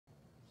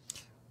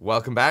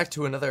Welcome back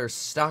to another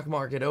Stock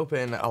Market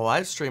Open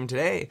live stream.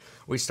 Today,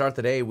 we start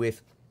the day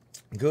with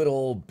good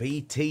old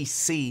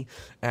BTC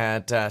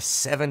at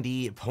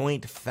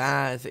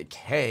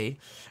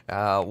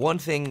 70.5K. One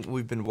thing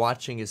we've been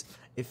watching is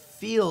it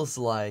feels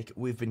like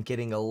we've been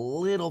getting a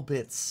little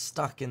bit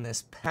stuck in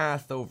this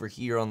path over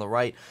here on the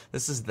right.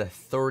 This is the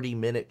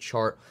 30-minute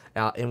chart,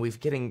 and we've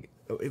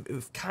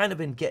kind of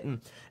been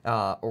getting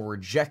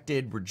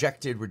rejected,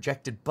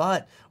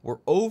 but we're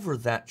over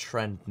that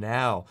trend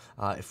now.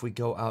 If we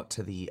go out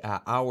to the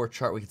hour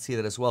chart, we can see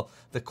that as well.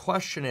 The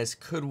question is,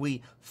 could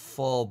we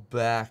fall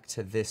back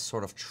to this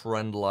sort of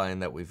trend line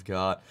that we've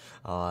got?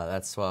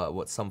 That's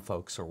what some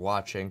folks are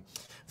watching.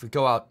 If we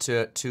go out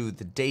to the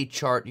day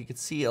chart, you can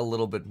see a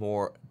little bit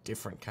more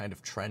different kind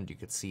of trend you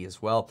could see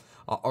as well.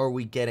 Are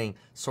we getting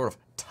sort of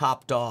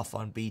topped off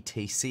on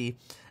BTC?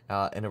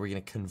 And are we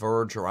going to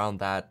converge around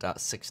that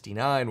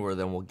 69 where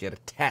then we'll get a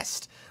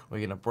test? We're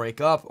going to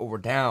break up or we're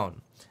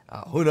down?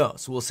 Who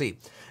knows? We'll see.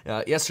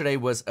 Yesterday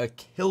was a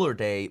killer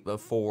day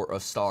for a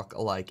stock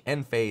like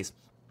Enphase.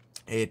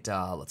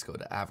 Let's go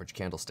to average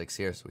candlesticks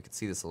here so we can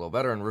see this a little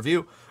better in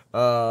review.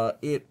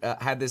 It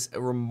had this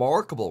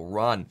remarkable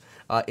run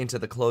into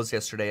the close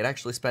yesterday. It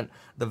actually spent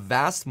the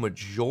vast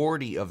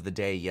majority of the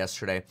day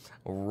yesterday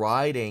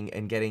riding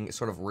and getting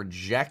sort of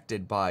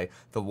rejected by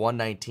the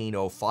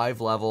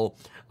 119.05 level.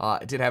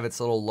 It did have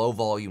its little low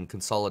volume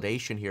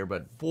consolidation here,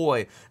 but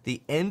boy,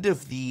 the end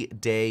of the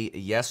day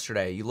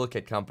yesterday, you look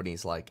at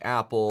companies like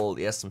Apple,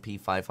 the S&P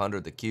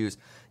 500, the Qs,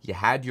 you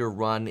had your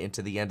run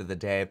into the end of the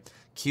day.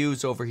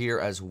 Qs over here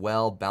as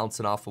well,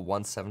 bouncing off of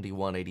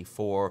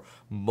 171.84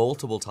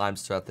 multiple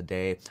times throughout the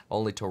day,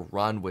 only to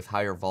run with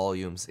higher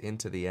volumes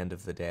into the end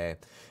of the day.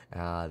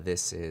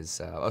 This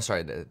is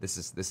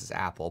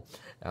Apple,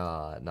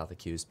 not the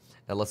Qs.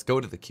 Now let's go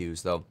to the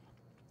Qs though.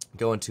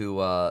 Go into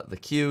the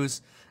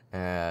Qs.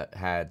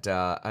 Had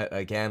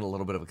again a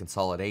little bit of a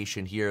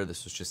consolidation here.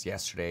 This was just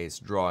yesterday's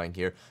drawing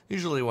here.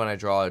 Usually when I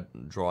draw a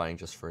drawing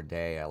just for a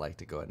day, I like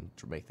to go ahead and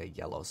make that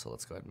yellow. So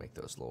let's go ahead and make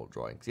those little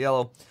drawings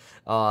yellow.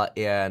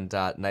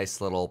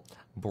 Nice little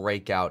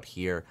breakout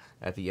here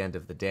at the end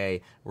of the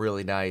day.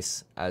 Really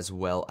nice, as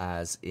well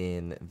as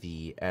in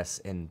the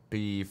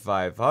S&P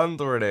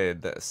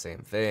 500, same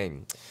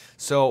thing.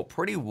 So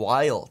pretty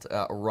wild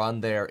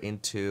run there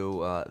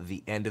into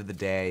the end of the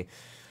day.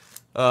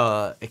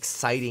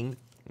 Exciting.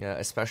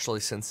 Especially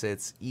since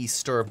it's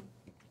Easter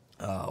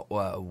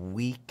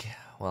week.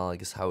 Well, I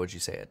guess how would you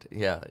say it?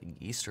 Yeah,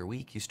 Easter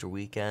week, Easter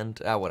weekend,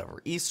 whatever.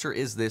 Easter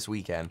is this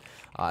weekend.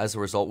 As a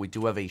result, we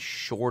do have a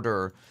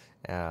shorter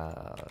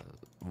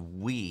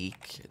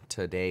week.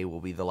 Today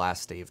will be the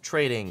last day of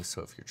trading.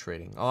 So if you're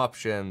trading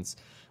options,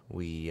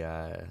 we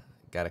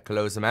got to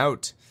close them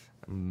out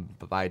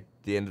by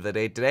the end of the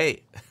day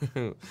today.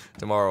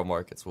 Tomorrow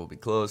markets will be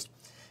closed.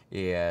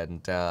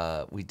 And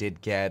we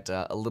did get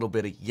a little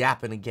bit of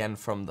yapping again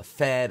from the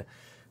Fed.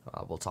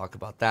 We'll talk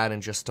about that in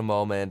just a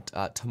moment.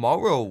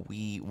 Tomorrow,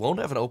 we won't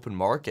have an open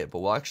market, but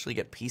we'll actually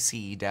get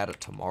PCE data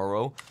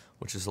tomorrow,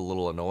 which is a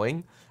little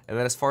annoying. And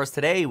then as far as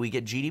today, we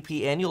get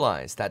GDP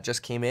annualized. That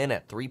just came in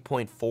at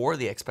 3.4.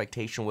 The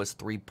expectation was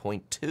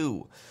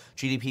 3.2.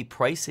 GDP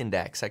price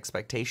index,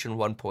 expectation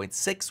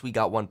 1.6. We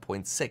got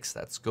 1.6.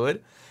 That's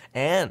good.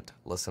 And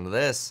listen to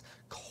this.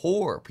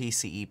 Core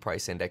PCE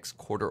price index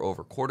quarter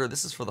over quarter.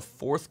 This is for the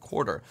fourth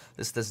quarter.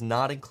 This does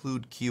not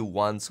include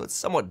Q1, so it's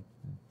somewhat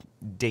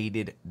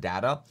dated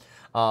data.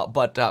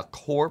 But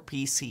core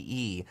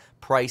PCE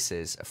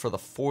prices for the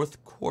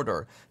fourth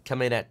quarter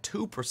come in at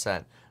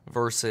 2%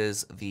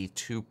 versus the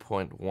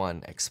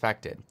 2.1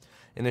 expected.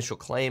 Initial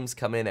claims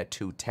come in at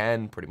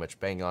 210, pretty much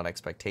bang on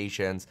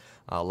expectations.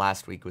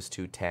 Last week was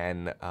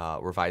 210,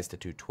 revised to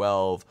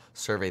 212.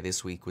 Survey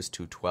this week was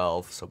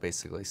 212, so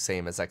basically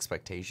same as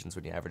expectations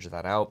when you average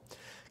that out.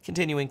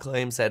 Continuing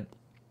claims at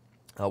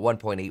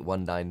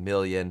 1.819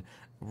 million,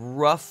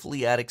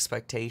 roughly at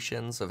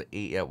expectations of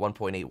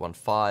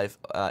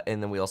 1.815,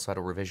 and then we also had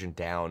a revision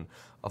down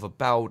of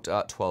about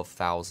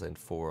 12,000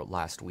 for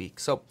last week.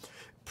 So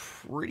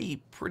pretty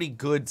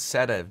good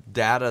set of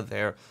data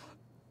there.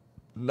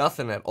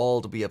 Nothing at all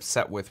to be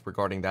upset with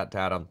regarding that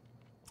data.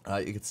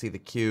 You can see the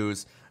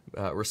Qs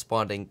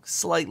responding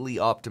slightly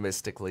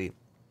optimistically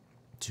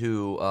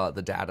to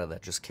the data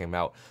that just came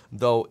out.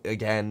 Though,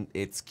 again,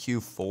 it's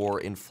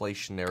Q4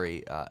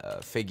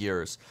 inflationary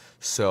figures,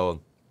 so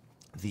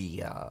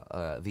the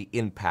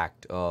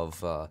impact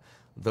of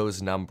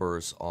those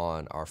numbers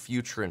on our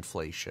future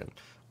inflation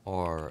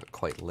are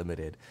quite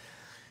limited.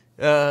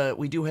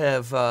 We do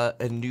have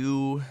a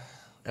new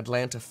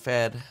Atlanta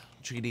Fed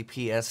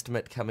GDP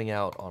estimate coming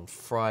out on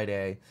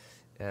Friday.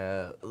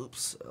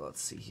 Let's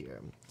see here.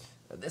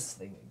 This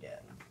thing again.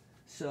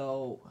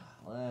 So,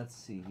 let's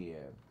see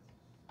here.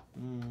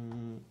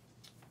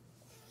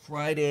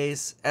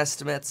 Friday's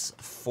estimates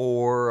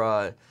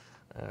for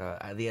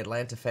the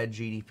Atlanta Fed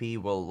GDP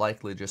will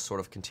likely just sort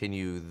of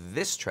continue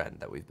this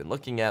trend that we've been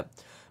looking at,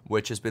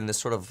 which has been this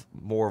sort of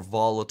more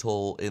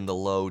volatile in the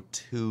low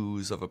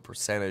 2%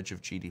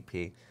 of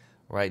GDP.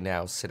 Right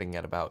now, sitting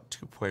at about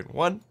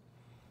 2.1.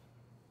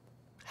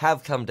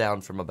 have come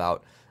down from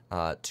about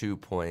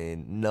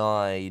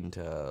 2.9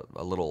 to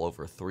a little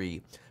over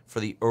 3 for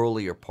the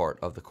earlier part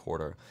of the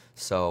quarter.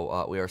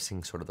 So we are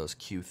seeing sort of those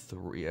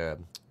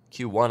Q1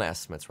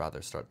 estimates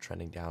rather start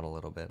trending down a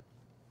little bit.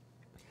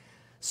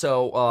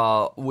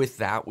 So with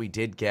that, we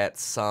did get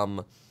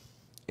some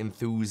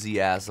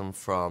enthusiasm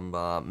from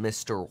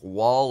Mr.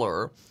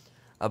 Waller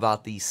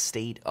about the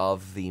state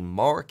of the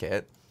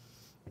market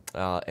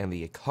and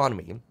the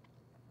economy.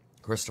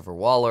 Christopher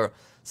Waller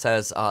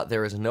says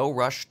there is no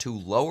rush to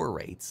lower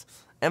rates,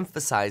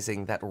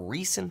 emphasizing that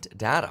recent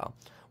data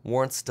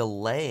warrants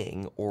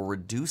delaying or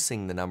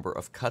reducing the number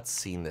of cuts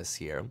seen this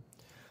year.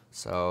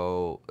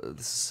 So this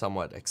is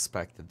somewhat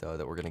expected, though,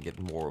 that we're going to get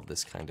more of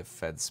this kind of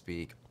Fed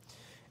speak.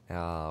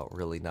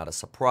 Really not a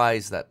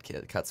surprise that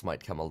cuts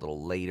might come a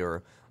little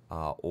later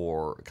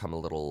or come a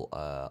little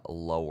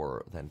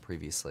lower than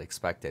previously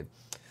expected.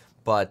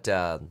 But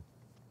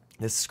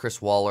this is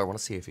Chris Waller. I want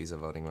to see if he's a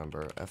voting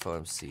member.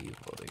 FOMC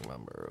voting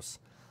members.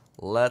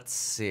 Let's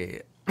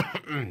see.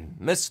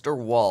 Mr.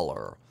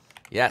 Waller.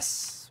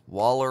 Yes,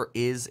 Waller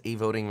is a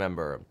voting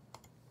member.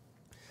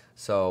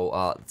 So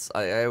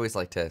I always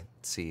like to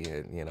see,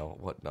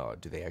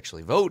 what do they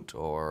actually vote,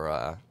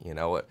 or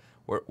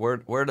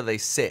where do they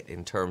sit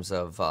in terms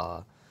of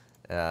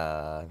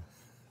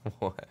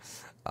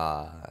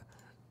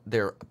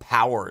their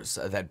powers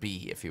that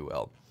be, if you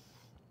will.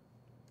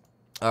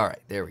 All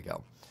right, there we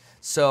go.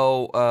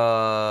 So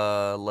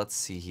let's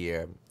see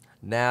here.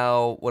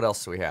 Now, what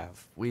else do we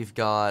have? We've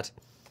got,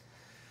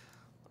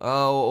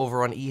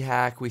 over on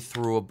eHack, we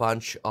threw a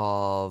bunch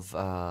of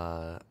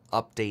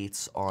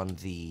updates on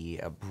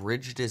the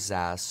bridge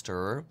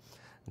disaster.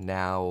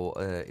 Now,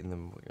 we're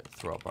going to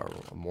throw up our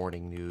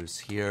morning news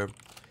here.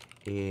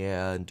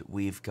 And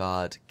we've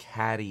got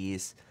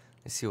caddies.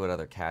 Let's see what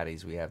other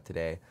caddies we have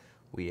today.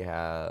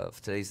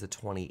 Today's the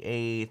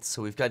 28th,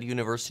 so we've got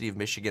University of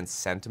Michigan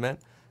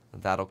sentiment.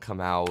 That'll come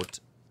out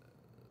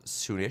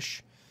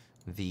soonish.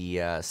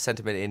 The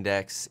sentiment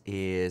index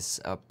is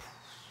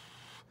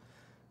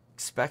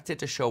expected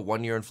to show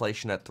one-year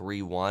inflation at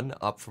 3.1,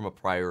 up from a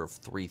prior of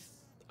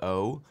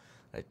 3.0.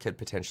 It could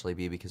potentially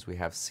be because we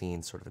have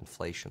seen sort of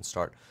inflation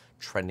start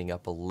trending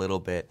up a little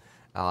bit.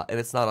 And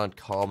it's not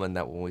uncommon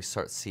that when we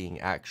start seeing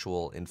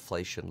actual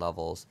inflation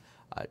levels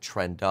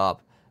trend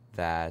up,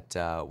 that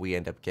we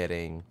end up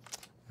getting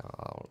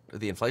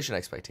the inflation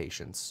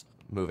expectations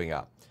moving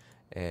up.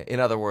 In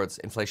other words,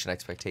 inflation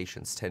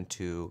expectations tend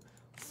to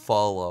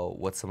follow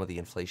what some of the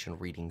inflation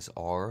readings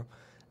are,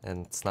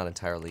 and it's not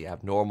entirely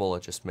abnormal.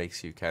 It just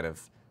makes you kind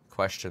of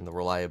question the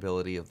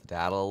reliability of the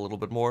data a little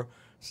bit more.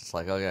 It's just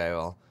like, okay,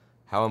 well,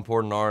 how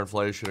important are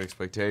inflation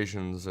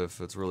expectations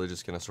if it's really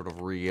just going to sort of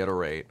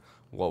reiterate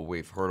what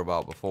we've heard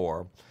about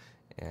before?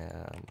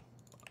 And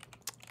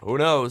who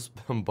knows,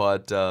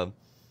 but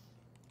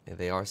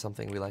they are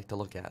something we like to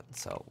look at.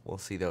 So we'll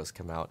see those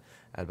come out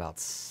at about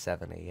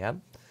 7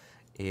 a.m.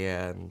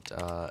 And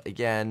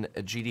again,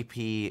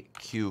 GDP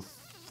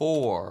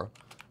Q4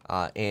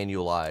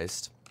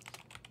 annualized,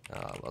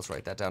 let's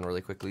write that down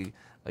really quickly,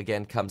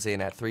 again comes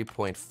in at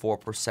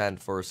 3.4%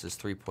 versus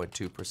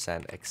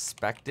 3.2%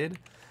 expected.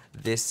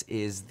 This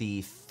is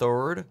the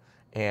third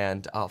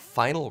and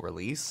final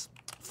release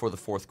for the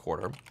fourth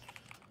quarter.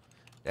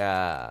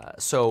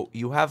 So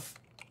you have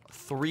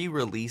 3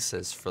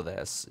 releases for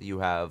this. You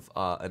have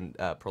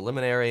a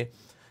preliminary,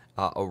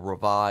 a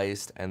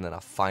revised, and then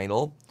a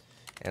final.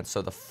 And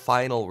so the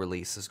final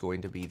release is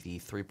going to be the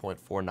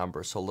 3.4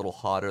 number, so a little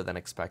hotter than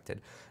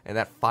expected. And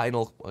that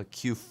final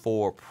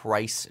Q4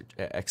 price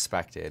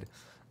expected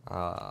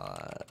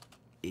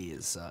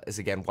is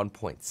again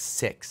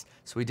 1.6.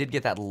 So we did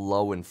get that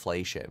low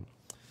inflation.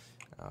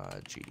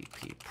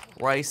 GDP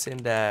price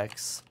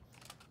index,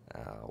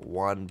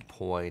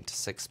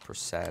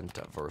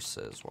 1.6%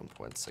 versus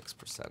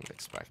 1.6%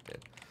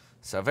 expected.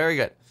 So very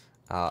good.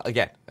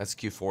 Again, that's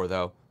Q4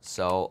 though,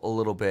 so a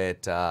little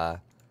bit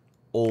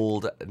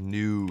old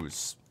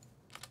news,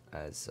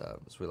 as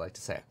we like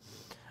to say.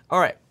 All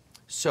right,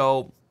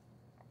 so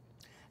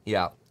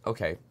yeah,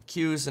 okay.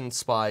 Qs and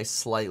SPY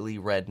slightly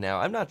red now.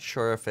 I'm not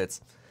sure if it's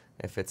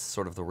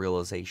sort of the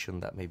realization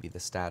that maybe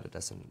this data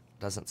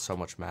doesn't so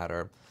much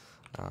matter.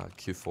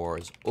 Q4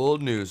 is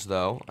old news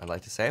though, I'd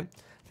like to say. I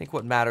think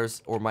what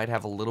matters or might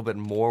have a little bit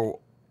more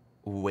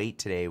weight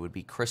today would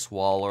be Chris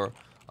Waller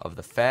of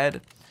the Fed,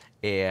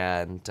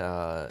 and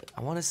I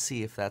want to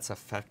see if that's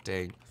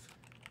affecting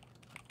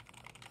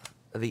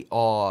the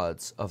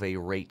odds of a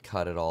rate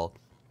cut at all.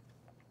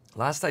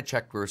 Last I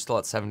checked, we were still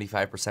at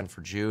 75%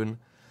 for June.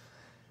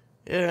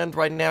 And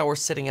right now we're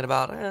sitting at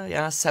about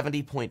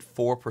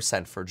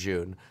 70.4% for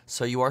June.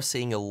 So you are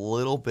seeing a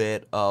little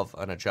bit of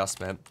an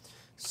adjustment.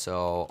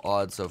 So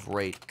odds of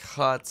rate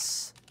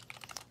cuts.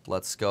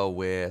 Let's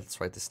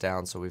write this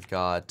down. So we've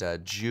got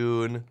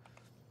June.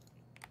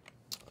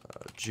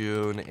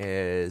 June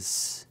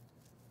is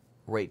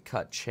rate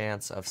cut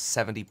chance of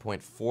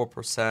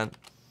 70.4%.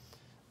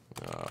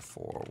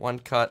 For one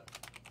cut,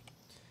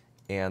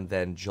 and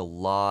then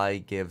July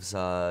gives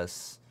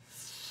us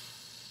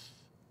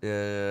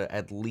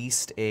at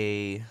least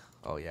a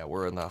Oh yeah,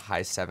 we're in the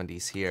high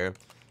 70s here.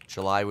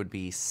 July would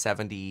be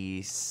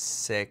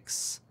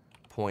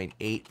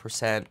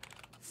 76.8%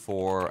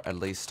 for at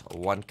least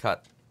one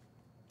cut.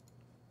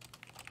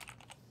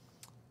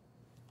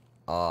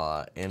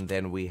 And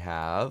then we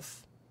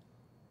have,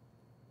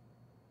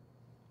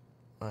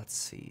 let's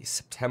see,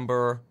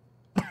 September.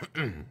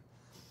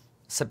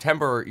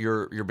 September,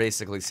 you're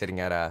basically sitting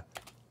at a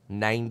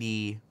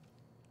 90.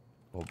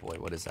 Oh boy,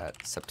 what is that?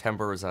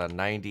 September is a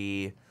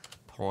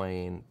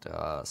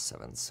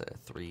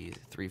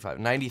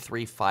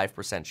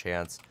 93.5%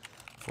 chance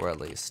for at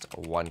least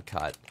one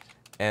cut.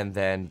 And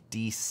then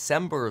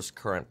December's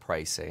current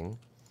pricing.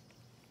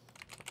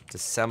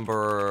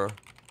 December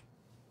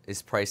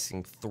is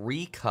pricing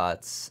 3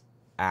 cuts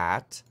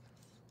at,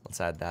 let's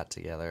add that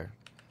together,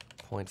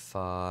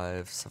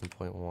 0.5,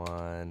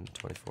 7.1,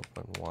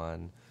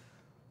 24.1.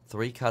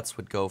 3 cuts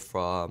would go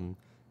from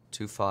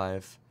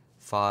 2.5,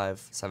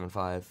 5,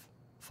 7.5,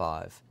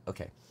 5.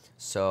 Okay,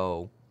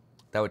 so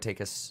that would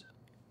take us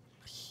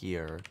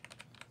here.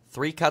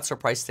 3 cuts are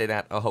priced in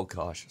at, oh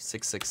gosh,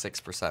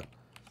 666%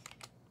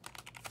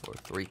 for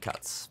 3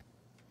 cuts.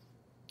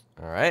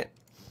 All right.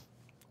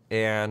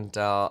 And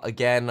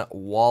again,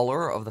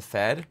 Waller of the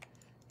Fed,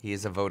 he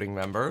is a voting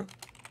member.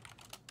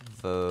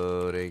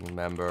 Voting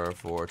member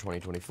for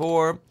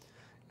 2024.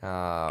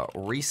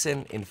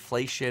 Recent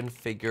inflation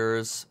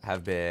figures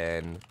have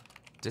been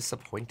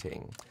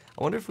disappointing.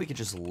 I wonder if we could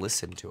just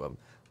listen to him.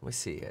 Let me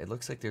see. It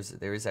looks like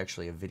there is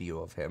actually a video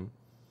of him.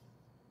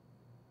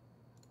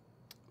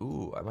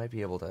 Ooh, I might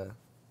be able to.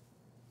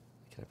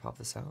 Can I pop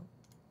this out?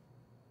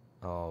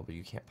 Oh, but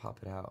you can't pop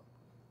it out.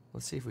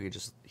 Let's see if we could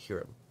just hear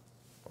him.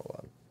 Hold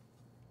on.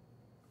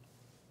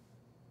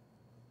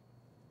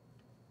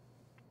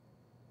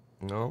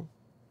 No?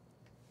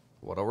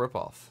 What a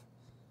ripoff.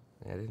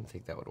 Yeah, I didn't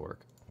think that would work.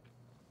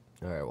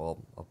 Alright, well,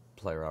 I'll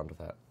play around with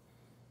that.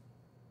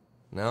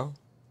 No?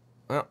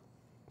 No.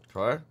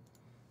 Try?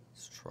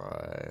 Let's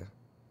try.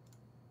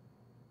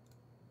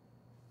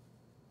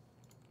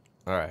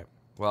 Alright.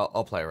 Well,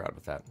 I'll play around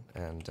with that,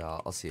 and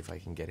I'll see if I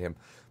can get him.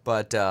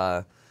 But,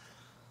 the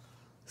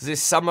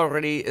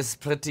summary is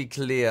pretty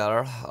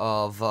clear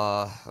of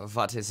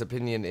what his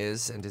opinion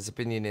is, and his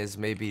opinion is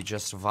maybe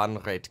just one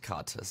rate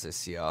cut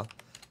this year.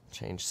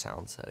 Change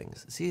sound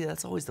settings. See,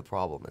 that's always the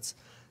problem. It's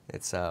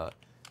I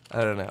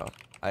don't know.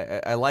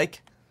 I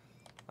like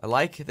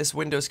this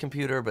Windows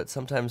computer, but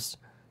sometimes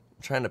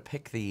trying to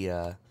pick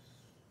the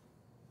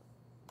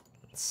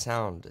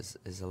sound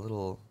is a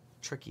little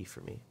tricky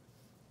for me.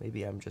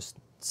 Maybe I'm just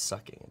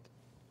sucking it.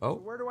 Oh.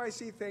 Where do I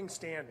see things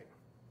standing?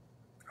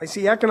 I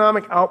see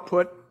economic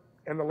output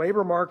and the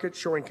labor market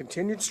showing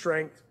continued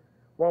strength,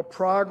 while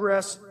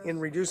progress in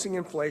reducing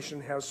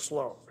inflation has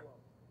slowed.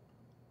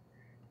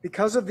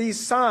 Because of these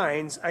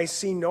signs, I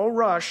see no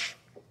rush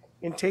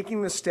in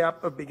taking the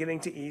step of beginning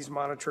to ease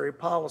monetary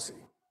policy.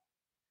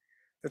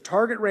 The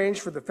target range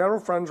for the federal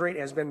funds rate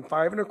has been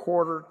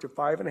 5.25% to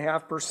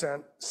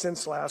 5.5%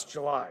 since last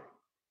July.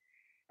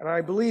 And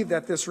I believe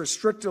that this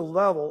restrictive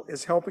level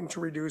is helping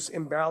to reduce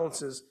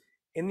imbalances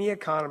in the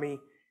economy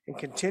and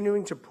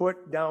continuing to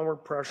put downward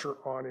pressure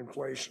on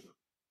inflation.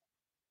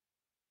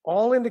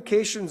 All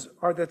indications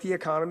are that the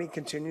economy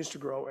continues to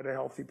grow at a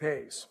healthy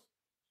pace.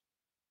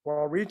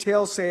 While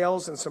retail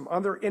sales and some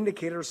other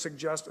indicators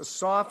suggest a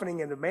softening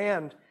in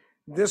demand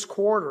this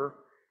quarter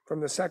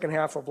from the second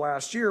half of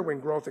last year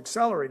when growth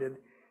accelerated,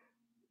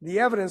 the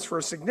evidence for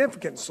a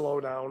significant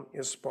slowdown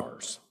is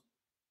sparse.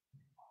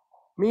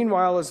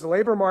 Meanwhile, as the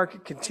labor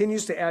market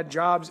continues to add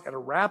jobs at a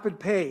rapid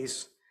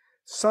pace,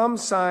 some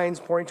signs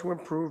point to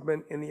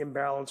improvement in the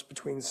imbalance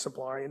between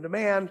supply and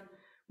demand,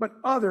 but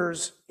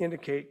others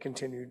indicate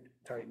continued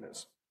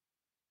tightness.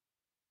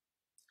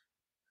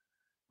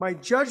 My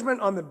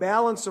judgment on the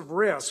balance of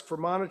risk for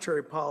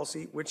monetary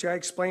policy, which I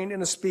explained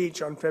in a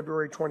speech on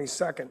February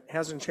 22nd,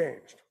 hasn't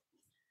changed.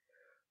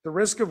 The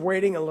risk of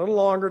waiting a little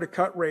longer to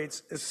cut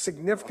rates is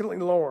significantly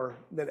lower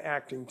than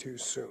acting too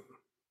soon.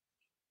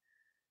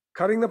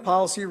 Cutting the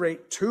policy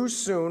rate too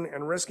soon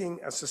and risking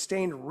a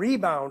sustained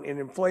rebound in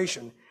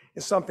inflation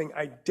is something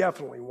I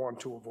definitely want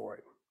to avoid.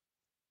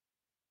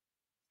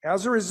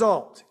 As a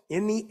result,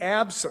 in the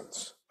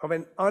absence of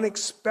an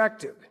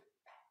unexpected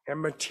and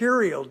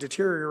material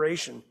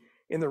deterioration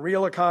in the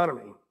real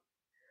economy,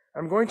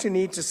 I'm going to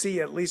need to see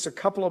at least a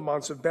couple of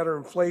months of better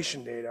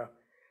inflation data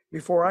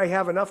before I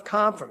have enough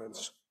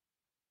confidence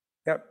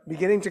that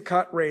beginning to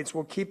cut rates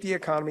will keep the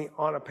economy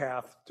on a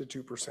path to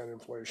 2%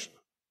 inflation.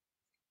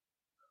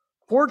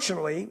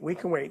 Fortunately, we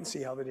can wait and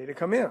see how the data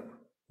come in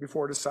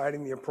before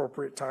deciding the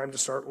appropriate time to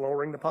start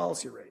lowering the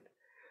policy rate.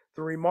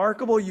 The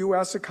remarkable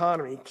U.S.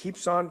 economy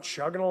keeps on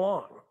chugging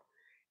along,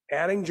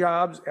 adding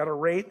jobs at a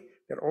rate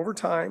that over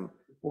time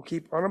will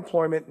keep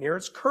unemployment near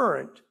its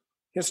current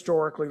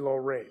historically low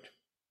rate.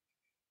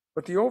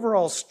 But the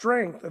overall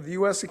strength of the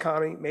U.S.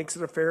 economy makes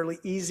it a fairly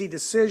easy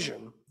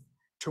decision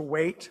to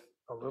wait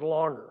a little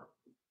longer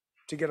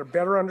to get a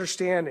better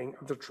understanding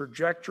of the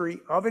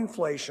trajectory of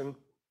inflation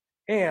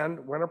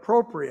and, when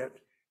appropriate,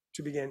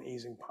 to begin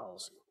easing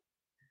policy.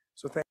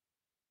 So thank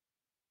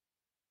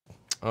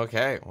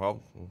Okay,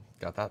 well,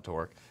 got that to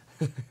work.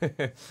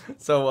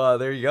 So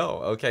there you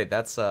go. Okay,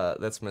 that's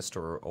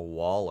Mr.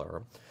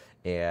 Waller,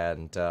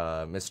 and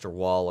Mr.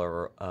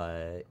 Waller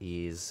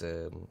is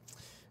a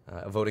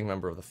voting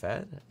member of the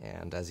Fed,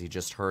 and as you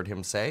just heard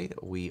him say,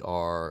 we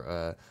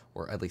are,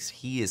 or at least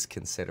he is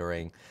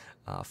considering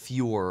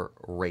fewer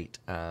rate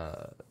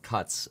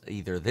cuts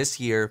either this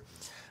year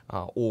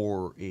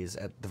or is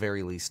at the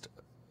very least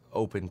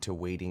open to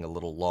waiting a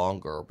little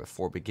longer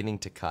before beginning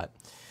to cut.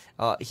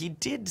 He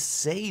did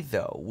say,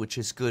 though, which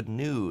is good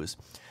news,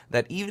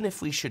 that even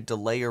if we should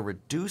delay or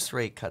reduce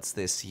rate cuts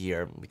this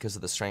year because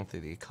of the strength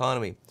of the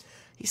economy,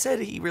 he said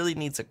he really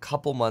needs a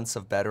couple months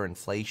of better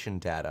inflation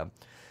data.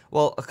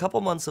 Well, a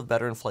couple months of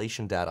better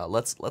inflation data.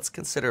 Let's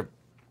consider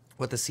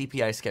what the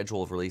CPI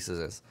schedule of releases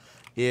is.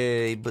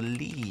 I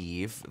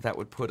believe that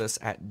would put us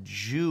at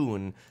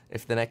June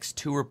if the next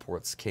two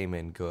reports came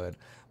in good.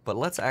 But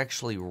let's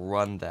actually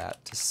run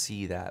that to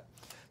see that.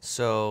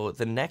 So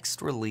the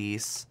next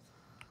release,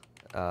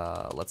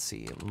 let's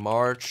see,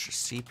 March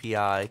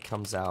CPI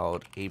comes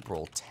out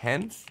April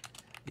 10th.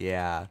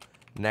 Yeah,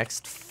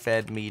 next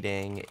Fed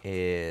meeting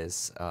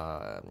is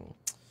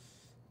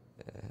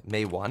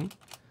May 1.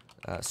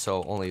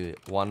 So only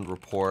one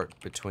report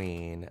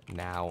between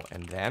now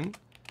and then.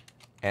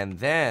 And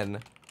then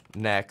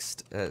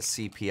next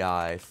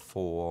CPI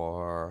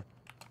for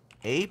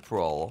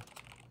April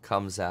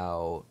comes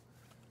out,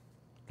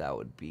 that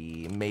would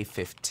be May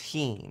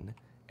 15.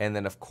 And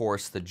then, of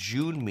course, the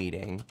June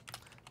meeting,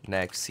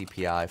 next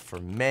CPI for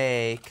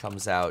May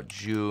comes out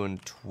June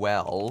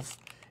 12.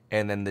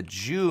 And then the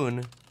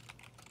June,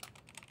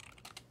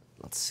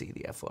 let's see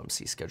the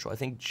FOMC schedule. I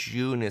think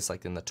June is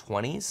like in the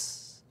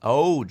 20s.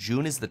 Oh,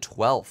 June is the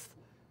 12th.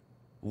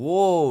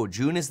 Whoa,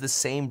 June is the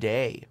same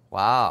day.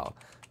 Wow.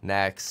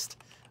 Next,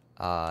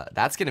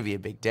 that's going to be a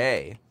big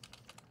day.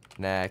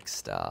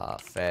 Next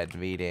Fed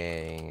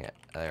meeting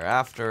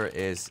thereafter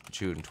is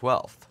June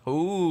 12th.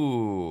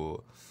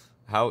 Ooh,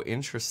 how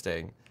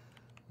interesting.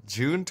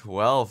 June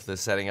 12th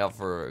is setting up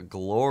for a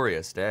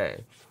glorious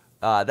day.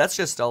 That's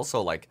just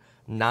also like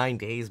 9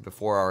 days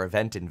before our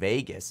event in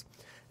Vegas.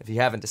 If you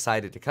haven't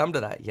decided to come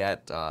to that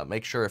yet,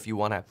 make sure if you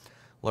want to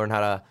learn how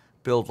to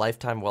build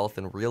lifetime wealth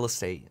in real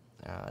estate,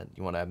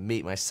 you want to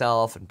meet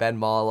myself and Ben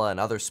Mala and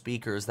other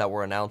speakers that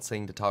we're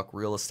announcing to talk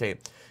real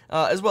estate,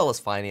 as well as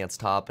finance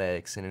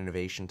topics and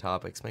innovation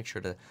topics. Make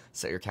sure to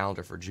set your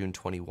calendar for June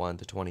 21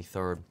 to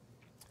 23rd.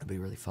 It'll be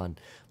really fun.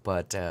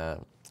 But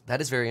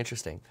that is very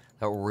interesting.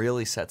 That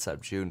really sets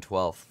up June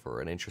 12th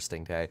for an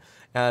interesting day.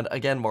 And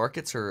again,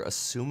 markets are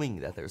assuming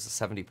that there's a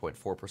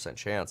 70.4%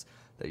 chance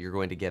that you're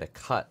going to get a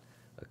cut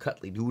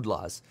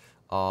lidudlas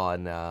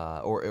on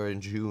or in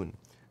June.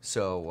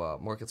 So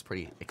market's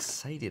pretty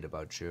excited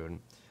about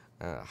June.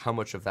 How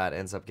much of that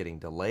ends up getting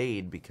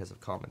delayed because of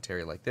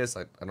commentary like this,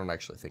 I don't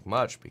actually think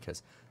much,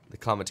 because the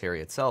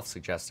commentary itself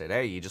suggested,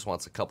 hey, he just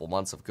wants a couple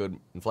months of good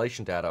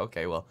inflation data.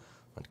 Okay, well,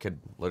 that could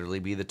literally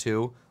be the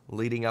two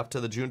leading up to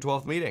the June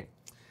 12th meeting,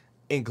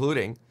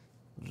 including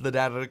the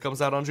data that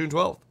comes out on June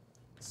 12th.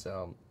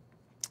 So,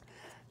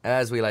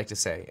 as we like to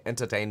say,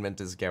 entertainment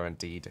is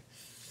guaranteed.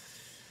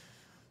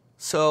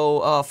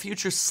 So,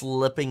 future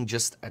slipping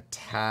just a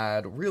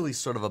tad, really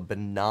sort of a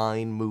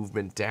benign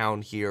movement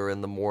down here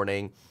in the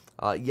morning.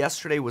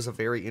 Yesterday was a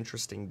very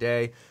interesting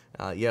day.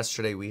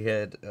 Yesterday we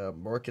had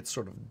markets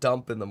sort of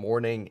dump in the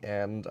morning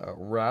and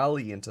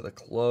rally into the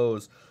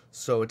close,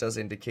 so it does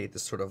indicate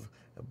this sort of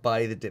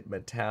buy the dip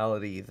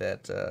mentality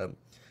that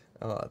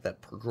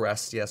that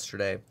progressed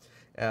yesterday.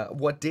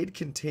 What did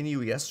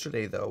continue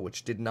yesterday, though,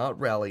 which did not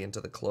rally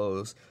into the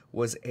close,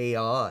 was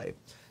AI.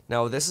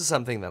 Now, this is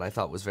something that I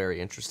thought was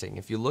very interesting.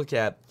 If you look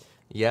at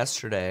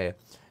yesterday,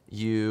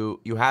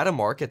 you had a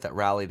market that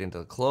rallied into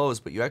the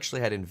close, but you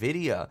actually had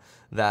NVIDIA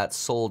that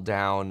sold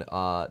down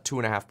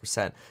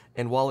 2.5%.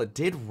 And while it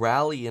did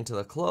rally into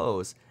the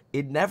close,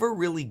 it never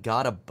really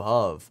got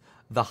above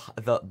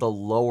the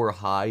lower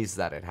highs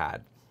that it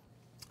had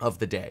of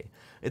the day.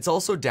 It's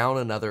also down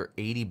another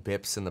 80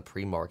 bips in the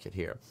pre-market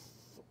here.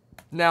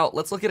 Now,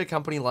 let's look at a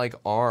company like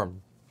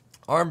ARM.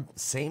 ARM,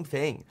 same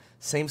thing,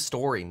 same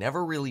story.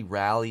 Never really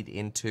rallied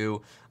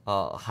into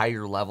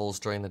higher levels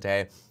during the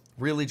day.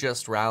 Really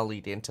just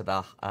rallied into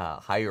the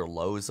higher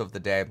lows of the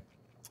day.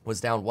 Was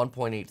down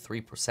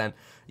 1.83%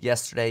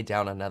 yesterday,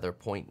 down another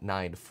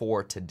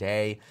 0.94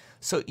 today.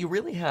 So you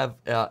really have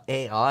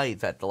AI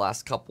that the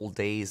last couple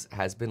days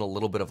has been a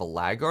little bit of a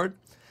laggard.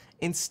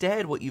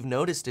 Instead, what you've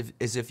noticed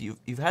is if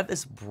you've had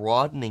this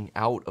broadening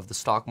out of the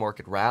stock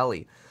market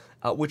rally,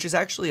 which is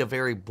actually a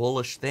very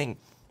bullish thing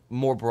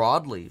more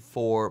broadly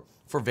for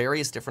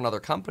various different other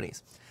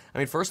companies. I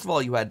mean, first of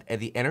all, you had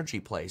the energy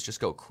plays just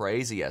go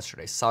crazy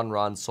yesterday.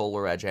 Sunrun,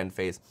 SolarEdge,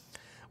 Enphase.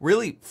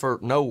 Really, for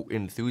no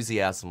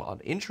enthusiasm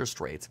on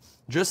interest rates,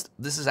 just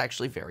this is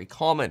actually very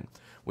common.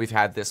 We've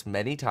had this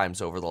many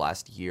times over the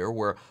last year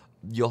where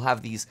you'll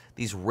have these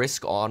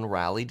risk-on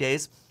rally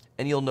days,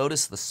 and you'll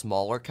notice the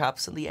smaller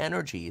caps and the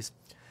energies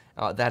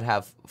that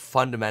have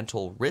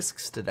fundamental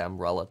risks to them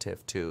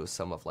relative to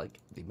some of like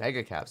the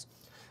mega caps.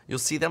 You'll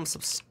see them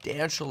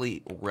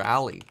substantially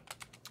rally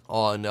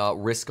on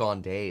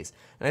risk-on days.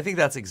 And I think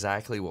that's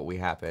exactly what we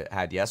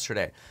had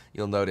yesterday.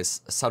 You'll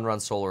notice Sunrun,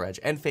 SolarEdge,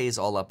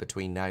 Enphase all up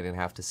between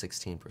 9.5% to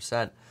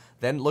 16%.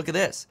 Then look at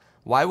this.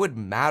 Why would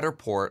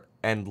Matterport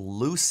and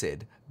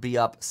Lucid be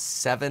up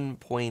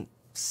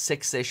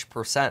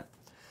 7.6-ish%?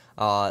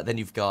 Then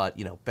you've got,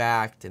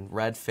 Bakkt and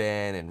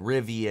Redfin and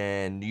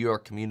Rivian, New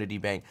York Community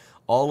Bank,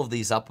 all of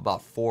these up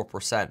about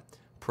 4%.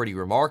 Pretty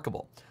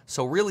remarkable.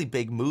 So really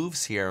big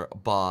moves here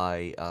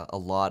by a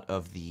lot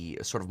of the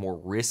sort of more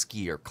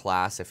riskier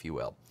class, if you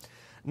will.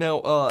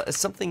 Now,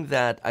 something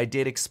that I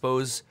did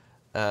expose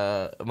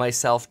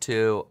myself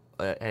to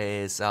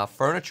is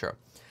furniture.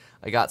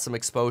 I got some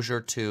exposure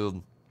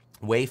to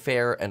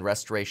Wayfair and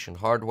Restoration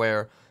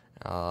Hardware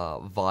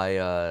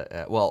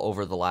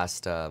over the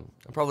last,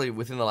 probably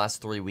within the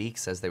last 3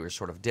 weeks as they were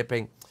sort of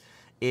dipping.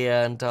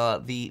 And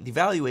the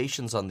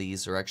valuations on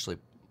these are actually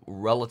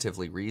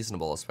relatively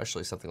reasonable,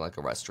 especially something like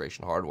a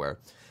Restoration Hardware.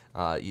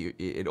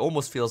 It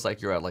almost feels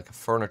like you're at like a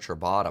furniture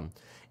bottom.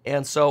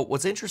 And so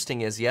what's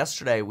interesting is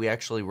yesterday we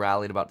actually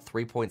rallied about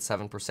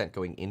 3.7%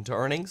 going into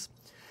earnings.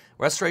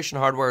 Restoration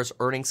Hardware's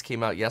earnings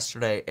came out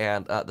yesterday,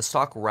 and the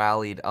stock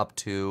rallied up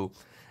to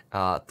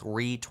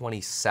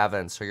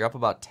 327. So you're up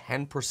about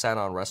 10%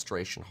 on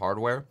Restoration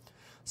Hardware.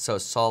 So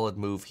solid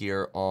move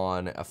here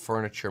on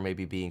furniture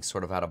maybe being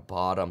sort of at a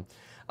bottom.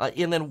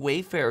 And then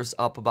Wayfair's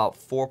up about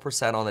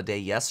 4% on the day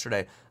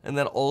yesterday, and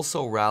then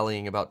also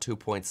rallying about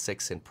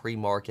 2.6 in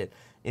pre-market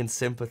in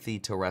sympathy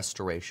to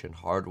Restoration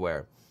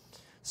Hardware.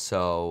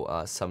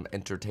 So some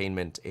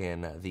entertainment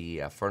in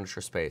the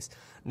furniture space.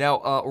 Now,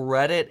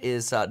 Reddit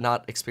is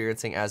not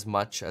experiencing as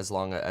much as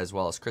well as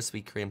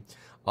Krispy Kreme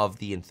of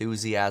the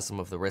enthusiasm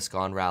of the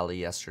risk-on rally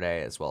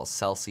yesterday, as well as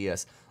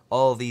Celsius.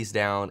 All of these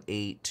down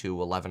 8 to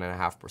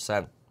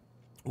 11.5%.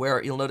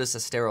 Where you'll notice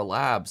Astera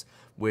Labs,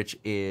 which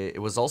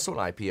it was also an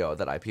IPO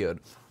that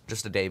IPO'd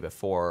just a day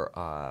before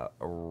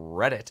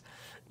Reddit.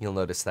 You'll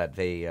notice that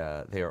they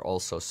are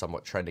also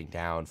somewhat trending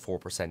down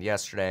 4%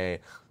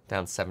 yesterday,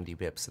 down 70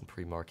 bips in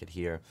pre-market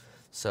here.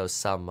 So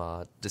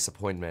some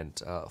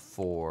disappointment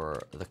for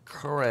the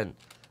current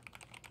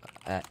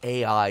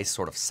AI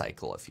sort of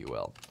cycle, if you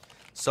will.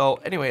 So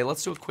anyway,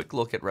 let's do a quick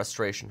look at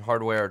Restoration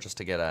Hardware just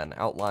to get an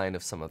outline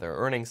of some of their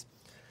earnings.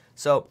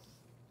 So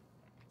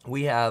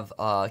we have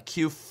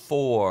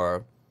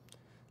Q4.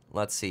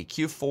 Let's see,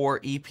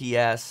 Q4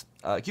 EPS.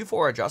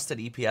 Q4 adjusted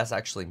EPS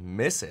actually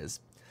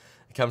misses.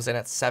 It comes in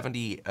at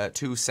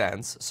 72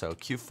 cents. So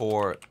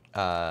Q4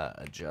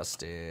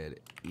 adjusted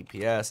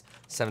EPS,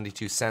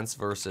 72 cents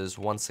versus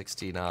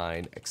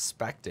 169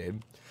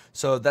 expected.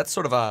 So that's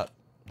sort of a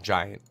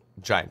giant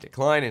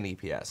decline in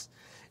EPS.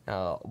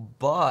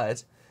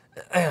 But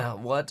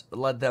what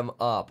led them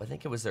up? I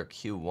think it was their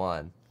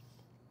Q1.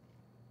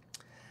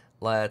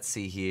 Let's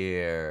see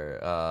here.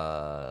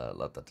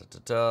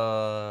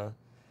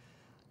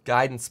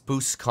 Guidance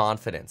boosts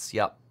confidence.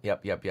 Yep.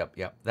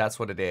 That's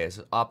what it is.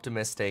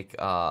 Optimistic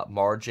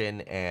margin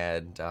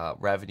and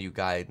revenue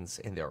guidance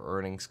in their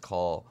earnings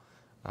call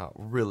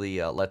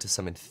really led to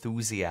some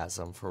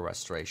enthusiasm for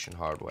Restoration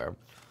Hardware.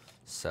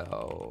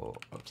 So,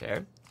 okay.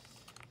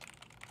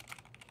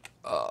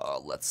 I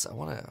want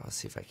to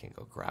see if I can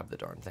go grab the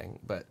darn thing,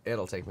 but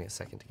it'll take me a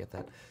second to get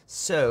that.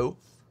 So,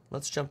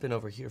 let's jump in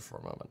over here for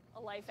a moment.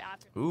 A life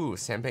after. Ooh,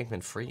 Sam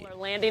Bankman-Fried. We're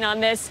landing on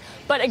this.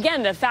 But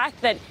again, the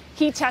fact that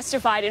he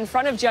testified in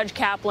front of Judge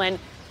Kaplan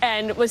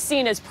and was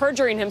seen as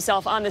perjuring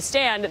himself on the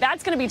stand,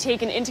 that's going to be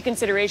taken into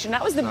consideration.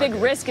 That was the big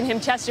risk in him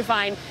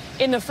testifying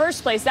in the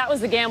first place. That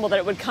was the gamble that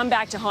it would come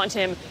back to haunt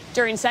him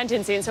during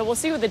sentencing. So we'll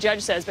see what the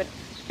judge says. But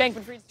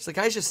Bankman-Fried. So the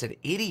guy's just an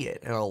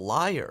idiot and a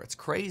liar. It's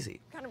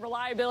crazy. Kind of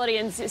reliability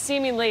and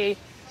seemingly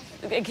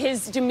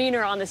his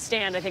demeanor on the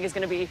stand, I think, is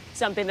going to be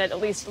something that at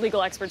least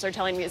legal experts are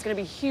telling me is going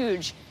to be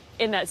huge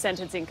in that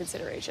sentencing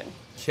consideration.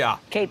 Yeah.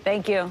 Kate,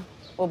 thank you.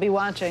 We'll be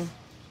watching.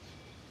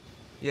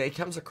 Yeah, he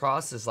comes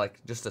across as like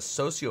just a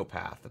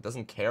sociopath that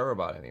doesn't care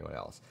about anyone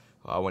else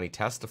when he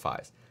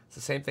testifies. It's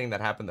the same thing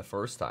that happened the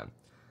first time.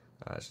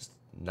 It's just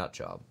a nut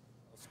job.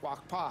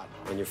 Squawk Pod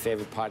on your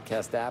favorite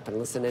podcast app and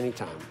listen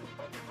anytime.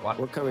 What?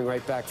 We're coming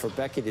right back for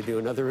Becky to do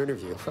another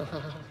interview.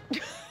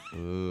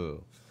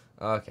 Ooh.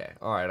 Okay.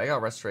 All right. I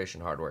got Restoration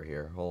Hardware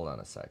here. Hold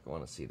on a sec. I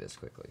want to see this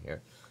quickly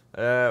here.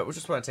 We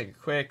just want to take a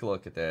quick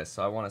look at this.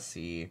 So I want to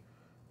see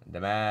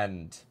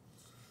demand.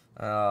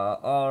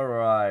 All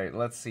right.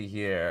 Let's see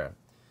here.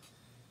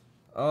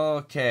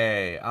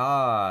 Okay.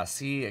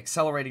 See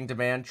accelerating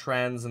demand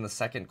trends in the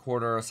second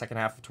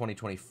half of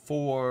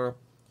 2024.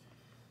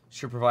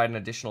 Should provide an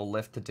additional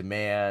lift to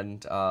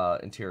demand.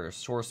 Interior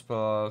source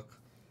book.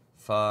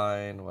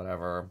 Fine.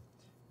 Whatever.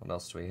 What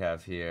else do we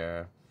have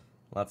here?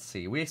 Let's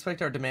see. We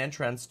expect our demand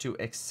trends to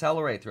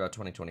accelerate throughout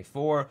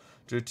 2024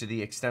 due to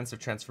the extensive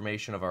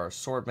transformation of our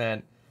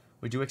assortment.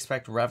 We do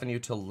expect revenue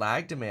to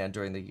lag demand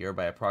during the year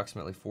by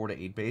approximately 4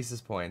 to 8 basis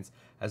points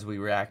as we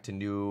react to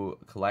new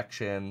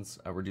collections,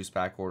 reduce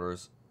back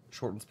orders,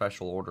 shorten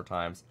special order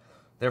times.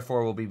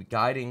 Therefore, we'll be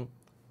guiding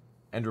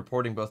and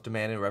reporting both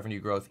demand and revenue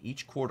growth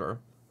each quarter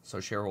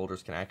so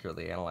shareholders can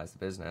accurately analyze the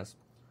business.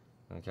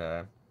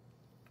 Okay.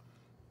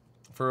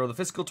 For the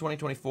fiscal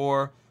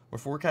 2024, we're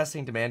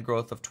forecasting demand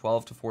growth of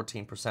 12 to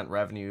 14%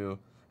 revenue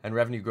and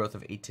revenue growth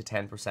of 8 to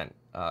 10%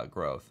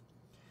 growth.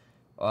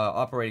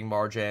 Operating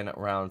margin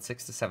around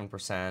 6 to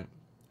 7%,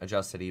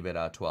 adjusted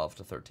EBITDA 12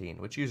 to 13,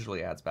 which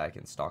usually adds back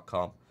in stock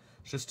comp,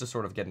 just to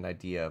sort of get an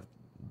idea of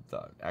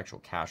the actual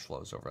cash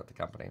flows over at the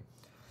company.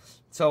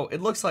 So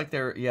it looks like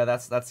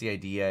that's the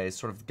idea, is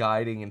sort of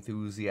guiding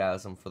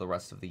enthusiasm for the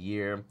rest of the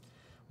year.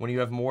 When you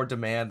have more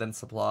demand than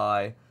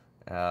supply,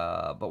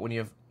 but when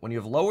you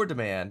have lower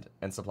demand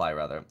and supply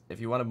rather, if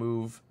you want to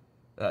move,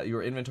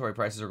 your inventory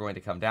prices are going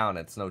to come down.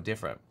 It's no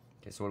different.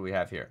 Okay, so what do we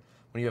have here?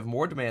 When you have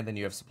more demand than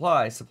you have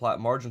supply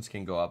margins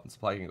can go up and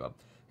supply can go up.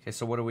 Okay,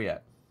 so what are we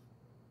at?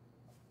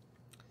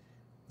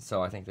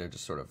 So I think they're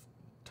just sort of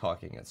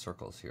talking in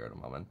circles here at a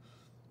moment.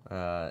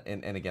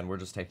 And again, we're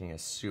just taking a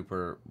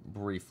super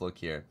brief look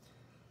here.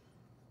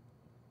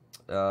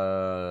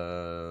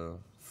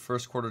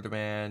 First quarter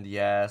demand,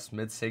 yes.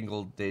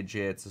 Mid-single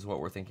digits is what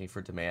we're thinking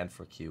for demand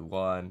for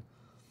Q1.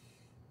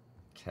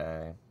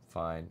 Okay,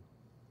 fine.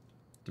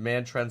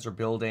 Demand trends are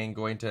building,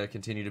 going to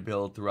continue to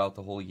build throughout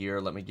the whole year.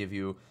 Let me give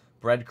you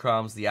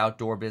breadcrumbs. The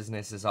outdoor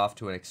business is off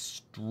to an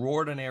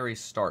extraordinary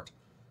start.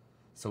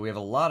 So we have a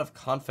lot of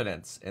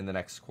confidence in the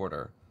next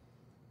quarter.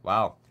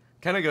 Wow.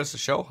 Kind of goes to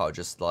show how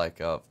just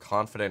like a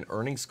confident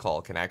earnings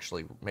call can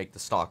actually make the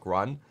stock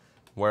run,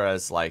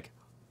 whereas like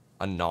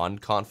a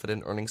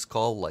non-confident earnings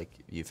call like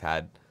you've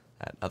had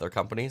at other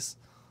companies,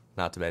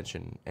 not to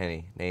mention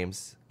any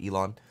names,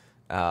 Elon,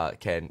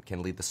 can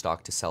lead the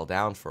stock to sell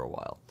down for a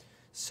while.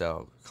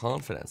 So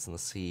confidence in the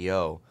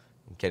CEO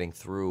getting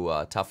through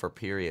tougher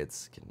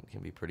periods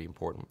can be pretty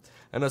important.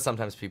 I know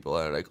sometimes people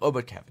are like, oh,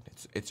 but Kevin,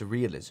 it's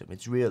realism.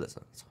 Well,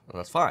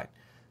 that's fine.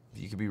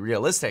 You can be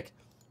realistic,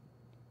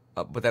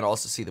 but then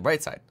also see the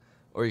bright side.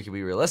 Or you can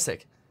be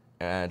realistic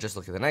and just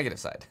look at the negative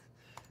side.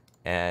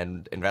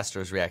 And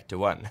investors react to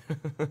one.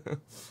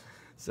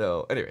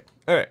 So anyway,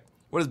 all right.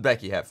 What does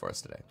Becky have for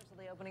us today?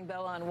 The opening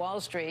bell on Wall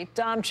Street.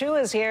 Dom Chu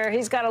is here.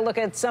 He's got to look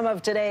at some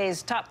of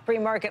today's top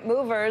pre-market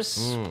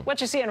movers.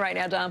 What you seeing right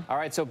now, Dom? All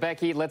right, so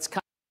Becky, let's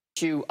get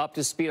you up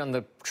to speed on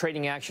the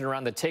trading action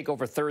around the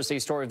Takeover Thursday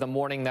story of the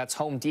morning. That's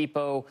Home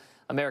Depot,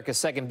 America's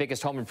second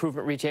biggest home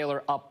improvement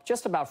retailer, up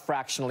just about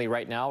fractionally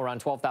right now,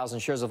 around 12,000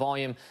 shares of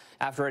volume,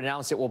 after it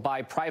announced it will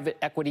buy private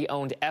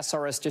equity-owned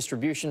SRS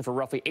Distribution for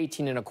roughly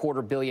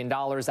 $18.25 billion.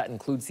 That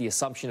includes the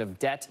assumption of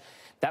debt.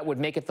 That would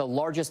make it the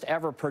largest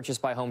ever purchase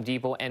by Home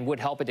Depot and would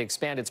help it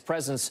expand its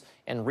presence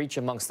and reach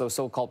amongst those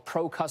so-called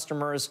pro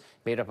customers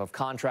made up of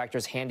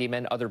contractors,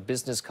 handymen, other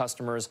business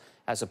customers,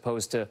 as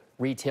opposed to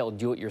retail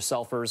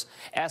do-it-yourselfers.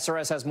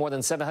 SRS has more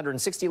than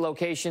 760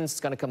 locations.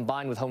 It's going to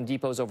combine with Home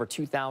Depot's over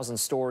 2,000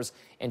 stores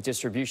and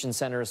distribution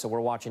centers, so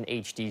we're watching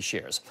HD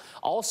shares.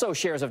 Also,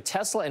 shares of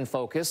Tesla in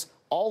focus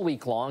all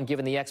week long,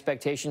 given the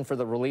expectation for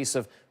the release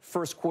of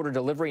first quarter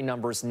delivery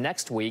numbers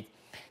next week.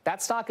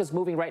 That stock is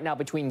moving right now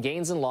between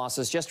gains and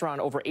losses, just around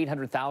over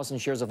 800,000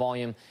 shares of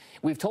volume.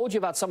 We've told you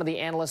about some of the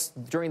analysts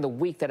during the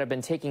week that have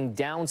been taking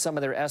down some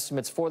of their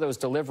estimates for those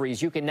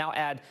deliveries. You can now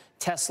add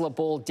Tesla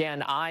bull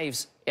Dan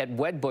Ives at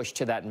Wedbush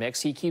to that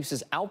mix. He keeps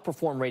his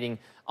outperform rating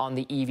on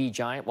the EV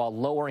giant while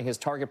lowering his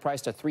target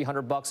price to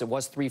 $300. It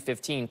was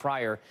 $315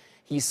 prior.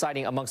 He's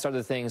citing, amongst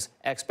other things,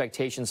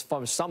 expectations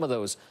from some of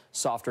those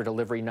softer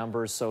delivery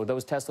numbers. So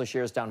those Tesla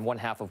shares down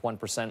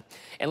 0.5%.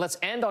 And let's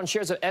end on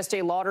shares of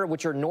Estee Lauder,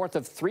 which are north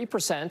of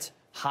 3%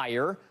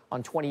 higher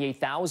on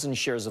 28,000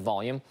 shares of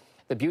volume.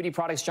 The beauty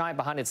products giant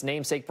behind its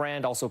namesake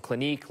brand, also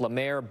Clinique, La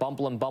Mer,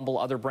 Bumble and Bumble,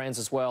 other brands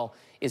as well,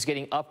 is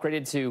getting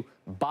upgraded to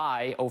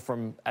buy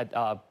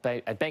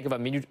at Bank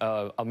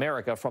of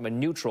America from a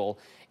neutral.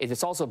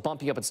 It's also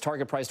bumping up its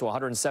target price to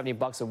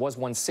 $170. It was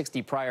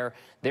 $160 prior.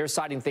 They're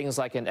citing things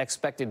like an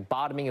expected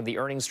bottoming of the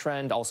earnings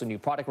trend, also new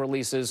product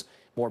releases,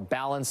 more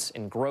balance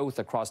and growth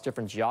across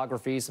different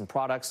geographies and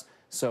products.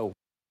 So,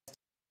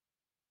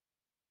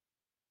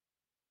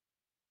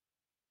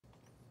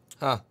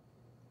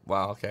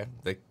 Wow, okay.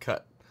 They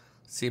cut.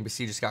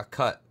 CNBC just got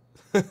cut.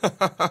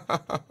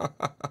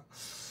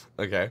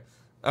 Okay.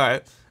 All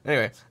right.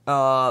 Anyway,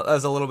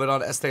 that's a little bit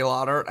on Estee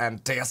Lauder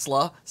and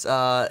Tesla.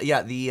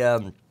 Yeah,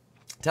 the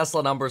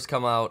Tesla numbers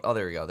come out. Oh,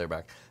 there you go. They're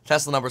back.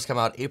 Tesla numbers come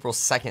out April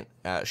 2nd.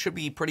 Should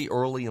be pretty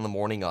early in the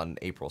morning on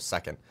April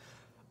 2nd.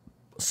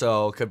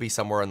 So it could be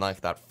somewhere in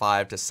like that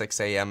 5 to 6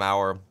 a.m.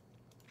 hour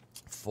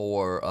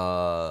for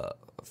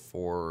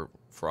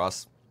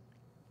us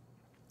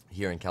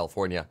here in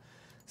California.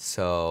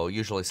 So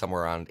usually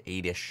somewhere around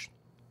 8-ish,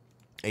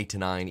 8 to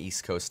 9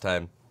 East Coast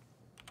time.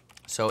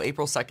 So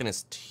April 2nd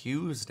is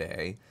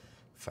Tuesday,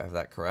 if I have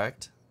that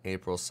correct.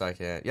 April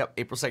 2nd, yep,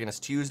 April 2nd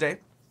is Tuesday.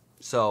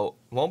 So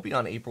won't be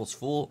on April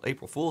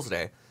Fool's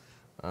Day.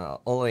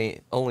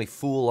 Only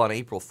fool on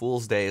April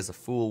Fool's Day is a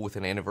fool with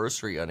an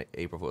anniversary on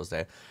April Fool's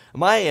Day.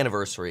 My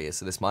anniversary is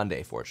this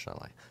Monday,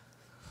 fortunately.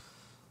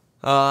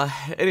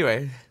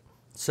 Anyway,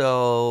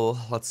 so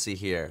let's see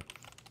here.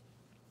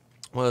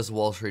 What does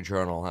Wall Street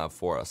Journal have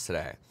for us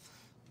today?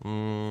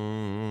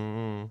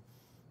 Not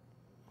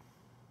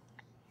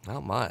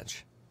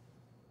much.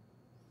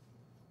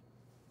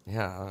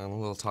 Yeah,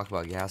 and we'll talk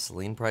about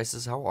gasoline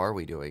prices. How are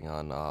we doing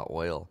on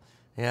oil?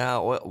 Yeah,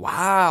 oil,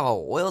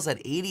 wow, oil's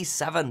at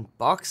 87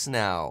 bucks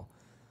now.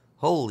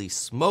 Holy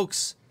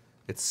smokes,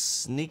 it's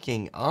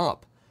sneaking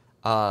up.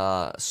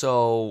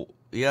 So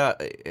yeah,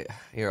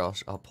 here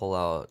I'll pull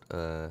out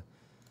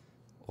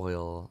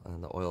oil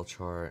and the oil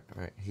chart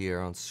right here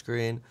on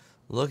screen.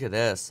 Look at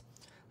this.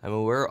 I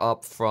mean, we're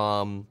up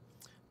from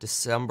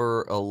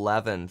December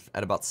 11th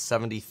at about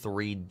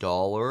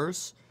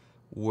 $73.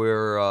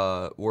 We're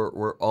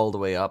all the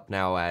way up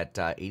now at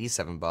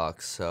 87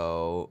 bucks.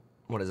 So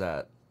what is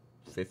that?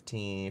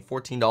 $14?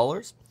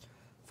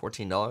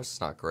 $14. It's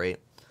not great.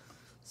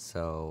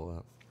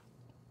 So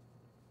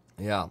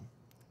yeah.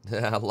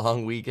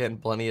 Long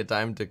weekend, plenty of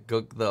time to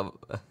cook the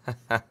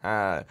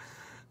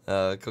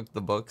cook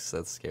the books.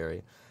 That's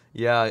scary.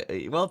 Yeah,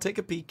 well, take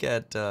a peek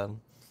at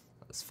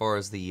as far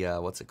as the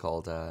what's it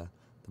called, the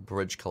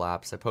bridge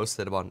collapse. I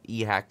posted about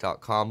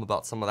ehack.com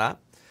about some of that,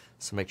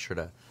 so make sure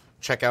to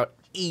check out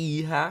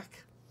ehack.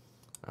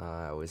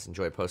 I always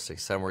enjoy posting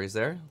summaries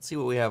there. Let's see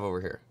what we have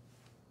over here.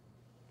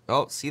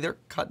 Oh, see, they're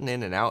cutting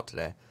in and out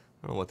today.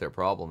 I don't know what their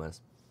problem is.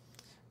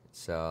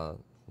 So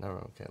no,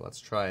 okay, let's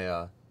try.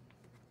 Oh,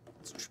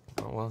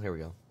 well, here we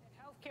go.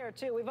 Healthcare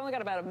too. We've only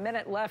got about a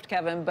minute left,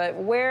 Kevin. But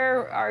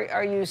where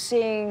are you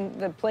seeing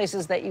the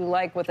places that you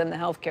like within the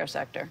healthcare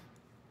sector?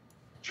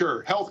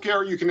 Sure.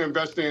 Healthcare you can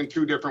invest in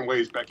two different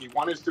ways, Becky.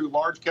 One is through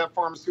large cap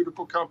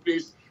pharmaceutical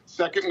companies.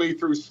 Secondly,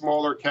 through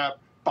smaller cap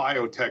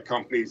biotech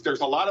companies.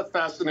 There's a lot of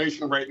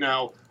fascination right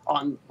now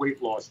on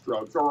weight loss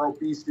drugs or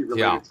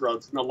obesity-related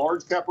drugs. In the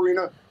large cap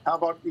arena, how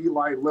about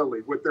Eli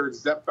Lilly with their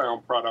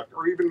Zepbound product,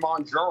 or even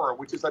Mounjaro,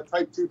 which is a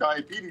type 2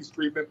 diabetes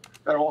treatment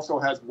that also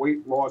has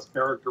weight loss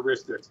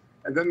characteristics.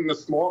 And then in the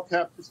small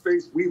cap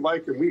space, we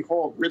like and we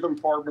hold Rhythm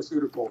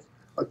Pharmaceuticals,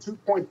 a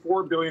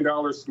 $2.4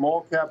 billion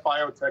small cap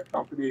biotech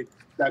company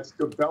that's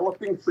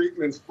developing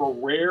treatments for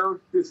rare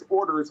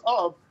disorders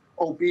of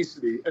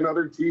obesity and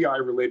other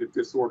GI-related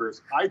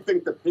disorders. I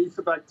think the pace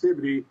of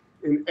activity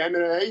in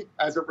M&A,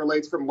 as it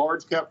relates from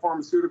large cap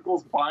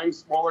pharmaceuticals buying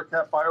smaller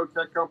cap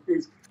biotech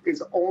companies,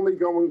 is only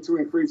going to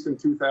increase in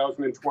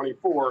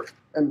 2024,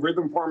 and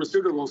Rhythm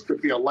Pharmaceuticals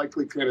could be a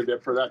likely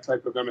candidate for that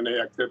type of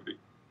M&A activity.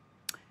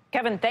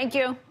 Kevin, thank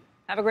you.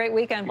 Have a great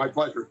weekend. My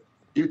pleasure.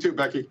 You too,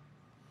 Becky.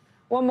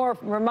 One more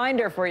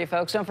reminder for you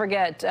folks. Don't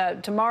forget,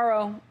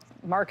 tomorrow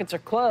markets are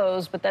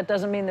closed, but that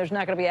doesn't mean there's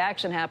not going to be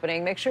action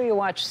happening. Make sure you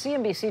watch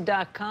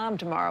CNBC.com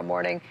tomorrow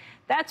morning.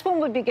 That's when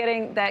we'll be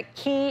getting that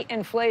key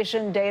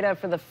inflation data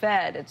for the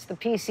Fed. It's the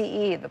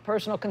PCE, the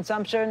personal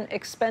consumption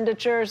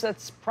expenditures.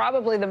 That's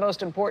probably the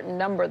most important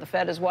number the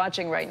Fed is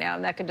watching right now,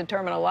 and that could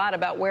determine a lot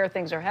about where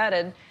things are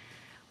headed.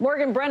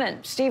 Morgan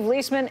Brennan, Steve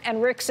Leisman,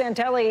 and Rick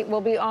Santelli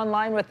will be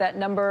online with that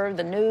number,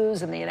 the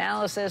news, and the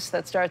analysis.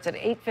 That starts at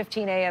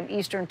 8:15 a.m.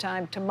 Eastern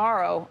Time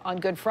tomorrow on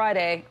Good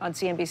Friday on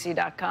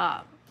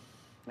CNBC.com.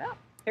 Well,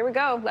 here we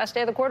go. Last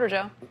day of the quarter,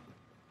 Joe.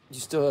 You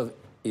still have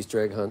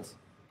Easter egg hunts?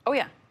 Oh,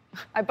 yeah.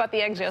 I bought the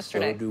eggs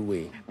yesterday. So do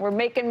we. We're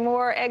making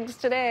more eggs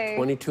today.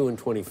 22 and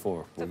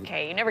 24. It's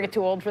okay. You never get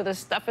too old for this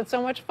stuff. It's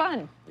so much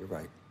fun. You're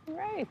right.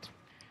 Right.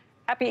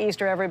 Happy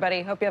Easter,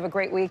 everybody. Hope you have a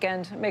great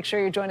weekend. Make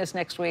sure you join us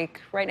next week.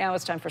 Right now,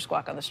 it's time for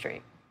Squawk on the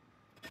Street.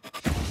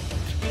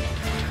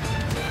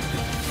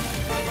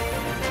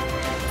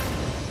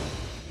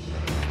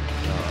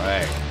 All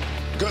right.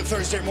 Good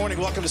Thursday morning.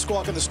 Welcome to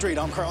Squawk on the Street.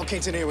 I'm Carl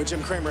Quintanilla with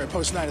Jim Cramer at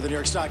Post 9 of the New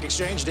York Stock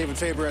Exchange. David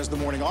Faber has the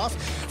morning off.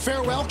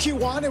 Farewell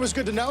Q1. It was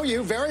good to know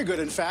you. Very good,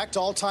 in fact.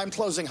 All-time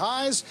closing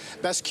highs.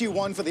 Best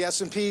Q1 for the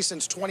S&P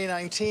since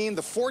 2019.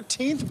 The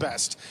 14th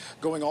best,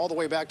 going all the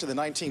way back to the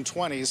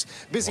 1920s.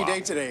 Busy day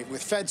today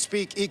with Fed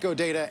speak, eco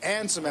data,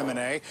 and some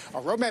M&A.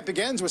 Our roadmap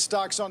begins with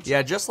stocks on...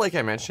 Yeah, just like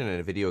I mentioned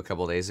in a video a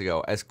couple of days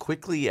ago, as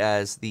quickly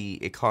as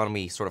the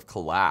economy sort of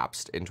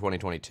collapsed in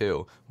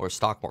 2022, or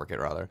stock market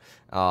rather,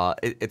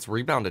 it's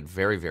rebounded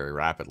very, very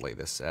rapidly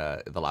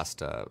the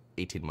last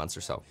 18 months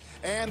or so.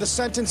 And the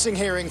sentencing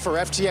hearing for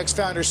FTX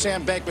founder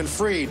Sam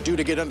Bankman-Fried due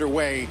to get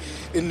underway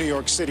in New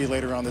York City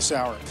later on this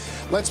hour.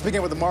 Let's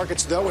begin with the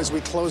markets, though, as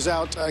we close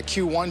out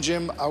Q1.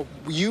 Jim,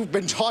 you've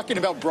been talking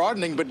about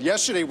broadening, but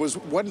yesterday was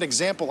what an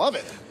example of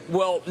it.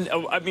 Well,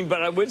 I mean,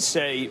 but I would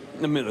say,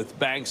 I mean, the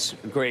banks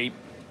are great.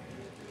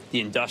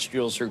 The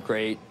industrials are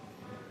great.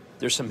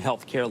 There's some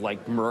healthcare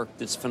like Merck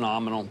that's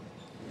phenomenal.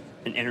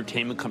 An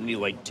entertainment company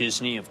like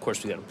Disney, of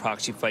course, we got a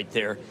proxy fight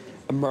there.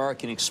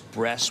 American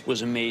Express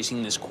was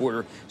amazing this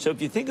quarter. So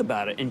if you think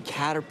about it, and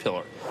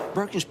Caterpillar,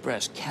 American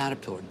Express,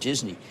 Caterpillar,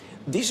 Disney,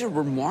 these are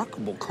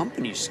remarkable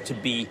companies to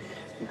be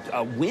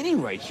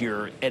winning right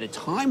here at a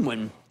time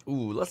when...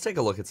 Ooh, let's take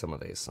a look at some of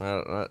these.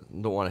 I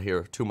don't want to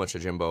hear too much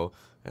of Jimbo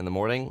in the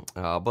morning,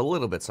 but a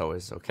little bit's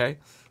always okay.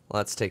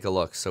 Let's take a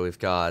look. So we've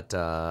got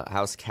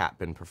how's Cat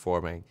been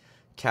performing?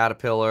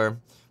 Caterpillar,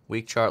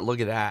 week chart, look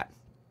at that.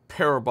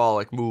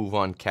 Parabolic move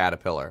on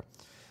Caterpillar.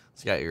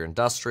 So you got your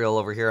industrial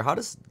over here. How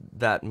does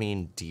that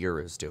mean Deere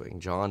is doing?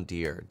 John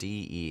Deere,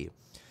 DE.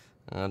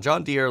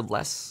 John Deere,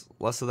 less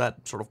of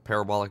that sort of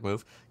parabolic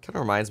move. Kind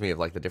of reminds me of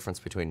like the difference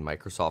between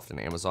Microsoft and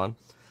Amazon.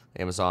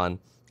 Amazon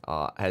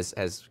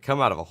has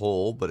come out of a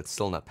hole, but it's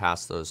still not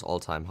past those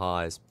all-time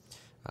highs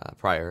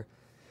prior.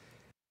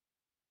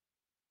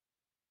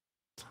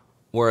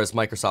 Whereas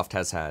Microsoft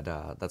has had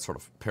that sort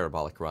of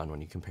parabolic run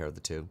when you compare the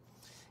two.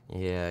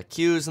 Yeah,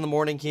 Qs in the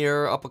morning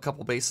here, up a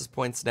couple basis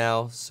points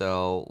now,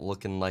 so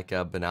looking like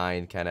a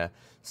benign kind of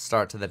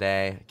start to the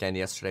day. Again,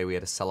 yesterday we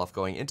had a sell-off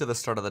going into the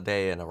start of the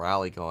day and a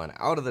rally going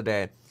out of the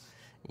day.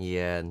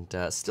 Yeah, and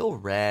still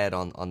red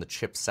on the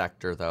chip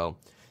sector, though.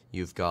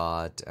 You've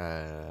got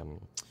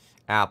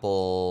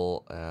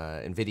Apple,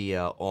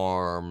 NVIDIA,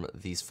 ARM,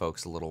 these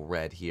folks a little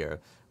red here.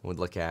 We'd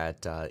look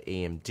at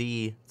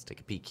AMD. Let's take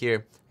a peek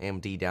here.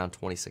 AMD down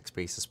 26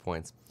 basis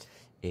points.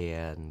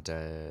 And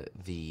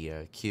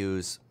the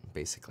Qs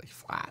basically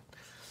flat.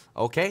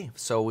 Okay,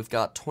 so we've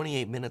got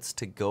 28 minutes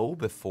to go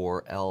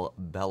before El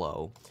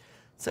Bello.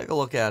 Let's take a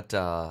look at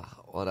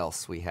what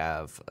else we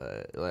have.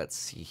 Let's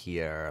see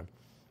here.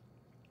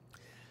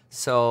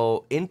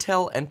 So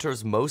Intel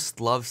enters most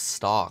loved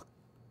stock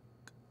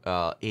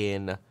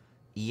in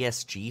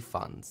ESG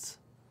funds.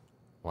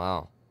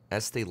 Wow.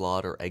 Estee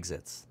Lauder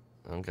exits.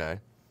 Okay.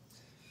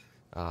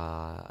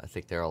 I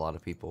think there are a lot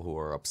of people who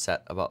are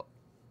upset about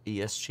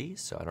ESG,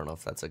 so I don't know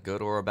if that's a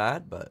good or a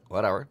bad, but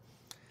whatever.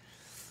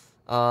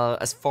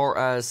 As far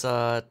as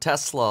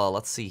Tesla,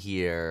 let's see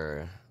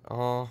here.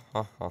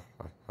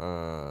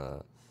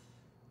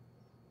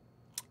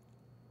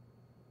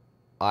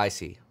 I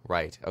see.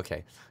 Right.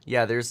 Okay.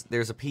 Yeah,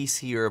 there's a piece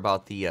here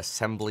about the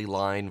assembly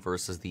line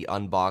versus the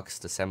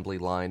unboxed assembly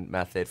line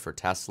method for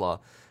Tesla,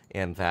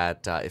 and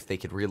that if they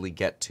could really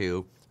get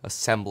to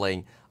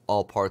assembling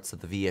all parts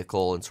of the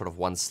vehicle in sort of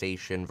one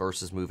station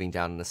versus moving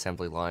down an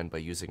assembly line by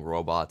using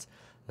robots,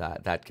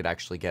 that could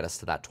actually get us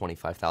to that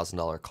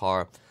 $25,000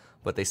 car.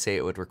 But they say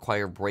it would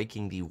require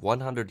breaking the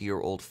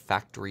 100-year-old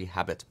factory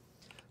habit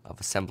of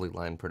assembly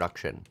line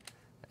production,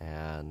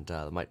 and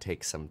it might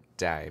take some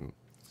time.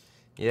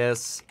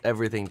 Yes,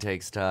 everything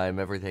takes time.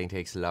 Everything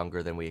takes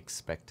longer than we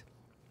expect.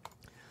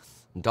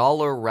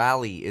 Dollar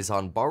rally is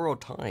on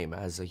borrowed time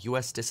as a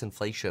U.S.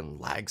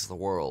 disinflation lags the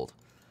world.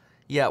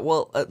 Yeah,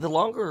 well, the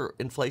longer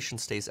inflation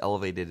stays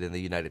elevated in the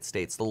United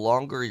States, the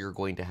longer you're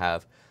going to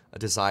have a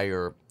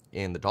desire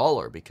in the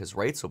dollar because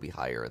rates will be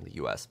higher in the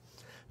U.S.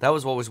 That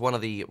was always one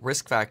of the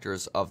risk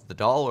factors of the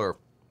dollar,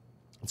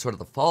 sort of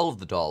the fall of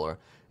the dollar,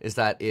 is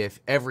that if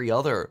every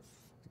other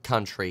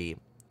country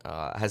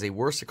has a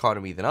worse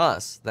economy than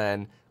us,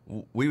 then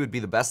we would be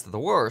the best of the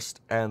worst,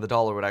 and the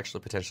dollar would actually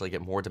potentially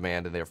get more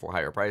demand and therefore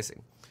higher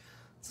pricing.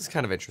 This is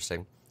kind of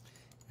interesting.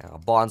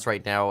 Bonds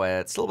right now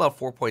at still about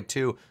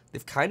 4.2.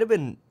 They've kind of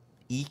been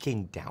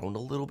eking down a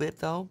little bit,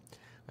 though,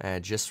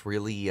 just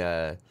really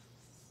over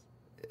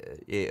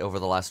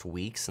the last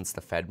week since the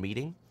Fed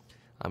meeting.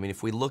 I mean,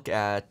 if we look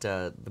at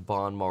the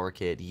bond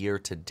market year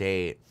to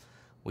date,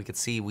 we could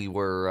see we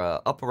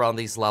were up around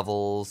these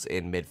levels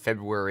in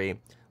mid-February,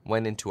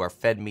 went into our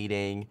Fed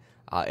meeting,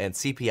 and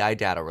CPI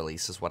data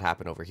release is what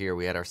happened over here.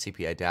 We had our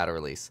CPI data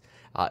release.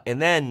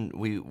 And then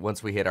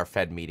once we hit our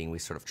Fed meeting, we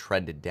sort of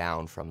trended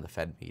down from the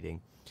Fed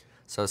meeting.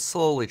 So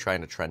slowly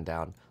trying to trend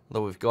down.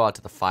 Although we go out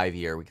to the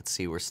 5-year, we can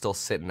see we're still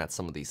sitting at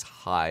some of these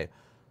high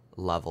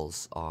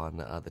levels on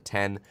the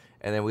 10.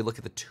 And then we look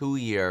at the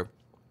 2-year.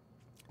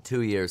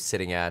 2 years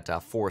sitting at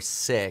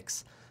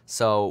 4.6.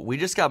 So we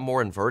just got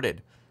more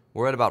inverted.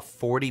 We're at about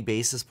 40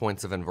 basis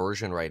points of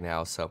inversion right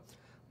now. So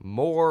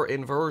more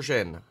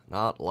inversion,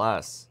 not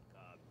less.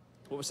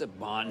 What was it?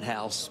 Bond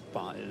House,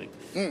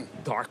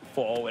 Dark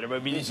Fall, whatever. I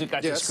mean, he's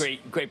got this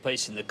great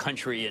place in the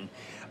country, and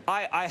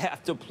I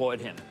have to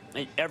applaud him.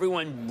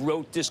 Everyone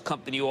wrote this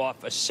company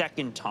off a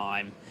second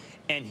time,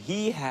 and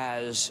he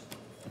has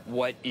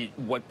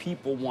what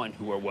people want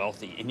who are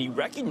wealthy, and he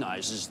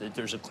recognizes that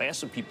there's a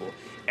class of people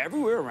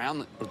everywhere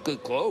around the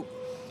globe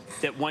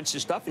that wants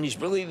his stuff, and he's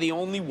really the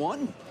only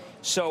one.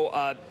 So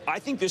I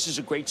think this is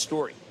a great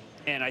story,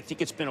 and I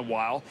think it's been a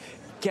while.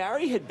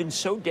 Gary had been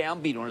so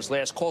downbeat on his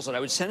last calls that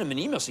I would send him an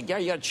email saying,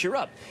 Gary, you got to cheer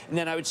up. And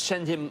then I would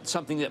send him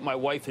something that my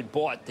wife had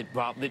bought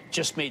that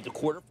just made the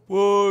quarter.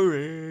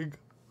 Boring.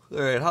 All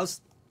right,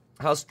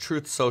 how's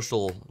Truth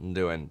Social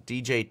doing?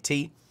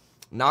 DJT,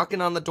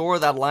 knocking on the door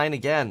of that line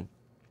again.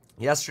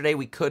 Yesterday,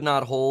 we could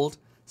not hold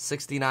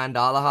 $69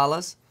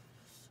 hollers,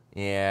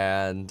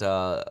 and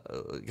got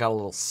a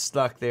little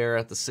stuck there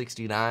at the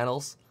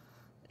 69s,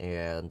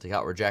 and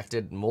got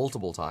rejected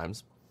multiple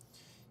times.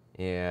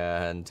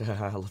 And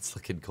let's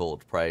look at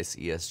gold price.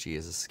 ESG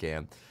is a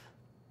scam.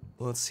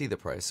 Let's see the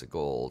price of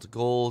gold.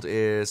 Gold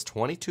is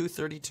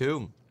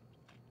 $22.32.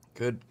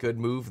 Good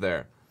move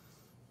there.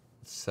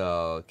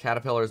 So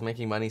Caterpillar is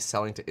making money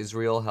selling to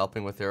Israel,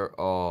 helping with their...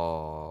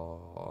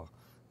 Oh,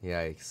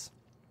 yikes.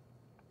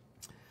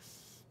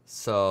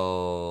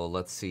 So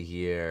let's see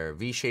here.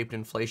 V-shaped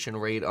inflation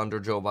rate under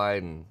Joe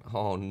Biden.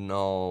 Oh,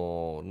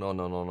 no.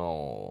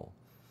 No.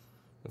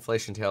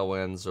 Inflation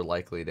tailwinds are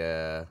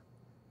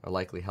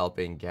likely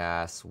helping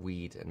gas,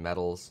 wheat, and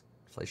metals.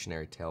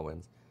 Inflationary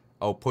tailwinds.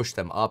 Oh, push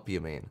them up,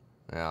 you mean?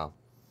 Yeah.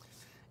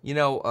 You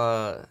know,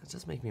 it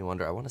does make me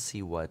wonder. I want to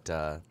see what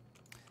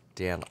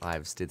Dan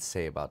Ives did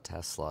say about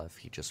Tesla if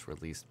he just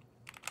released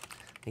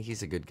I think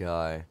he's a good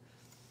guy.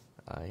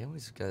 He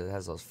always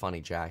has those funny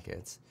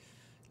jackets.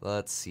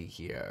 Let's see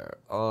here.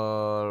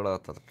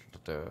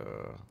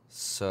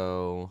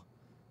 So,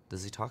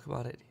 does he talk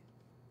about it?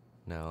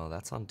 No,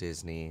 that's on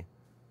Disney.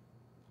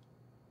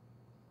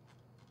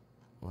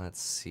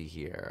 Let's see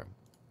here.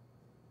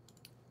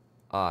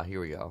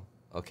 Here we go.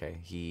 Okay,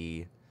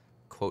 he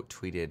quote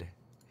tweeted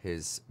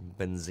his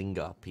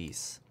Benzinga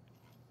piece.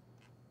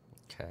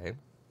 Okay,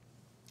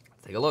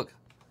 take a look.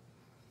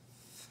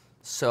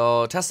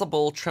 So, Tesla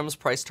bull trims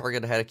price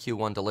target ahead of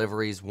Q1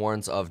 deliveries,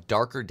 warns of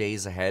darker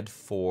days ahead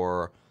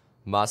for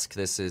Musk.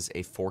 This is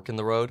a fork in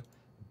the road.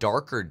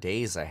 Darker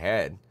days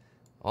ahead.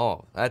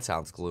 Oh, that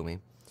sounds gloomy.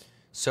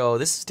 So,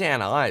 this is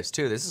Dan Ives,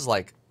 too. This is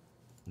like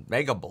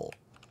mega bull.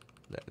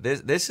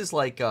 This is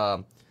like,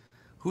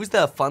 who's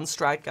the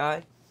Funstrat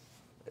guy?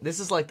 This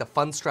is like the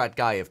Funstrat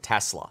guy of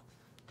Tesla.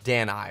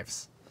 Dan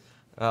Ives.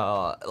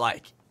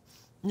 Like,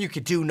 you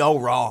could do no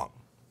wrong.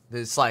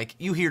 It's like,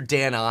 you hear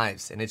Dan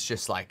Ives, and it's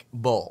just like,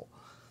 bull.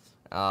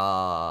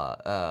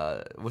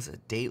 Was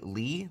it Dave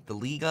Lee? The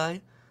Lee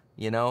guy?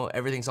 You know,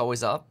 everything's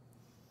always up.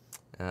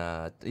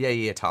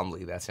 Yeah, Tom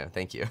Lee, that's him.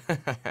 Thank you.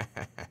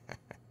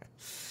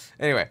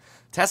 Anyway,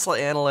 Tesla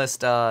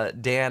analyst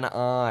Dan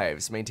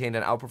Ives maintained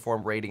an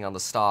outperform rating on the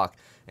stock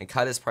and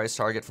cut his price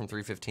target from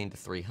 315 to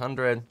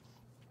 300.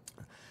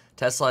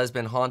 Tesla has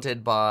been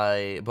haunted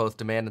by both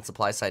demand and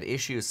supply side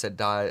issues, said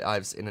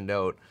Ives in a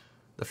note.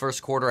 The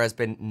first quarter has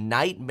been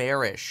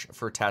nightmarish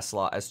for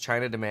Tesla as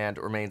China demand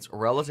remains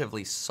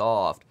relatively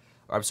soft,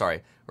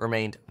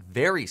 remained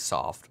very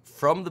soft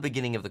from the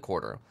beginning of the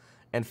quarter,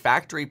 and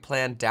factory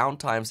plant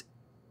downtimes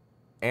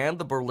and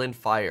the Berlin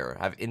fire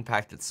have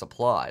impacted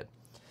supply.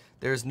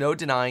 There is no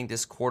denying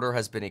this quarter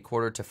has been a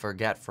quarter to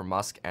forget for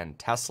Musk and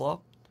Tesla.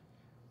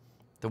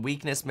 The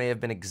weakness may have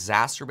been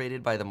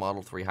exacerbated by the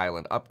Model 3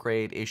 Highland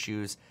upgrade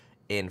issues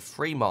in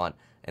Fremont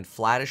and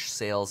flattish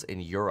sales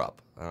in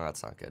Europe. Oh,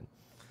 that's not good.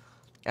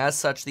 As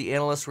such, the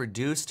analyst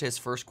reduced his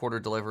first quarter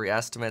delivery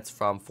estimates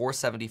from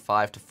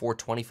 475 to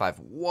 425.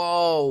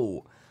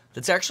 Whoa!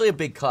 That's actually a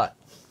big cut.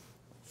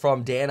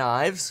 From Dan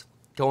Ives,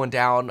 going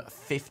down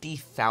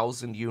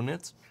 50,000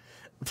 units.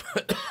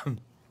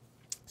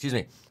 Excuse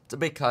me. It's a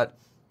big cut.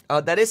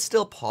 That is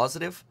still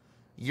positive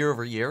year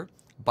over year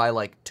by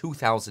like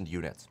 2,000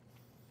 units.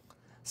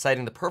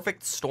 Citing the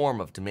perfect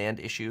storm of demand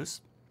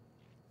issues.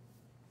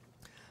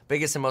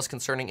 Biggest and most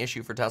concerning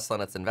issue for Tesla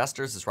and its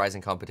investors is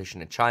rising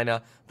competition in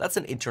China. That's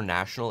an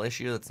international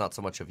issue. That's not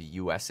so much of a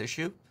U.S.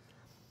 issue.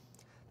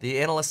 The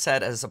analyst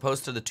said, as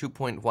opposed to the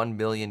 2.1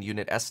 million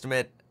unit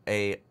estimate,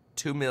 a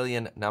 2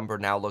 million number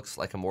now looks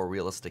like a more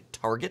realistic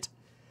target.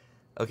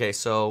 Okay,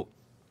 so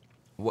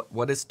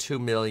what is 2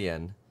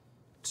 million?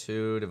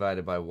 2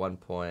 divided by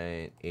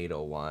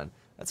 1.801.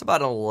 That's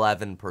about an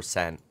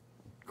 11%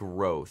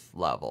 growth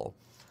level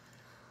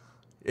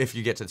if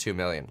you get to 2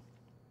 million.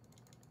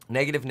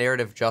 Negative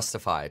narrative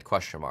justified, ?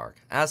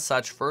 As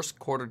such, first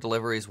quarter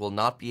deliveries will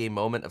not be a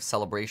moment of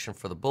celebration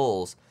for the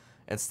bulls,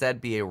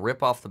 instead be a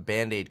rip off the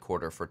Band-Aid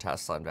quarter for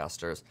Tesla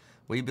investors.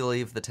 We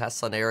believe the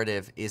Tesla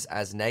narrative is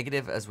as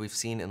negative as we've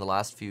seen in the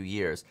last few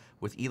years,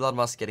 with Elon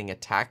Musk getting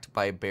attacked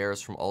by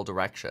bears from all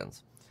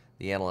directions,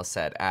 the analyst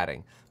said,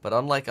 adding, but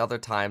unlike other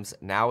times,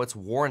 now it's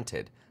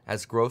warranted,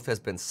 as growth has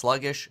been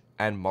sluggish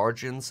and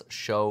margins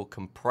show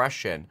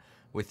compression,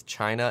 with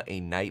China a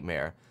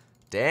nightmare.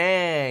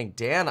 Dang,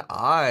 Dan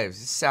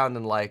Ives, you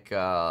sounding like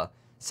a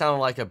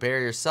bear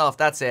yourself.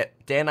 That's it.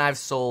 Dan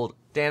Ives sold.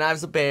 Dan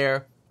Ives a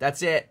bear.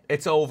 That's it.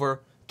 It's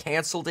over.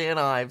 Cancel Dan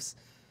Ives.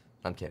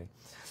 I'm kidding.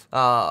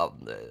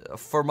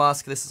 For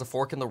Musk, this is a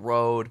fork in the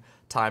road.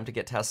 Time to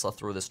get Tesla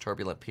through this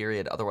turbulent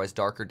period. Otherwise,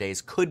 darker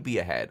days could be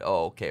ahead.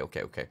 Oh,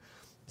 okay.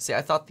 See,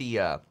 I thought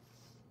the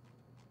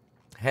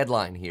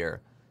headline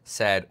here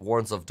said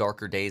warns of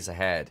darker days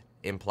ahead,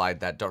 implied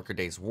that darker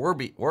days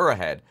were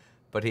ahead.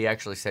 But he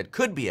actually said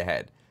could be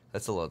ahead.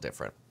 That's a little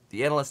different.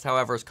 The analyst,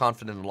 however, is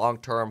confident in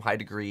long-term, high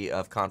degree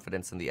of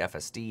confidence in the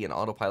FSD and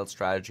autopilot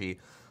strategy,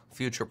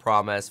 future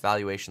promise,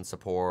 valuation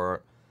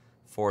support.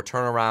 For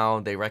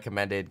turnaround, they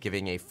recommended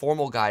giving a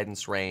formal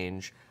guidance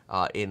range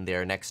in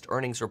their next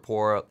earnings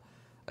report,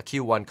 a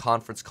Q1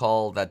 conference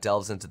call that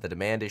delves into the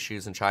demand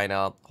issues in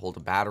China, hold a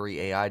battery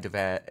AI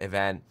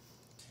event.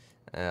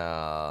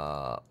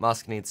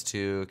 Musk needs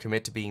to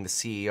commit to being the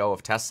CEO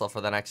of Tesla for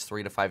the next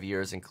 3 to 5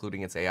 years,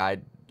 including its AI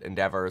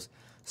endeavors,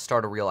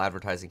 start a real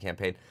advertising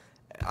campaign.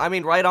 I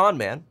mean, right on,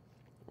 man.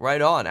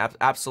 Right on.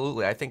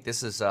 Absolutely. I think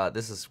this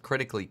is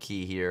critically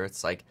key here.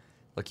 It's like,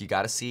 look, you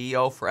got a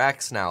CEO for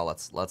X now.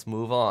 Let's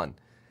move on.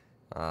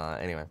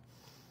 Anyway,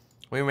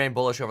 we remain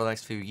bullish over the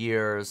next few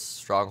years.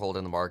 Stronghold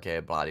in the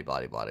market, blah,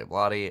 blah, blah,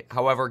 blah.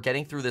 However,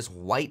 getting through this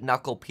white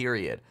knuckle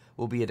period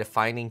will be a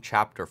defining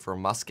chapter for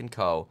Musk &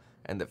 Co.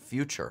 and the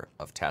future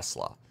of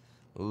Tesla.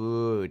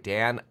 Ooh,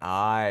 Dan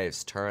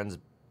Ives turns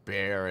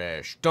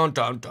bearish. Dun,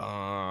 dun, dun.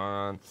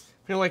 I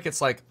feel like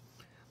it's like,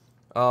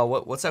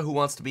 what's that Who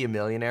Wants to Be a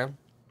Millionaire?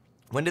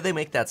 When did they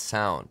make that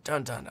sound?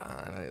 Dun, dun,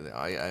 dun.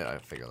 I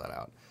figure that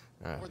out.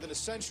 More than a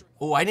century.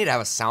 Oh, I need to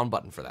have a sound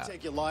button for that.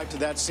 Take you live to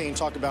that scene,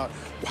 talk about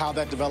how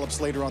that develops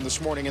later on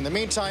this morning. In the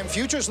meantime,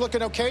 futures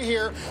looking okay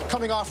here,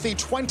 coming off the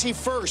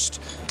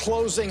 21st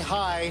closing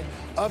high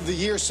of the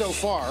year so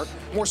far.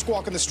 More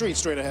Squawk on the Street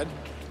straight ahead.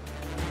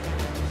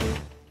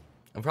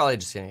 I'm probably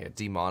just gonna get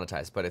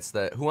demonetized, but it's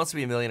the Who Wants to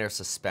Be a Millionaire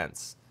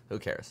suspense. Who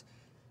cares?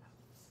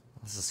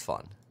 This is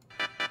fun.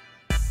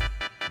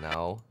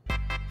 No.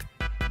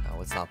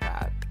 No, it's not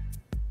that.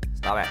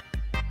 Stop it.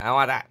 I don't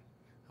want that.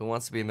 Who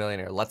Wants to Be a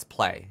Millionaire? Let's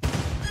play.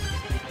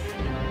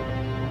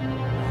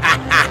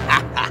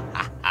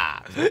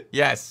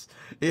 Yes.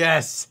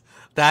 Yes.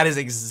 That is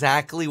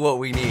exactly what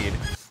we need.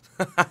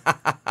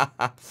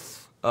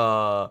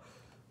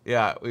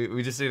 Yeah,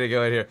 we just need to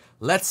go in here.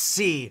 Let's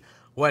see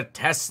what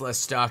Tesla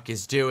stock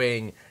is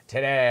doing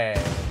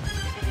today.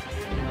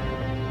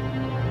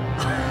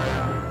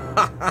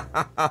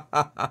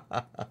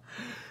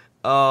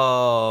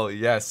 Oh,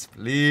 yes,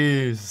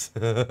 please.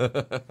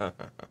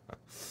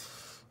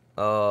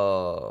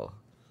 Oh.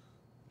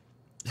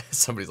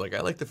 Somebody's like,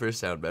 I like the first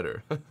sound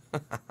better.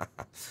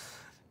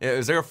 Yeah,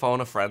 is there a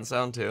phone a friend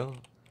sound too?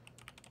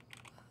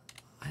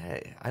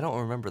 I don't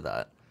remember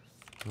that.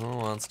 Who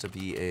Wants to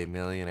Be a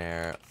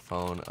Millionaire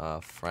phone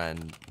a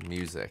friend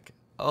music?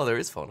 Oh, there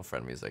is phone a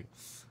friend music.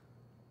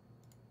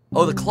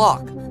 Oh, the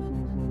clock.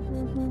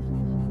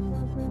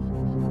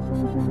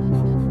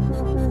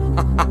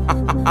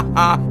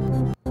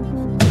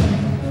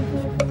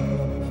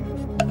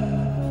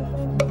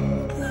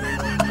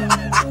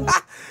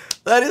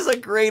 That is a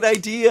great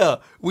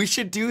idea. We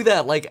should do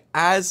that, like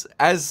as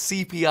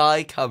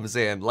CPI comes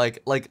in,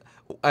 like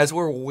as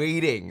we're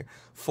waiting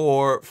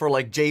for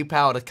like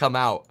J-Pow to come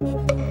out.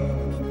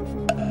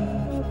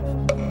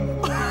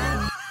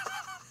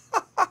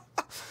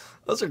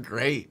 Those are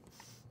great.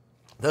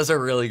 Those are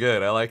really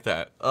good. I like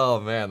that. Oh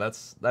man,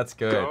 that's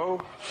good.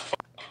 Go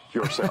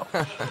yourself.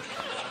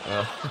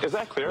 Is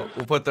that clear?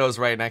 We'll put those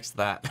right next to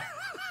that.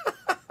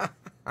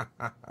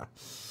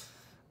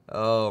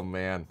 Oh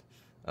man.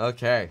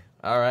 Okay.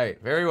 All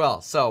right. Very well.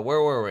 So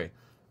where were we?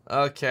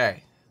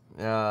 Okay.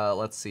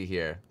 Let's see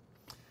here.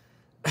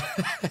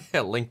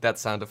 Link that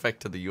sound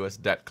effect to the U.S.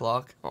 debt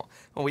clock. Oh,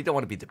 we don't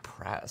want to be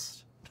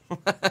depressed.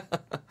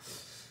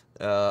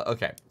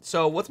 Okay.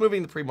 So what's moving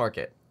in the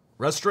pre-market?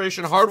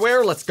 Restoration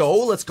Hardware. Let's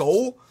go. Let's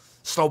go.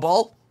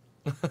 Snowball.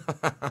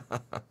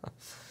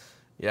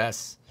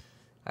 Yes.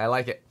 I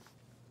like it.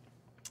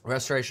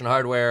 Restoration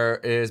Hardware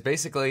is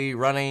basically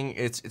running.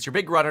 It's your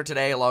big runner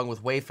today, along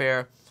with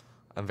Wayfair.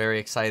 I'm very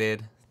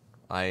excited.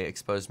 I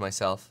exposed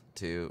myself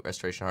to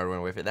Restoration Hardware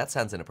and Wayfair. That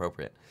sounds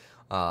inappropriate.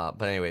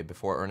 But anyway,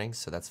 before earnings,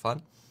 so that's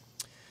fun.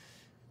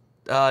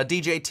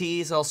 DJT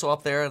is also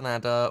up there in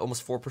that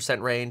almost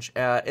 4% range.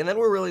 And then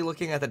we're really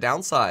looking at the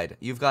downside.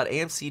 You've got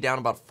AMC down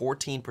about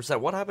 14%.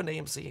 What happened to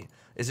AMC?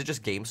 Is it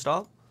just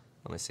GameStop?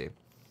 Let me see.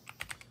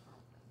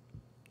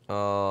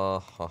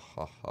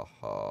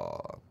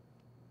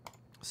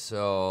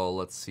 So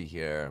let's see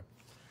here.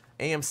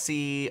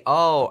 AMC,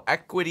 oh,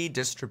 equity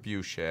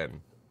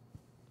distribution.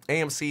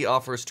 AMC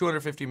offers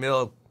 $250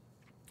 million,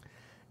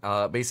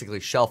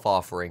 basically shelf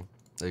offering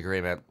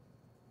agreement.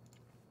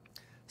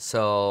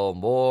 So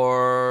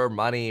more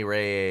money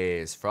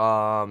raised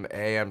from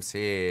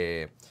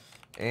AMC.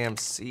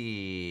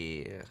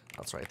 AMC,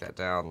 let's write that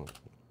down.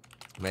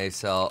 May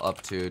sell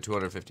up to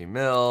 $250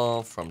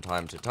 million from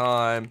time to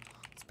time.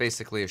 It's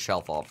basically a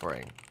shelf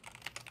offering.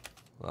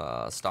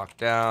 Stock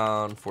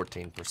down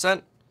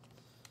 14%.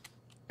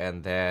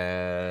 And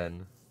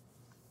then,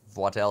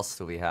 what else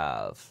do we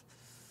have?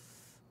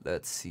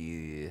 Let's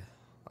see.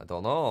 I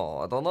don't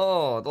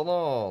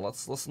know.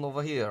 Let's listen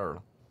over here.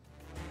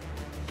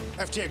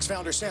 FTX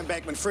founder Sam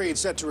Bankman-Fried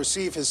set to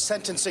receive his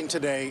sentencing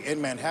today in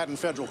Manhattan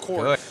federal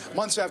court. Good.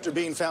 Months after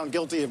being found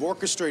guilty of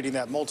orchestrating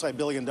that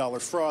multi-billion-dollar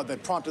fraud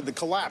that prompted the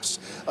collapse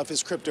of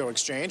his crypto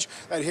exchange.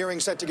 That hearing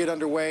set to get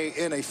underway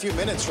in a few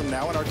minutes from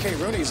now. And our Kate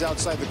Rooney's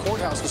outside the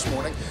courthouse this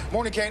morning.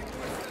 Morning, Kate.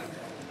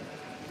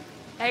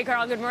 Hey,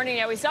 Carl, good morning.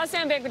 Yeah, we saw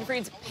Sam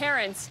Bankman-Fried's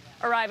parents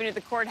arriving at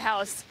the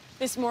courthouse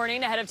this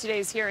morning ahead of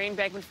today's hearing.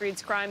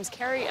 Bankman-Fried's crimes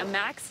carry a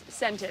max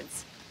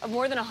sentence of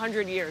more than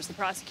 100 years. The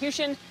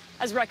prosecution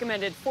has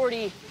recommended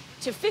 40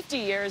 to 50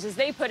 years. As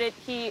they put it,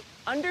 he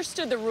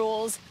understood the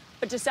rules,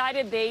 but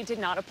decided they did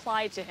not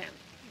apply to him.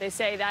 They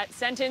say that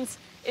sentence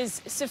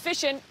is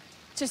sufficient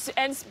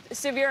and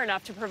severe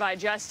enough to provide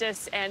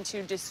justice and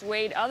to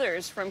dissuade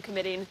others from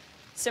committing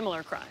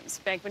similar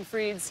crimes.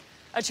 Bankman-Fried's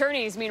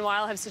attorneys,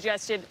 meanwhile, have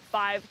suggested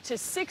 5 to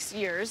 6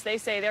 years. They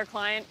say their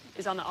client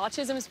is on the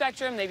autism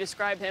spectrum. They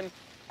describe him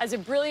as a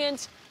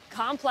brilliant,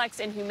 complex,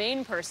 and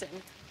humane person,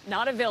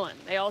 not a villain.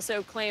 They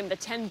also claim the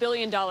 $10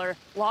 billion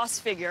loss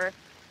figure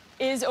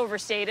is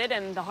overstated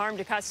and the harm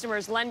to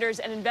customers, lenders,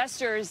 and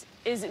investors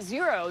is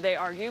zero, they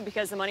argue,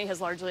 because the money has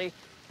largely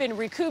been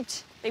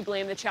recouped. They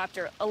blame the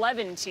Chapter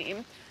 11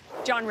 team.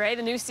 John Ray,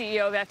 the new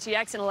CEO of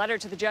FTX, in a letter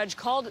to the judge,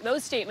 called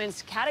those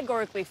statements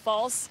categorically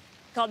false,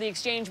 called the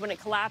exchange when it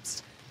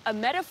collapsed a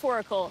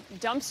metaphorical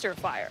dumpster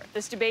fire.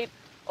 This debate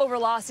over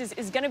losses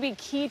is going to be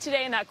key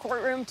today in that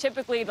courtroom.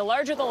 Typically, the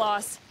larger the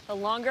loss, the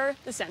longer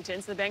the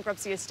sentence. The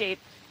bankruptcy estate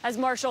has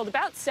marshaled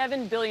about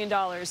 $7 billion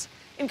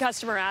in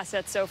customer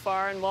assets so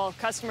far. And while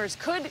customers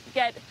could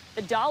get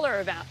the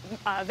dollar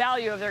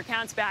value of their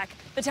accounts back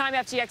the time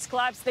FTX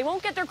collapsed, they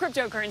won't get their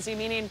cryptocurrency,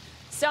 meaning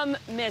some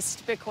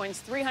missed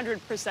Bitcoin's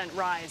 300%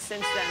 rise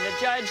since then. The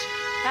judge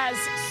has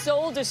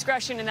sole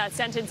discretion in that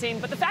sentencing,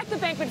 but the fact that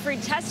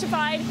Bankman-Fried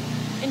testified,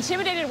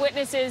 intimidated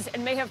witnesses,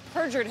 and may have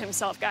perjured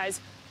himself, guys,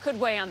 could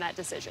weigh on that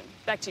decision.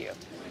 Back to you.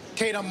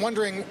 Kate, I'm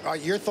wondering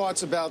your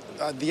thoughts about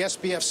the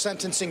SBF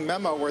sentencing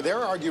memo, where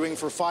they're arguing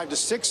for 5 to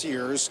 6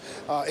 years,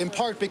 in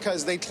part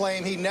because they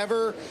claim he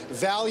never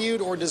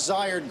valued or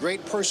desired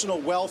great personal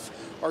wealth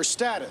or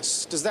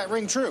status. Does that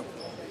ring true?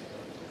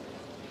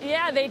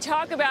 Yeah, they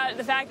talk about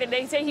the fact that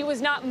they say he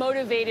was not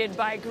motivated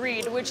by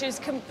greed, which is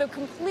the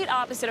complete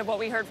opposite of what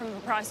we heard from the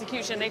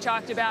prosecution. They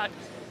talked about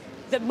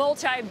the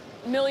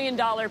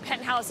multi-million-dollar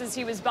penthouses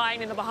he was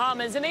buying in the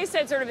Bahamas, and they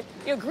said sort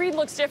of, greed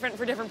looks different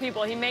for different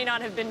people. He may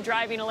not have been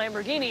driving a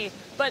Lamborghini,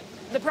 but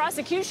the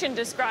prosecution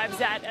describes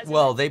that as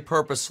well.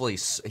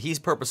 He's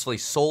purposely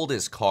sold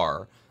his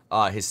car,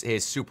 his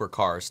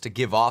supercars, to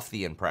give off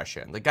the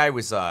impression. The guy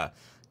was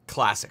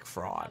classic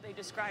fraud. They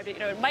described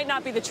it. It might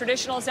not be the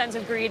traditional sense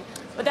of greed,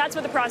 but that's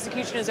what the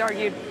prosecution has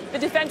argued. The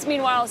defense,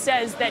 meanwhile,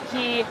 says that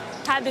he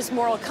had this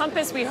moral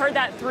compass. We heard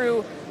that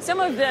through some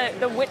of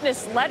the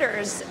witness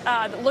letters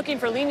looking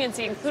for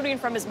leniency, including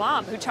from his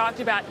mom, who talked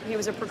about he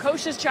was a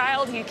precocious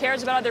child, he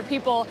cares about other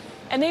people,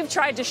 and they've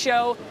tried to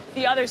show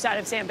the other side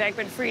of Sam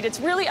Bankman-Fried. It's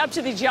really up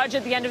to the judge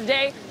at the end of the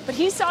day, but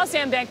he saw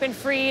Sam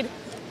Bankman-Fried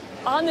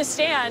on the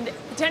stand,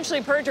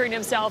 potentially perjuring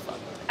himself.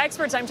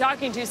 Experts I'm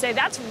talking to say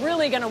that's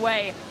really going to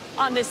weigh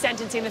on this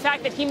sentencing. The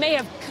fact that he may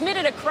have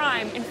committed a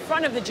crime in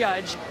front of the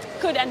judge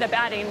could end up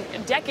adding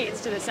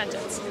decades to the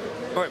sentence.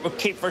 All right, well,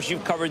 Kate, first,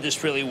 you've covered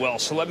this really well.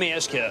 So let me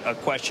ask you a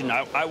question.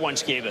 I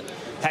once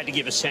had to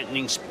give a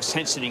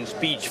sentencing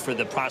speech for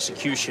the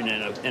prosecution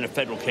in a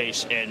federal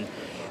case, and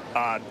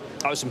I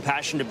was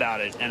impassioned about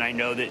it. And I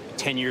know that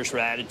 10 years were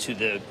added to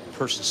the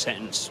person's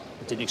sentence.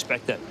 Didn't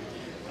expect that.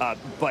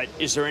 But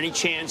is there any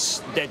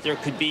chance that there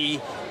could be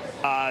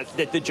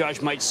that the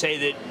judge might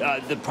say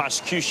that the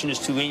prosecution is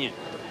too lenient?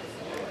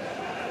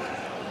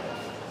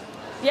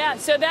 Yeah,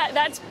 so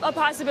that's a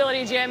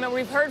possibility, Jim. And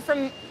we've heard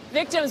from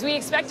victims. We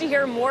expect to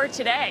hear more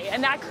today,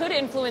 and that could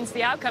influence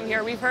the outcome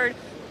here. We've heard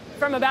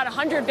from about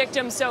 100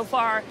 victims so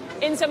far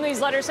in some of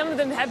these letters. Some of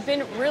them have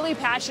been really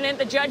passionate.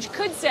 The judge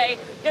could say,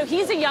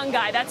 he's a young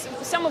guy. That's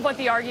some of what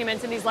the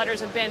arguments in these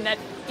letters have been, that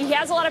he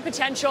has a lot of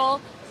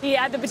potential. He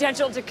had the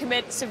potential to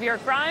commit severe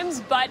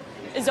crimes, but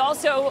is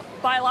also,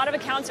 by a lot of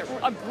accounts,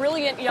 a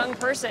brilliant young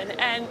person.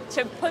 And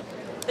to put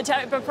the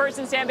type of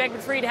person Sam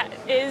Bankman-Fried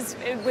is,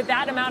 with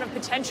that amount of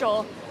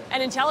potential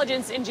and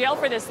intelligence, in jail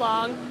for this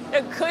long,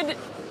 it could,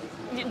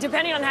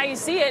 depending on how you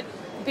see it,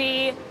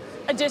 be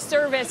a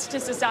disservice to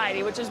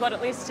society, which is what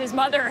at least his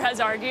mother has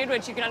argued,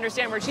 which you can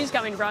understand where she's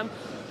coming from.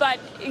 But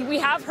we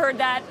have heard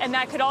that, and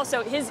that could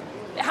also,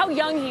 how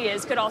young he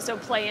is could also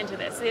play into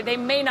this. They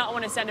may not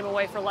want to send him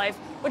away for life,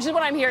 which is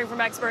what I'm hearing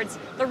from experts.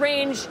 The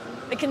range,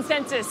 the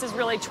consensus is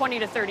really 20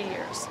 to 30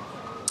 years.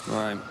 All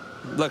right.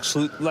 Lex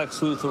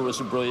Luthor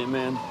was a brilliant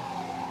man.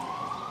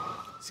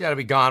 He's got to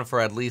be gone for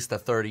at least a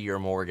 30-year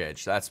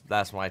mortgage.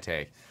 That's my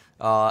take.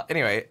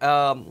 Anyway,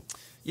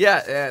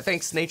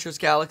 thanks Nature's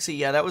Galaxy.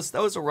 Yeah, that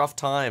was a rough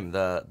time,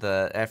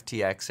 the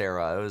FTX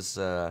era. It was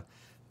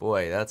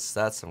boy, that's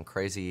some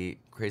crazy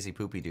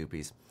poopy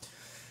doopies.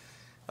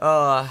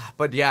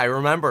 But yeah, I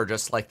remember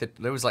just like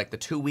there was like the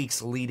 2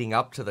 weeks leading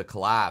up to the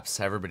collapse.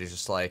 Everybody's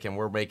just like, and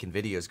we're making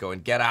videos going,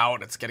 get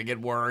out, it's gonna get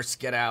worse,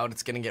 get out,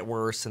 it's gonna get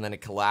worse, and then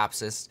it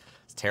collapses.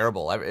 It's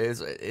terrible. It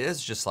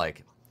is just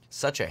like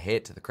such a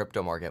hit to the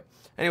crypto market.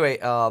 Anyway,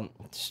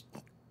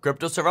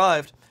 crypto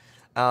survived.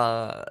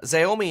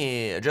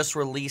 Xiaomi just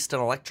released an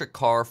electric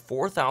car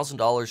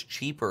 $4,000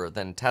 cheaper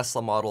than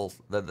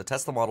the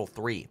Tesla Model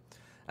 3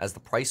 as the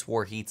price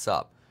war heats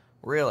up.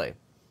 Really?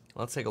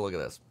 Let's take a look at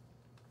this.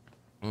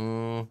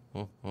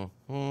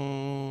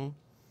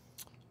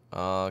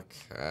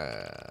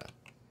 Okay.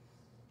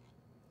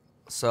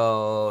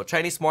 So,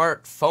 Chinese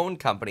smartphone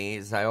company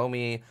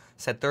Xiaomi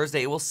said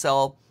Thursday it will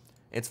sell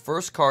its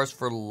first cars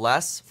for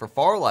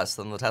far less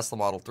than the Tesla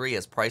Model 3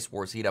 as price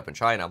wars heat up in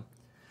China.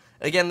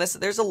 Again,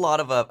 there's a lot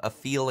of a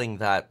feeling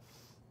that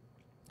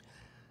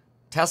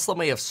Tesla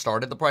may have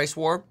started the price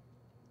war,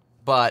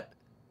 but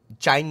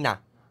China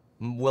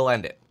will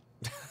end it.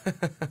 I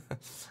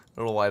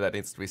don't know why that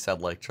needs to be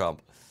said like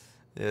Trump.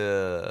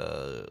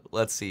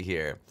 Let's see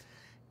here.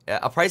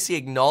 A price he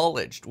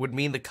acknowledged would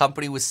mean the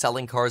company was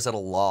selling cars at a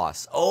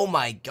loss. Oh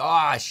my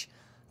gosh.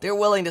 They're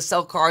willing to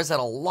sell cars at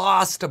a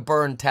loss to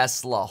burn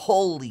Tesla.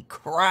 Holy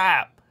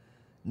crap.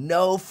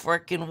 No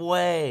freaking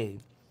way.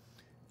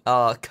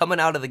 Coming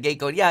out of the gate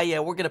going, yeah,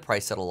 we're going to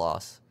price at a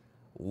loss.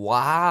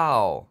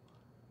 Wow.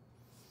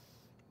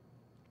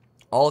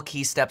 All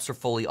key steps are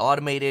fully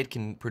automated,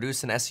 can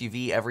produce an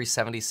SUV every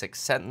 76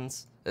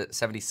 seconds.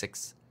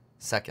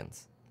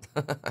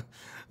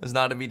 It's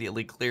not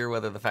immediately clear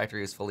whether the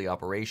factory is fully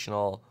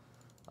operational.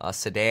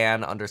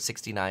 Sedan under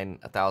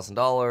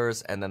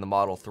 $69,000, and then the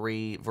Model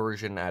 3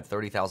 version at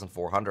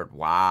 $30,400.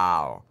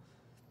 Wow.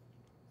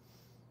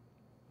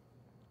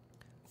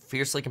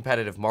 Fiercely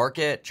competitive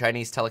market.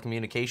 Chinese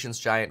telecommunications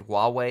giant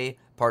Huawei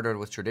partnered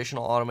with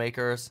traditional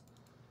automakers.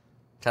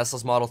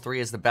 Tesla's Model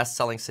 3 is the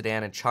best-selling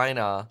sedan in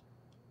China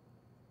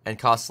and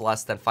costs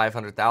less than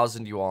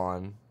 500,000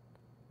 yuan.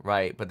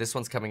 Right, but this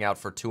one's coming out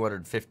for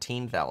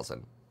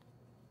 215,000.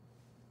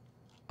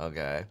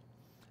 Okay.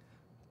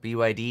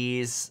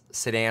 BYD's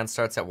sedan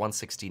starts at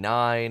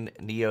 169.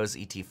 Neo's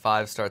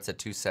ET5 starts at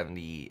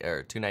 270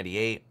 or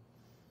 298.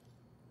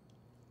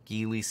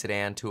 Geely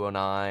sedan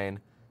 209.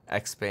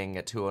 Xpeng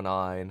at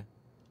 209.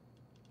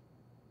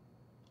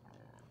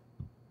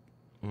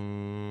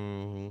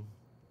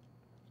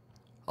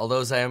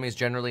 Although Xiaomi is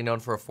generally known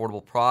for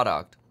affordable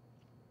product,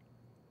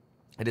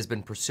 it has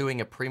been pursuing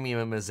a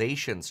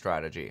premiumization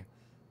strategy.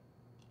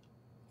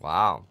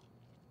 Wow.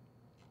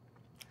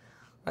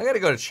 I gotta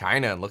go to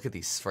China and look at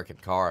these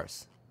freaking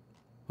cars.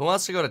 Who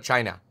wants to go to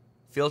China?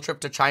 Field trip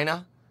to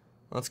China?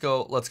 Let's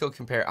go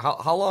compare.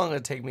 How long will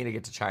it take me to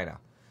get to China?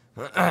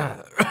 Do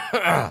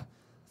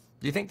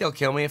you think they'll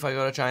kill me if I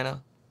go to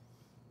China?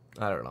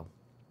 I don't know.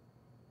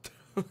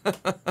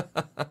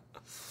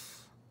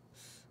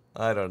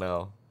 I don't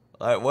know.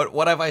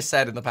 What have I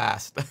said in the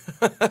past?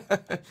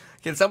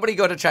 Can somebody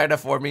go to China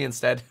for me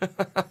instead?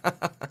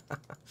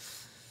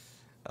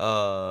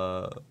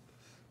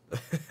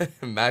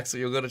 Max,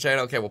 you'll go to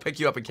China. Okay, we'll pick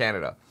you up in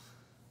Canada.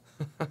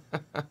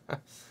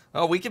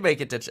 Oh, we can make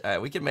it to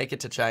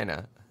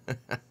China.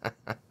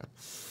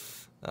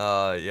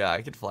 Yeah,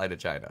 I could fly to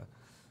China.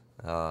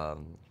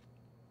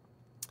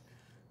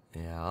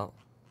 Yeah.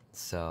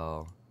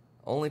 So,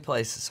 only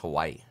place is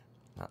Hawaii.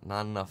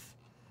 Not enough.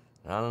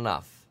 Not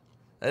enough.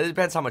 It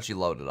depends how much you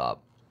load it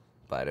up.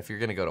 But if you're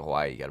gonna go to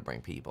Hawaii, you gotta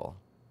bring people.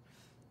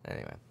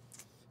 Anyway,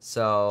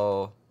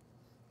 so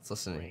let's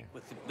listen to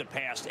with the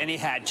past, and he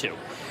had to.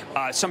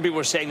 Some people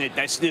are saying that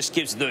this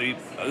gives the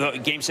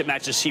games that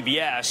matches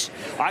CBS.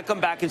 I come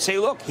back and say,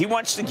 look, he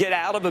wants to get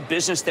out of a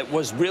business that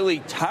was really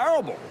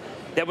terrible,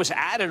 that was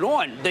added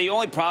on. The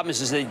only problem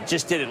is they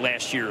just did it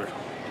last year,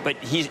 but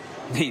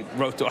they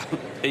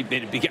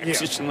made a big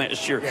acquisition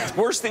last year. Yeah.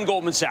 Worse than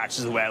Goldman Sachs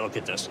is the way I look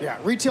at this. Yeah,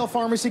 retail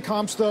pharmacy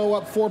comps, though,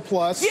 up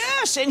 4+.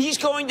 Yes, and he's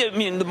going to,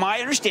 my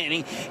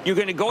understanding, you're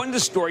going to go into the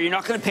store, you're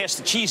not going to pass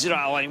the cheese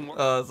aisle anymore.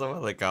 Some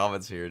of the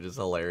comments here are just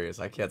hilarious.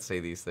 I can't say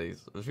these things.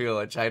 I feel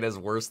like China's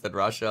worse than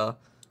Russia.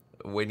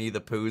 Winnie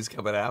the Pooh's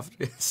coming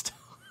after you. Stop.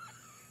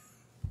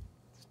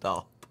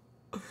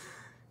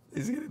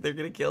 They're going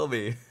to kill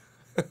me.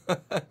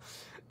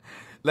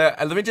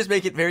 Let me just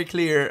make it very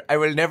clear. I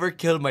will never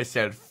kill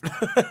myself.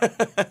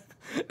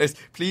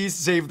 Please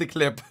save the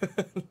clip.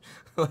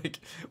 Like,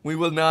 we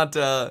will not,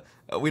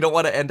 we don't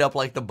want to end up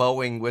like the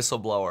Boeing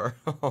whistleblower.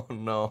 Oh,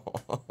 no.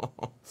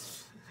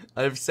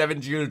 I have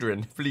 7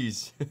 children.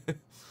 Please.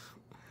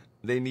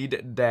 They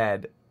need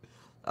dad.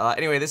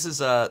 Anyway, this is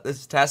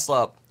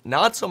Tesla.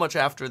 Not so much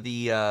after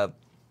the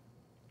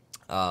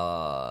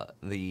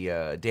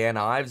Dan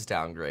Ives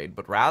downgrade,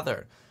 but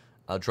rather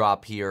a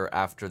drop here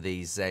after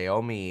the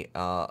Xiaomi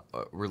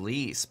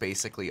release,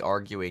 basically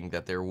arguing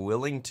that they're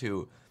willing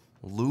to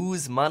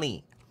lose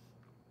money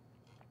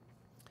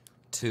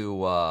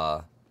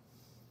to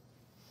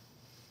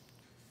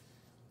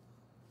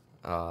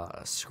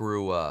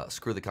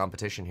screw the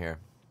competition here.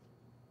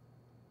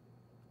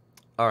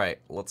 All right,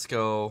 let's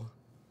go.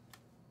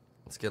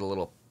 Let's get a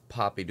little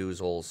poppy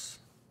doozles.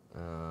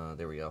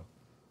 There we go.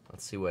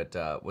 Let's see what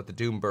the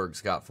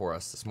Doombergs got for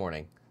us this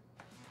morning.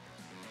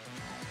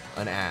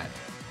 An ad.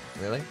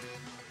 Really?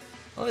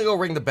 Let me go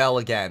ring the bell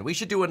again. We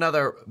should do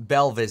another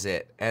bell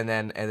visit and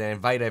then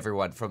invite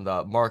everyone from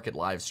the market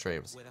live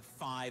streams. With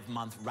a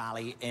 5-month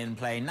rally in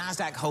play.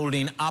 NASDAQ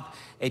holding up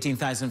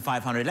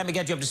 18,500. Let me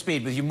get you up to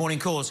speed with your morning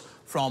calls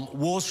from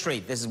Wall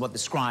Street. This is what the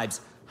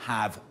scribes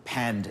have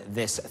penned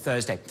this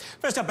Thursday.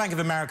 First up, Bank of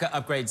America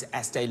upgrades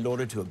Estee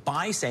Lauder to a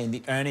buy, saying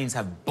the earnings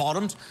have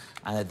bottomed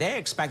and that they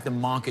expect the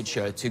market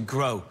share to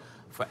grow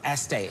for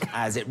Estee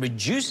as it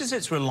reduces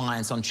its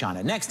reliance on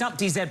China. Next up,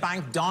 DZ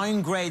Bank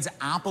downgrades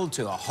Apple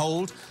to a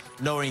hold,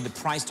 lowering the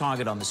price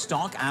target on the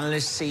stock.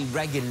 Analysts see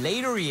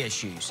regulatory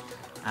issues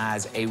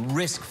as a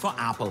risk for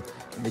Apple.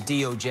 The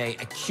DOJ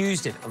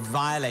accused it of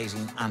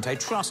violating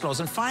antitrust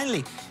laws. And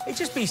finally,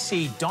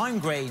 HSBC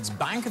downgrades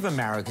Bank of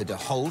America to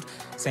hold,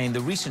 saying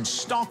the recent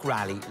stock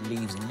rally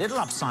leaves little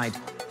upside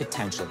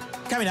potential.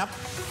 Coming up,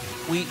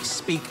 we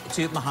speak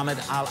to Mohammed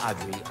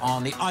Al-Adri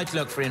on the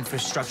outlook for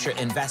infrastructure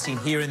investing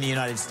here in the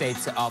United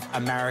States of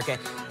America,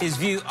 his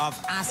view of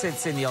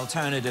assets in the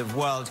alternative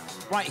world,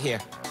 right here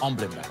on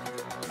Bloomberg.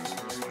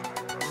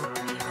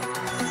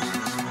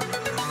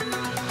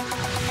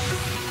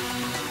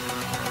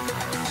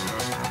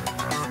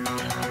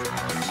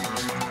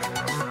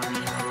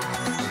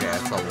 Okay,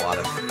 that's a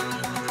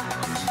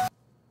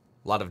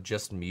lot of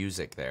just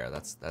music there.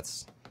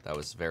 That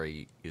was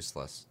very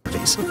useless.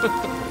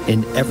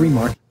 In every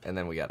market. And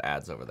then we got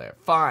ads over there.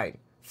 Fine.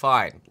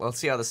 Fine. Let's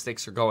see how the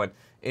sticks are going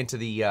into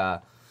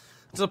the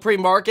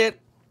pre-market.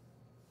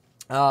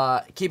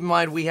 Keep in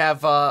mind we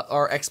have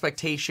our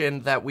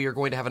expectation that we are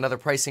going to have another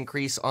price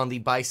increase on the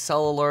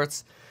buy-sell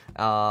alerts.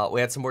 We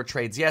had some more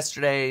trades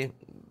yesterday.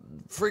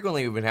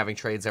 Frequently, we've been having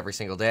trades every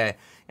single day.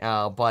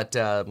 But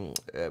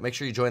make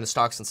sure you join the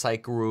Stocks and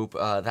Psych group.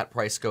 That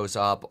price goes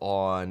up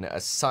on a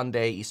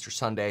Sunday, Easter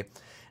Sunday.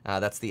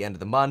 That's the end of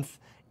the month.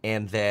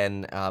 And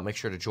then make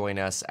sure to join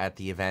us at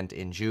the event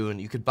in June.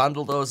 You could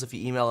bundle those if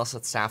you email us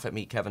at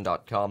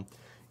staff@meetkevin.com.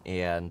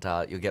 And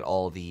you'll get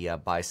all the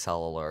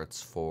buy-sell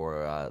alerts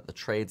for the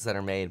trades that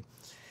are made.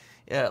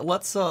 Yeah,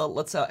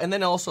 and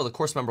then also the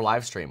course member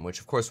live stream, which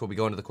of course will be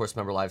going to the course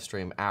member live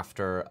stream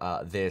after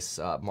this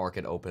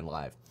market open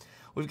live.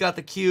 We've got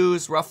the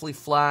Qs roughly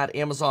flat.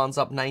 Amazon's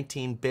up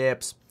 19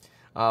 bips.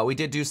 We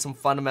did do some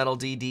fundamental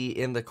DD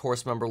in the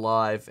course member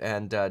live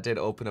and did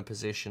open a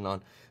position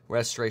on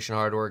Restoration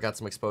Hardware. Got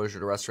some exposure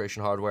to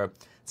Restoration Hardware.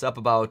 It's up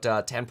about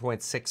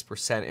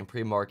 10.6% in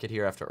pre-market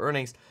here after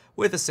earnings,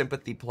 with a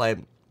sympathy play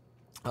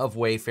of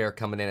Wayfair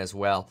coming in as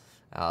well.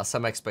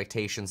 Some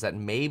expectations that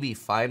maybe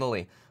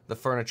finally the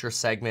furniture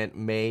segment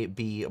may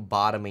be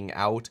bottoming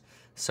out.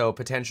 So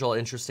potential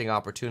interesting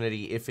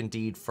opportunity if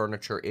indeed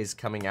furniture is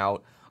coming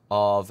out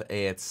of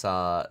its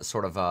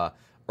sort of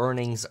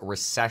earnings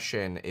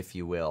recession, if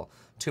you will.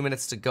 2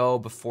 minutes to go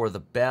before the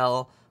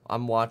bell.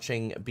 I'm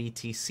watching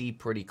BTC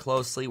pretty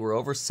closely. We're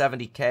over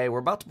 70K. We're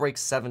about to break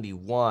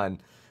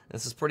 71.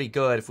 This is pretty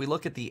good. If we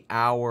look at the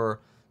hour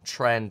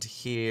trend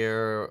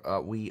here,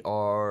 we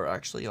are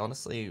actually,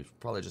 honestly,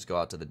 probably just go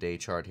out to the day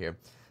chart here.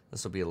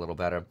 This will be a little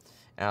better.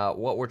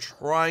 What we're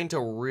trying to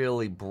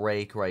really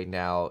break right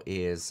now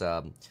is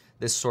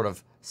this sort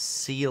of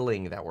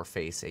ceiling that we're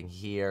facing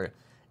here.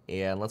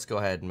 And let's go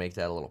ahead and make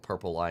that a little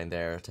purple line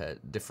there to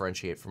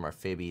differentiate from our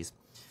fibbies.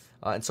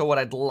 And so what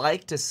I'd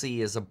like to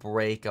see is a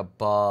break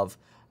above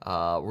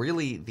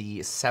really the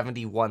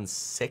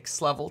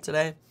 71.6 level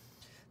today.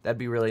 That'd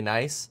be really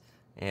nice.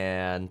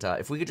 And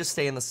if we could just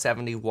stay in the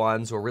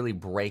 71s or really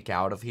break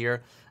out of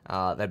here,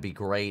 that'd be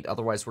great.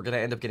 Otherwise, we're going to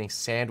end up getting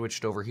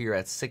sandwiched over here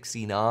at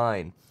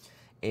 69.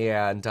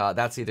 And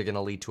that's either going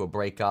to lead to a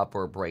break up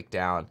or a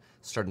breakdown,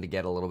 starting to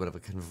get a little bit of a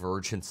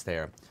convergence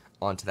there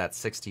onto that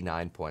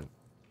 69 point.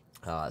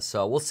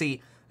 So we'll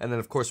see. And then,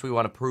 of course, we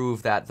want to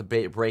prove that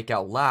the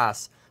breakout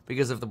lasts,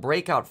 because if the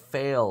breakout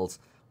fails,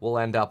 we'll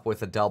end up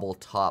with a double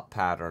top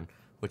pattern,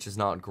 which is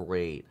not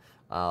great.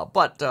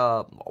 But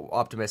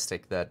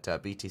optimistic that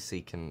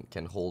BTC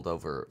can hold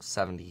over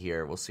 70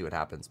 here. We'll see what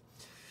happens.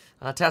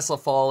 Tesla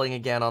falling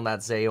again on that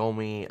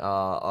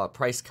Xiaomi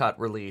price cut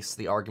release.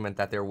 The argument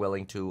that they're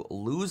willing to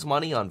lose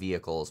money on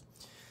vehicles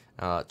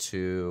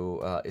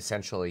to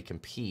essentially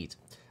compete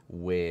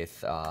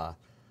with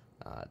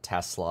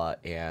Tesla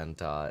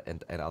and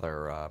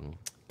other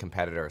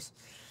competitors.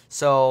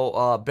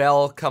 So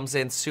Bell comes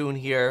in soon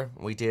here.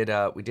 We did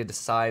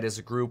decide as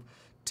a group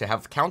to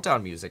have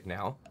countdown music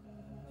now.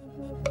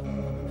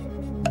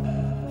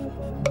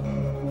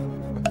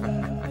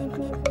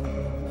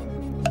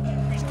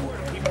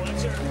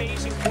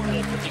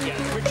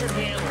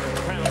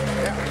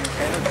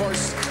 And of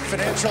course,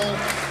 financial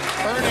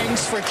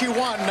earnings for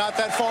Q1 not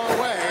that far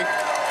away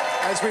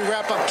as we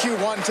wrap up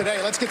Q1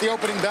 today. Let's get the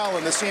opening bell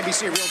in the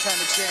CNBC real-time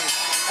exchange.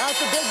 At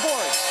the big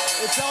board,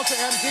 it's Delta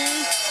MD,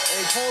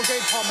 a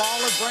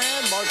Colgate-Palmolive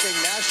brand marking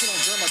National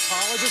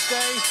Dermatologist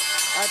Day.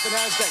 At the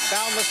NASDAQ,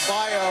 Boundless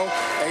Bio,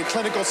 a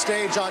clinical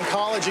stage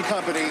oncology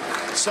company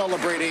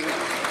celebrating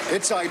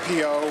its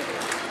IPO.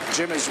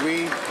 Jim, as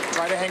we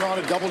try to hang on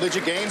to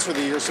double-digit gains for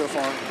the year so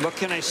far. What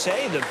can I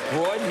say? The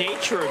broad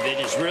nature of it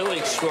is really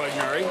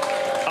extraordinary.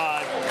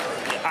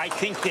 I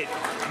think that...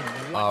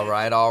 All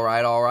right.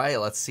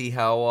 Let's see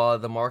how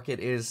the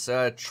market is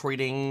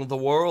treating the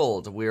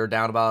world. We're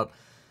down about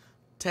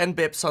 10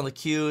 bips on the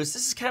Qs.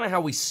 This is kind of how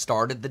we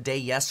started the day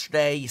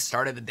yesterday. You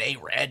started the day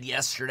red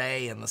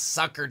yesterday, and the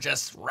sucker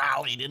just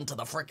rallied into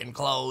the frickin'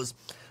 close.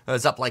 It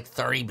was up like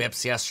 30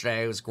 bips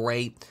yesterday. It was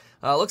great.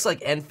 Looks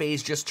like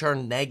Enphase just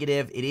turned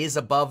negative. It is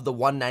above the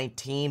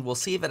 119. We'll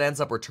see if it ends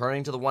up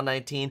returning to the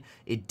 119.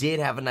 It did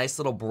have a nice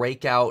little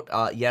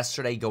breakout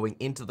yesterday going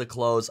into the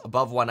close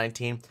above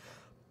 119.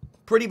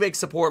 Pretty big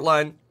support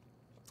line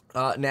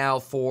now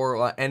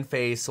for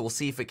Enphase, so we'll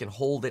see if it can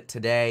hold it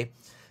today.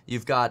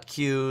 You've got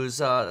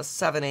Qs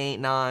 7, 8,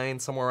 9,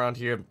 somewhere around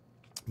here.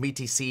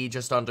 BTC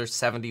just under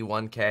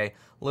 71K. A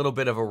little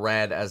bit of a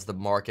red as the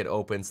market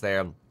opens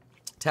there.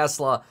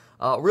 Tesla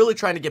really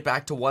trying to get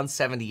back to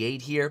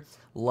 178 here.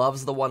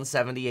 Loves the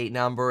 178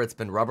 number. It's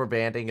been rubber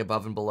banding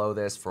above and below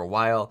this for a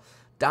while.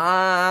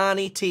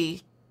 Donnie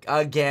T,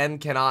 again,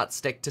 cannot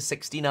stick to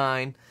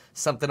 69.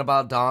 Something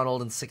about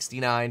Donald and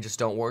 69 just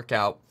don't work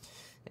out.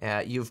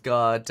 You've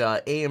got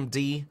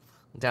AMD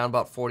down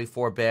about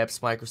 44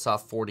 bips.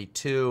 Microsoft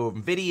 42.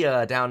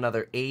 Nvidia down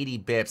another 80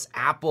 bips.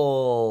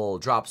 Apple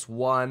drops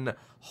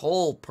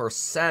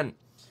 1%.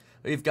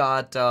 We've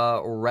got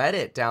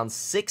Reddit down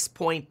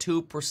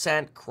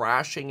 6.2%,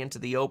 crashing into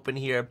the open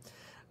here.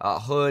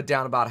 Hood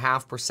down about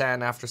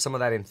 0.5% after some of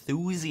that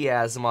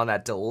enthusiasm on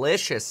that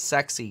delicious,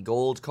 sexy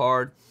gold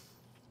card.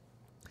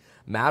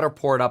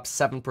 Matterport up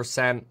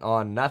 7%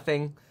 on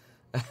nothing.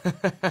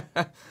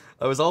 It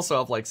was also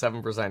up like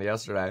 7%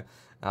 yesterday.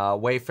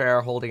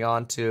 Wayfair holding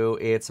on to,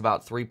 it's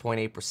about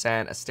 3.8%.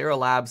 Astera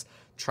Labs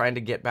trying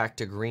to get back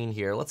to green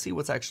here. Let's see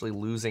what's actually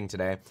losing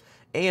today.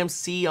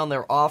 AMC on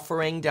their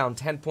offering down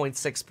 10.6%,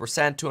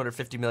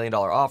 $250 million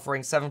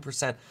offering,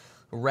 7%.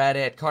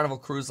 Reddit, Carnival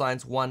Cruise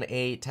Lines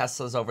 1.8,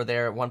 Tesla's over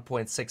there at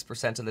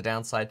 1.6% to the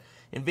downside.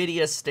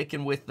 Nvidia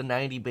sticking with the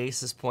 90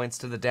 basis points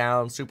to the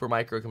down.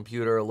 Supermicro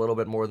Computer a little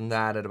bit more than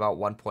that at about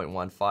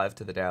 1.15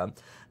 to the down.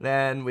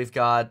 Then we've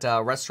got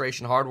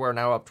Restoration Hardware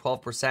now up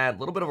 12%. A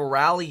little bit of a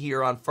rally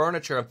here on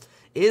furniture.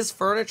 Is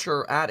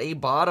furniture at a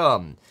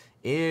bottom?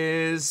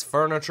 Is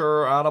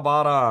furniture at a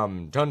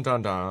bottom? Dun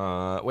dun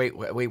dun. Wait,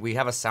 we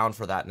have a sound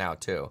for that now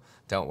too,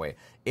 don't we?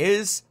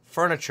 Is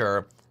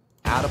furniture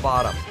at a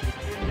bottom?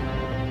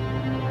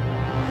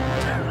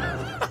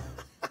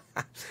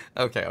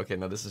 Okay,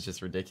 no, this is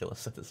just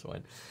ridiculous at this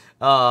point.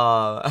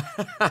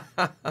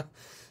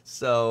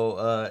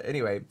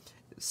 Anyway,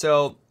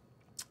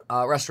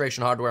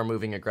 Restoration Hardware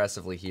moving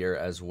aggressively here,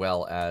 as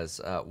well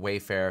as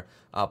Wayfair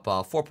up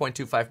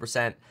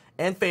 4.25%.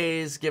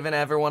 Enphase giving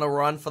everyone a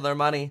run for their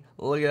money.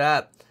 Look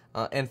at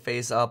that.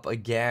 Enphase up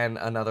again,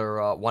 another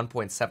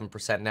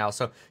 1.7% now.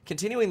 So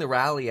continuing the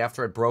rally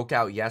after it broke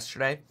out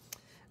yesterday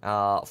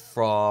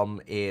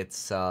from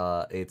its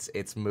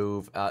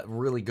move.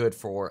 Really good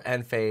for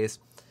Enphase.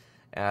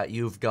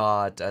 You've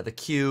got the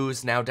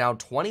Qs now down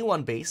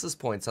 21 basis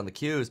points on the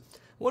Qs.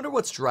 Wonder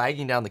what's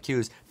dragging down the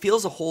Qs.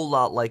 Feels a whole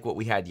lot like what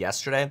we had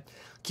yesterday.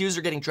 Qs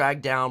are getting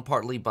dragged down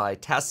partly by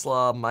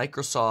Tesla,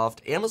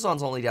 Microsoft.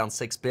 Amazon's only down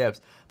 6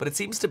 bips, but it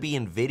seems to be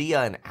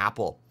Nvidia and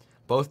Apple,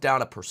 both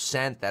down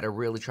 1%, that are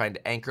really trying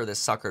to anchor this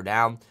sucker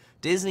down.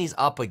 Disney's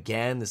up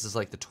again. This is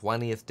like the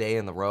 20th day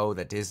in the row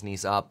that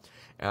Disney's up.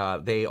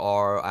 They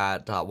are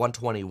at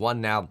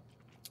 121 now.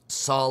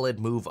 Solid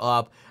move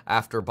up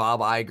after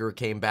Bob Iger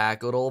came back.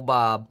 Good old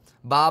Bob.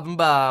 Bob and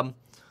Bob.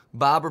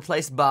 Bob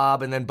replaced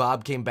Bob, and then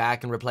Bob came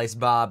back and replaced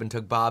Bob and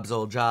took Bob's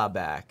old job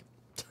back.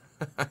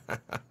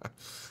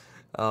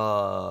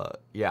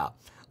 Yeah.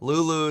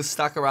 Lulu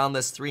stuck around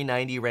this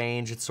 390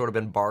 range. It's sort of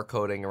been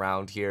barcoding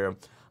around here.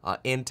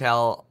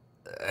 Intel,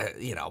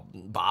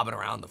 bobbing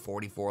around the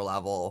 44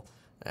 level.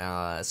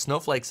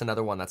 Snowflake's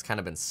another one that's kind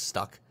of been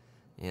stuck.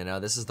 You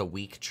know, this is the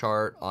week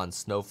chart on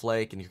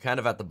Snowflake, and you're kind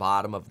of at the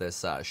bottom of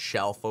this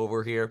shelf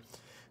over here.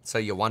 So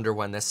you wonder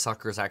when this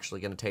sucker is actually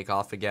going to take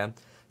off again.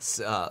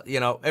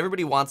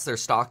 Everybody wants their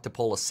stock to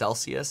pull a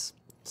Celsius.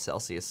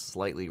 Celsius is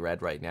slightly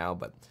red right now,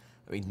 but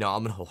I mean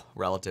nominal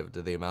relative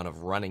to the amount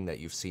of running that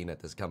you've seen at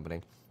this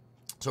company.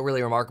 So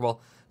really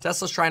remarkable.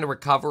 Tesla's trying to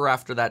recover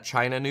after that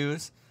China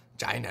news.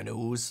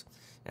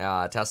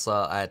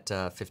 Tesla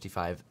at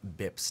 55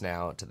 bips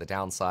now to the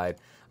downside.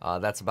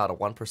 That's about a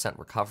 1%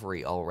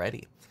 recovery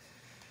already.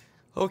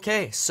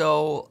 Okay,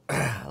 so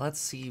let's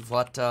see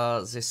what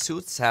the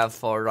suits have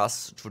for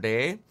us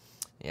today.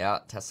 Yeah,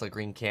 Tesla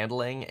green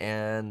candling,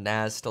 and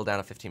Nas still down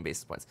at 15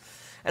 basis points.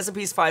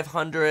 S&P's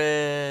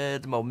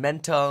 500,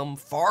 momentum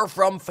far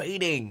from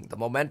fading. The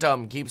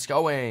momentum keeps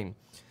going.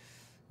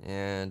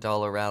 And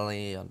dollar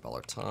rally on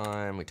dollar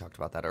time. We talked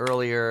about that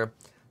earlier.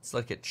 Let's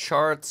look at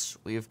charts.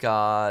 We've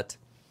got,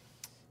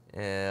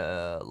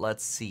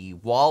 let's see,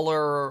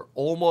 Waller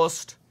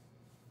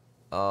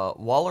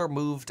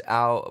moved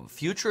out.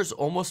 Futures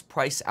almost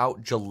price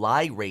out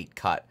July rate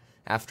cut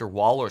after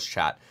Waller's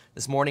chat.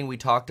 This morning we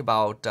talked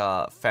about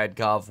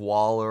FedGov,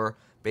 Waller,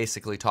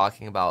 basically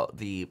talking about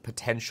the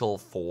potential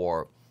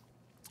for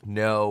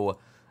no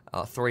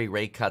 3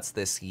 rate cuts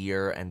this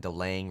year and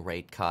delaying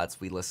rate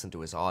cuts. We listened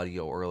to his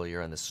audio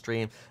earlier in the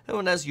stream.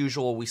 And as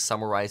usual, we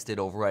summarized it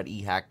over at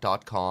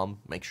ehack.com.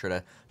 Make sure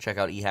to check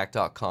out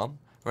ehack.com.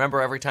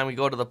 Remember, every time we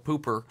go to the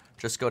pooper,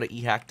 just go to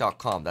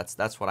ehack.com.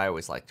 That's what I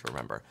always like to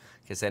remember.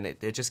 Because then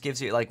it just gives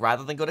you, like,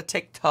 rather than go to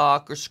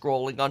TikTok or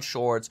scrolling on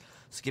shorts,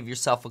 just give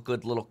yourself a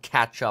good little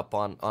catch-up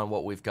on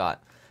what we've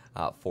got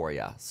for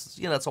you.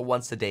 So, it's a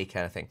once-a-day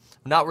kind of thing.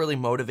 I'm not really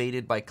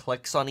motivated by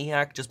clicks on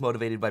eHack, just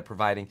motivated by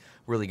providing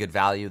really good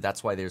value.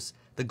 That's why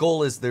the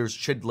goal is there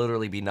should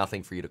literally be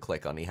nothing for you to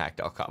click on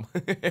eHack.com.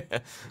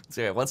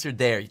 So yeah, once you're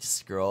there, you just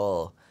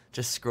scroll.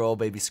 Just scroll,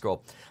 baby,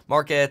 scroll.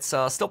 Markets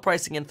still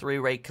pricing in 3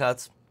 rate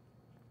cuts.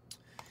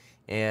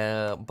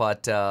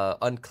 But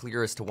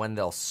unclear as to when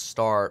they'll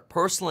start.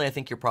 Personally, I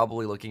think you're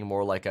probably looking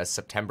more like a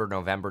September,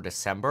 November,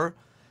 December.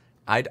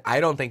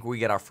 I don't think we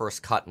get our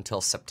first cut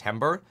until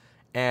September.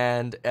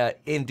 And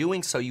in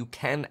doing so, you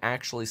can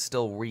actually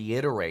still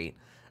reiterate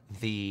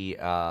the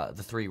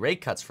 3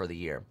 rate cuts for the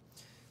year.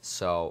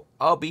 So,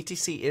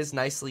 BTC is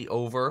nicely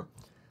over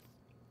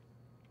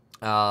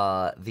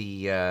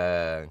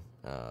the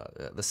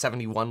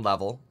 71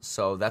 level,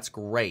 so that's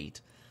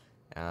great.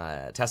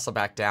 Tesla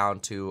back down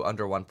to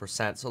under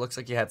 1%, so it looks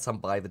like you had some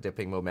buy the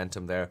dipping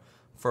momentum there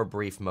for a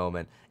brief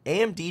moment.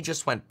 AMD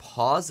just went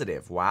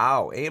positive.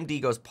 Wow,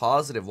 AMD goes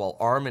positive while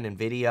ARM and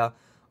NVIDIA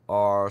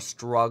are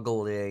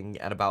struggling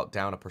at about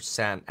down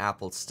 1%.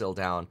 Apple's still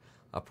down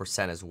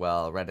 1% as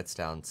well. Reddit's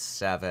down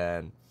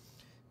 7%.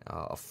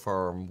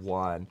 Affirm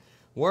 1%.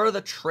 Where are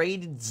the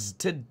trades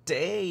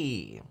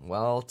today?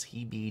 Well,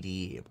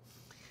 TBD.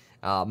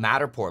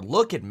 Matterport.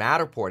 Look at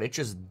Matterport. It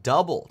just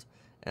doubled.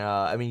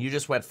 I mean, you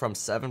just went from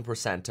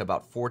 7% to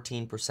about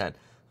 14%.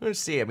 Let's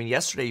see. I mean,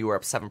 yesterday you were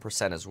up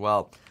 7% as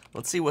well.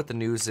 Let's see what the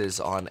news is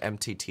on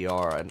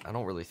MTTR. And I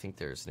don't really think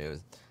there's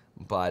news.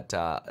 But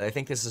I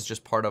think this is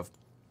just part of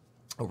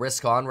a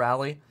risk-on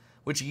rally,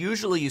 which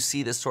usually you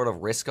see this sort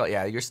of risk-on.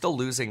 Yeah, you're still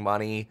losing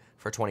money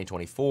for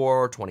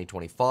 2024,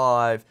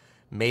 2025.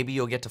 Maybe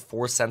you'll get to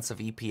 4 cents of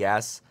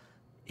EPS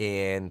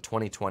in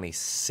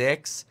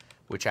 2026,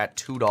 which at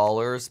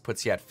 $2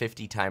 puts you at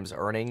 50 times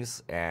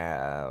earnings.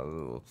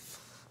 The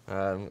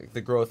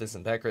growth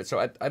isn't that great.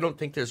 So I don't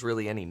think there's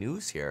really any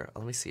news here.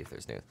 Let me see if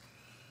there's news.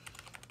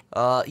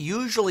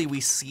 Usually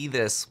we see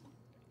this.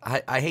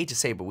 I hate to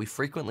say it, but we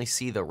frequently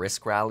see the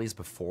risk rallies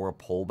before a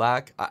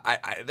pullback.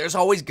 There's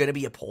always going to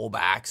be a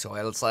pullback, so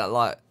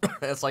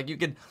it's like you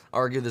could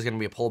argue there's going to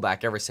be a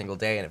pullback every single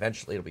day, and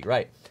eventually it'll be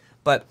right.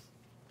 But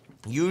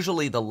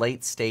usually the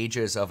late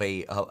stages of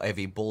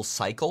a bull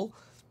cycle,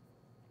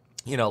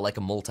 you know, like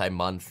a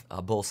multi-month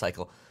bull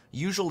cycle,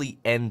 usually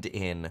end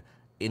in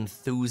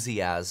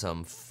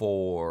enthusiasm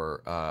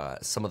for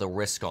some of the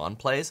risk-on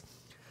plays.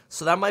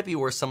 So that might be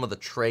where some of the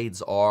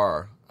trades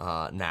are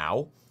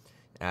now,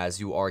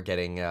 as you are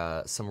getting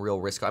some real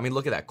risk. I mean,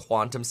 look at that.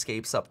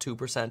 QuantumScape's up 2%,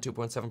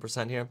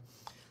 2.7% here.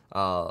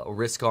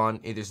 Risk on.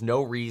 There's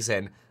no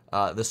reason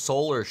the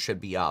solar should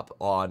be up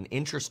on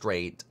interest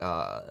rate,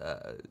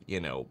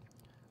 you know,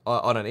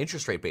 on an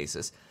interest rate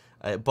basis.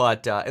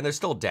 But and they're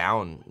still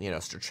down, you know,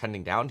 still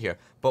trending down here.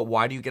 But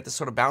why do you get this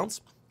sort of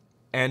bounce?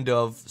 End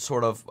of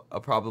sort of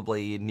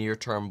probably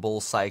near-term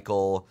bull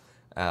cycle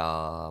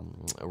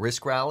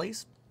risk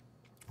rallies.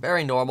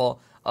 Very normal.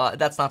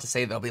 That's not to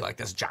say there'll be like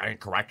this giant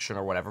correction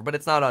or whatever, but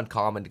it's not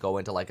uncommon to go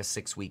into like a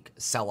 6-week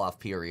sell-off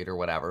period or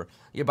whatever.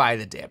 You buy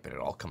the dip and it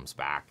all comes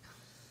back.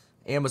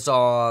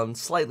 Amazon,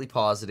 slightly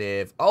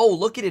positive. Oh,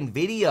 look at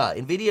NVIDIA.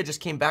 NVIDIA just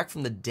came back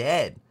from the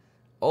dead.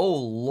 Oh,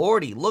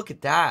 lordy, look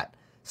at that.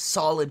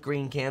 Solid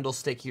green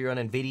candlestick here on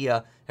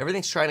NVIDIA.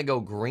 Everything's trying to go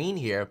green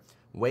here.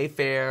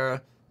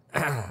 Wayfair,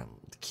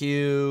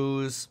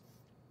 Qs.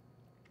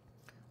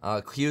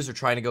 Qs are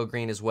trying to go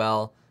green as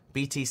well.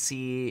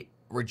 BTC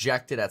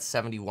rejected at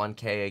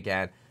 71K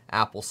again.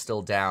 Apple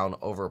still down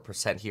over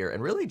 1% here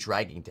and really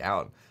dragging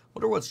down.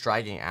 Wonder what's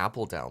dragging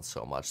Apple down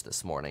so much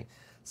this morning.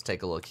 Let's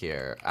take a look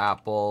here.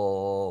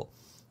 Apple.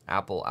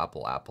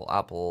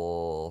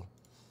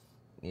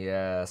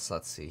 Yes,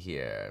 let's see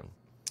here.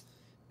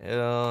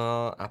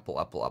 Apple.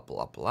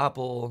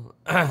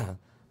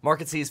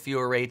 Market sees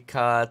fewer rate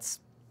cuts.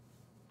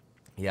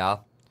 Yeah.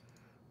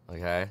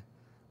 Okay.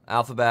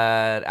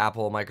 Alphabet,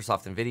 Apple,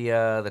 Microsoft,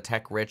 NVIDIA, the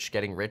tech rich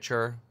getting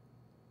richer.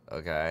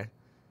 Okay.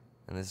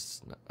 And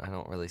this, I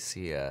don't really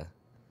see a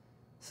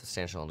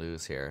substantial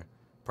news here.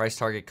 Price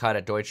target cut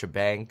at Deutsche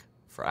Bank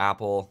for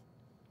Apple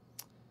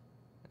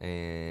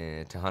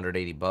to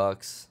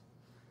 $180.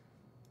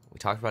 We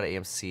talked about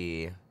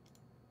AMC.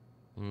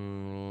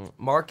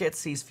 Market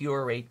sees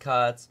fewer rate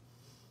cuts.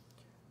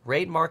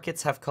 Rate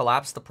markets have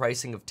collapsed the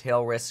pricing of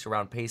tail risks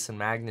around pace and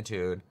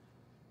magnitude,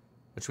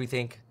 which we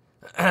think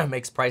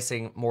makes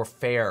pricing more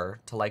fair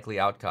to likely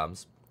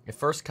outcomes. A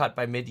first cut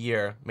by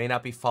mid-year may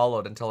not be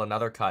followed until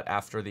another cut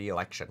after the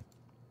election.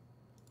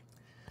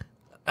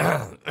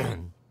 I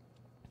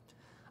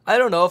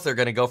don't know if they're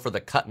going to go for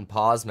the cut and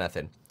pause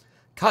method.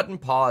 Cut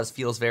and pause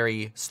feels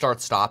very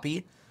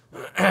start-stoppy.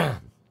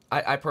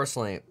 I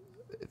personally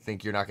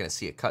think you're not going to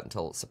see a cut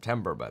until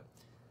September, but,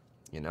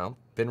 you know,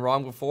 been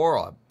wrong before,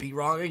 I'll be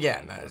wrong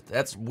again.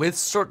 That's with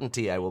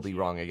certainty I will be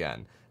wrong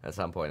again at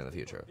some point in the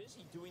future.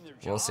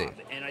 We'll see.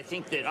 And I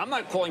think that I'm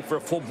not calling for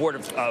a full board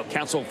of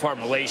Council of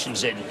Foreign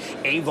Relations and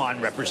Avon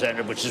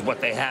representative, which is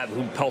what they have,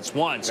 who Peltz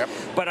wants. Yep.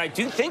 But I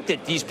do think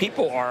that these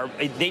people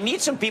they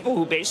need some people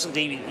who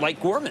basically,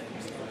 like Gorman.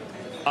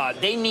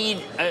 They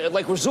need,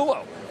 like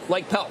Rizzullo,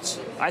 like Peltz.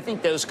 I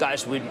think those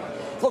guys would.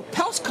 Look,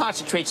 Peltz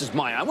concentrates his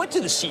mind. I went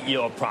to the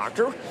CEO of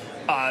Procter.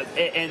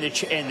 And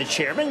the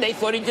chairman, they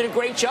thought he did a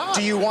great job.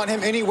 Do you want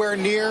him anywhere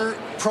near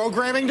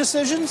programming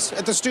decisions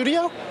at the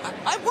studio?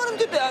 I want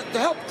him to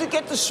help to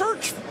get the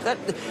search.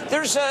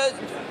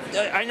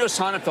 I know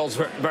Sonnenfeld's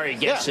very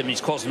against him. He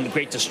calls him the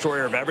great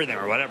destroyer of everything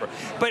or whatever.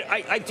 But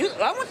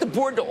I want the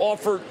board to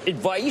offer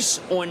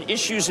advice on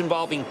issues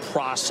involving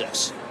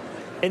process.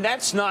 And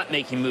that's not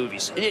making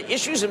movies.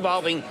 Issues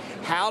involving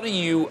how do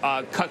you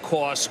cut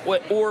costs,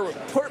 or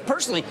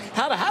personally,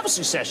 how to have a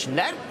succession.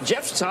 That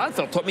Jeff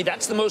Sonnenfeld taught me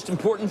that's the most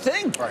important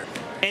thing. Right.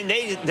 And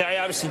they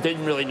obviously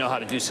didn't really know how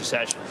to do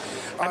succession.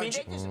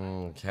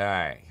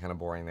 Okay, kind of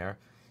boring there.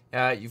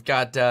 You've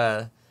got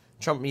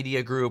Trump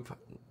Media Group,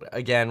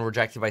 again,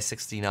 rejected by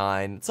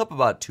 69. It's up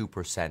about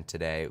 2%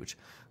 today, which,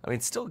 I mean,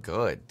 still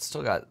good.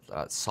 Still got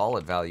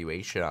solid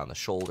valuation on the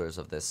shoulders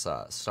of this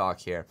stock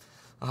here.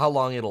 How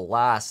long it'll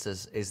last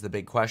is the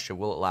big question.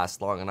 Will it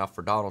last long enough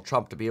for Donald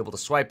Trump to be able to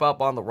swipe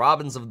up on the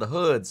Robins of the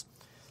Hoods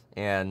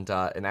and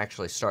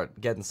actually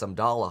start getting some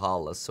dollar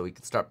hollers so he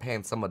can start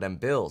paying some of them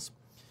bills?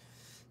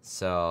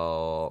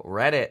 So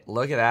Reddit,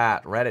 look at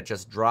that. Reddit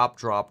just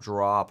drop. Let's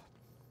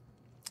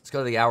go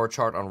to the hour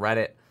chart on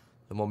Reddit.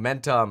 The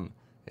momentum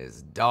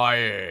is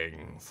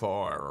dying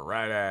for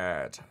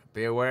Reddit.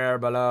 Beware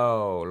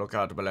below. Look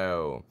out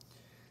below.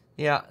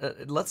 Yeah,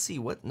 let's see.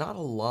 Not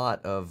a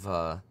lot of...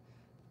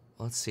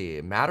 let's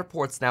see.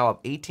 Matterport's now up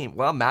 18.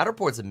 Well,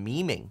 Matterport's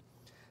memeing.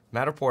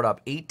 Matterport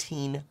up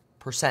 18%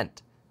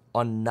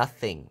 on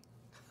nothing.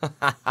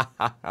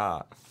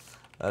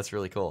 That's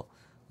really cool.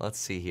 Let's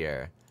see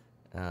here.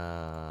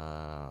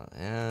 MTTR.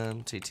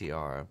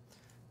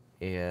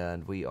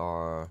 And we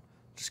are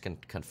just going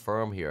to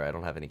confirm here. I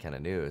don't have any kind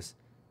of news.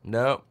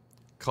 Nope.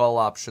 Call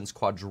options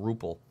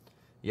quadruple.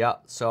 Yeah,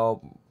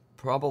 so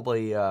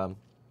probably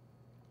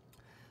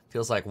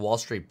feels like Wall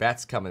Street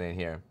bets coming in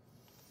here.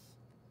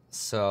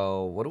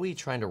 So what are we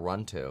trying to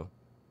run to?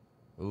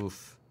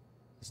 Oof.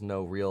 There's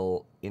no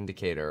real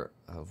indicator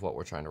of what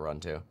we're trying to run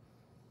to.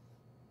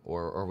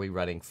 Or are we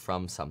running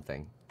from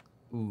something?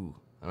 Ooh,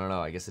 I don't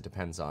know. I guess it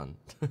depends on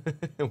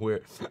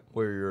where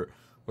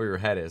your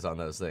head is on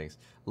those things.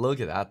 Look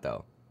at that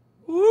though.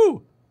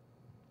 Woo!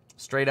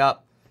 Straight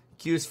up.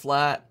 Q's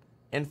flat.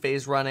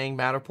 Enphase running.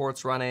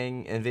 Matterport's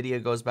running.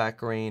 Nvidia goes back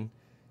green.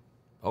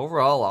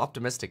 Overall,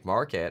 optimistic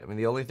market. I mean,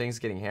 the only things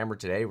getting hammered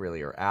today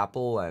really are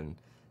Apple and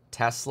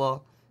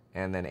Tesla,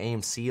 and then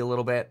AMC a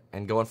little bit,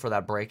 and going for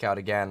that breakout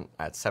again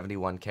at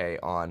 71K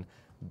on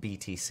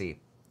BTC.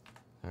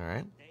 All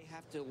right. They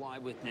have to lie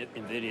with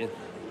NVIDIA.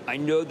 I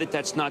know that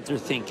that's not their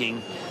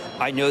thinking.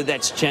 I know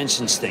that's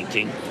Jensen's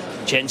thinking.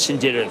 Jensen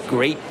did a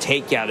great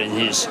takeout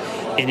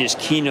in his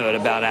keynote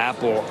about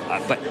Apple,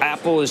 but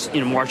Apple is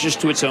marches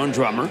to its own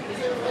drummer,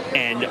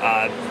 and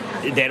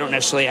they don't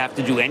necessarily have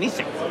to do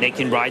anything. They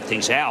can ride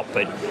things out.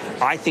 But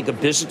I think a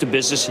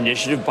business-to-business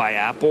initiative by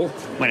Apple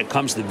when it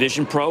comes to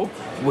Vision Pro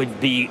would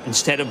be,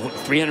 instead of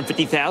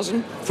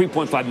 350,000,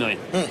 3.5 million.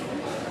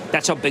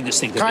 That's how big this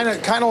thing could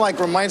be. Kind of like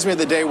reminds me of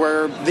the day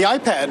where the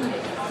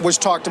iPad was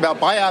talked about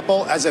by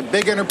Apple as a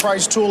big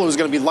enterprise tool. It was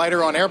going to be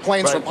lighter on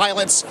airplanes for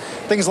pilots,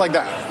 things like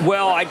that.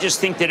 Well, I just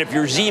think that if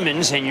you're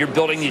Siemens and you're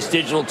building these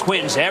digital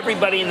twins,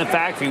 everybody in the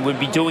factory would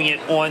be doing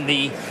it on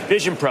the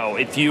Vision Pro.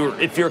 If you're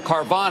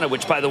Carvana,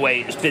 which by the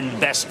way has been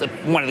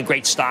one of the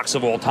great stocks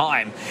of all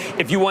time,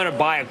 if you want to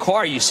buy a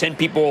car, you send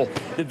people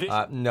the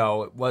Vision.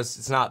 No,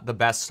 it's not the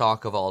best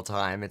stock of all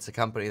time. It's a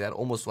company that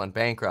almost went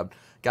bankrupt,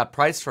 got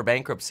priced for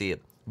bankruptcy,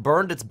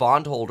 burned its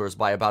bondholders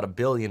by about $1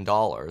 billion.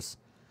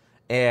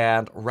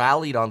 And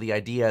rallied on the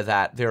idea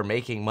that they're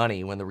making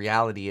money when the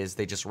reality is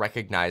they just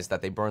recognize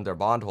that they burned their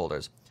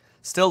bondholders.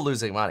 Still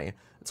losing money.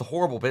 It's a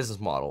horrible business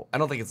model. I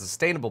don't think it's a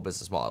sustainable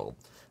business model.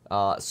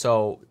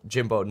 So,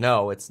 Jimbo,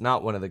 no, it's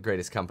not one of the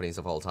greatest companies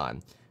of all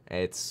time.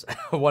 It's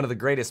one of the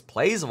greatest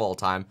plays of all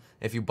time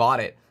if you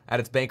bought it at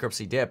its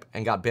bankruptcy dip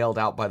and got bailed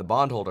out by the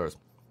bondholders.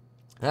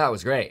 That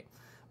was great.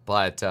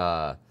 But,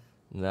 no.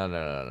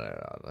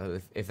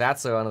 If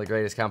that's one of the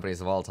greatest companies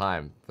of all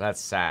time,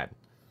 that's sad.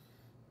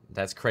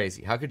 That's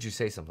crazy. How could you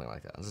say something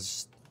like that?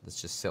 It's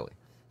just silly.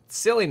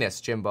 Silliness,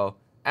 Jimbo.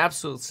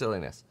 Absolute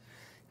silliness.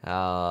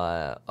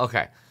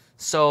 Okay.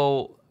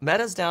 So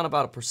Meta's down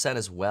about 1%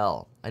 as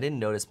well. I didn't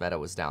notice Meta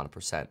was down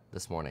 1%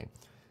 this morning.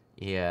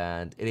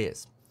 And it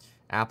is.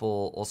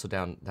 Apple also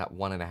down that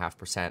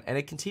 1.5%. And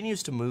it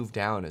continues to move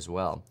down as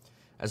well.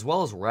 As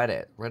well as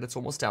Reddit. Reddit's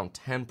almost down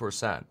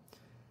 10%.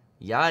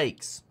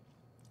 Yikes.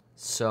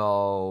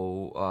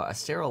 So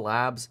Astera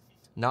Labs,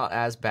 not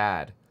as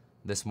bad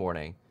this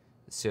morning.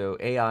 So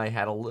AI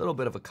had a little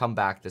bit of a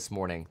comeback this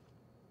morning,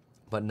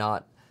 but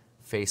not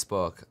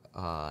Facebook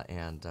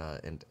and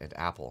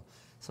Apple.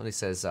 Somebody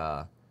says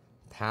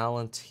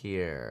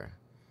Palantir.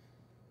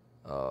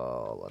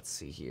 Oh, let's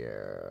see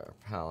here.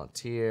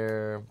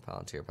 Palantir.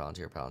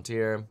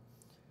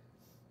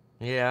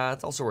 Yeah,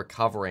 it's also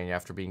recovering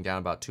after being down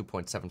about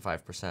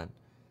 2.75%.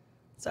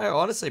 It's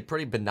honestly a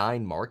pretty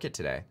benign market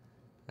today.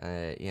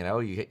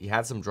 You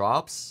had some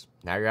drops.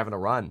 Now you're having a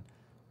run.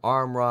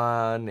 ARM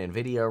run,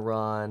 NVIDIA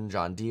run,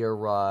 John Deere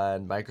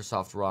run,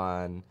 Microsoft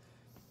run,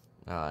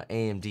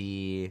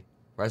 AMD,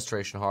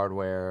 Restoration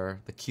Hardware.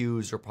 The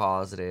Qs are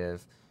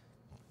positive.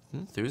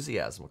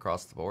 Enthusiasm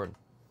across the board.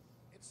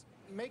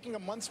 Making a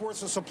month's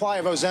worth of supply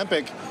of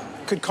Ozempic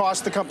could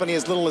cost the company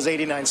as little as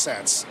 89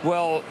 cents.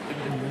 Well,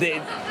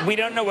 we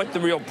don't know what the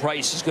real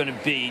price is going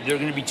to be. There are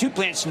going to be 2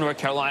 plants in North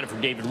Carolina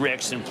for David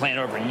Ricks and a plant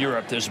over in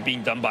Europe. Those are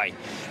being done by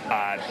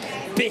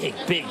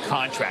big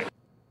contract.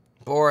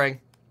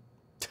 Boring.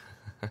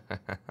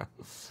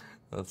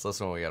 Let's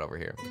listen to what we got over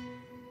here.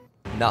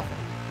 Nothing.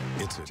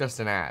 It's just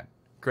an ad.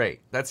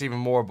 Great. That's even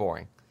more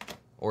boring.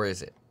 Or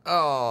is it?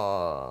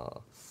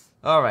 Oh.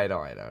 All right.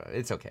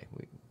 It's okay.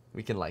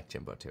 We can like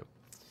Jimbo too.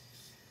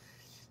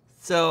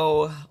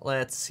 So,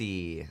 let's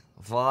see.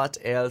 What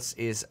else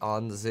is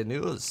on the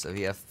news?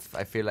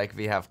 I feel like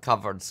we have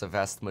covered the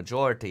vast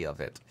majority of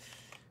it.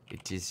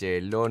 It is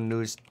a low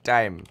news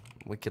time.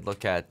 We could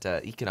look at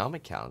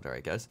economic calendar, I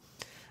guess.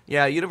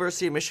 Yeah,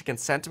 University of Michigan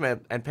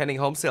sentiment and pending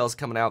home sales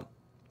coming out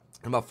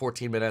in about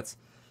 14 minutes.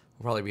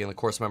 We'll probably be in the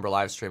course member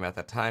live stream at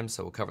that time,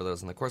 so we'll cover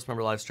those in the course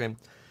member live stream.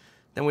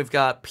 Then we've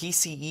got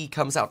PCE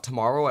comes out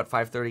tomorrow at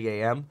 5:30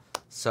 a.m.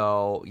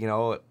 So, you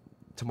know,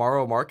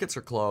 tomorrow markets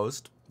are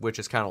closed, which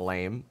is kind of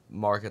lame.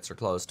 Markets are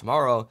closed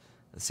tomorrow.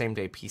 The same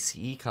day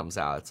PCE comes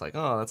out. It's like,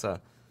 oh, that's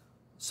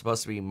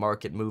supposed to be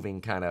market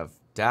moving kind of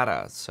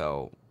data.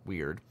 So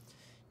weird.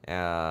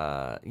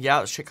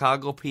 Yeah,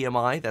 Chicago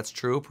PMI, that's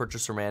true.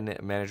 Purchaser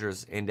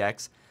Managers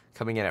Index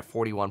coming in at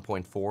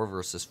 41.4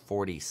 versus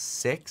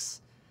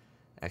 46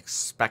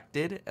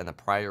 expected, and the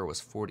prior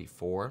was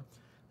 44.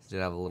 Did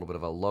have a little bit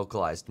of a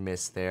localized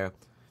miss there.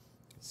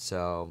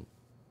 So,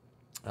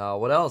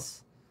 what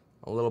else?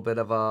 A little bit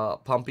of a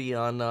pumpy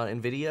on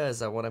NVIDIA, is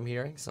that what I'm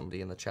hearing?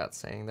 Somebody in the chat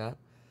saying that.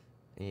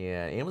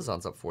 Yeah,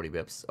 Amazon's up 40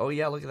 bips. Oh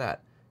yeah, look at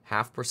that.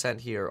 0.5%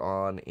 here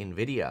on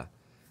NVIDIA.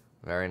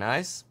 Very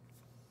nice.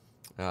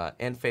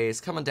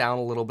 Enphase coming down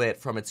a little bit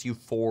from its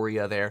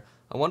euphoria there.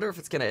 I wonder if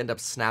it's going to end up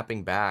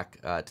snapping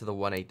back to the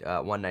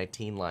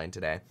 119 line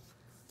today.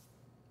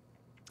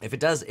 If it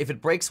does, if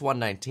it breaks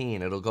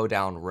 119, it'll go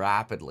down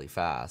rapidly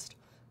fast.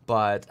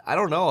 But I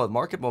don't know.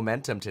 Market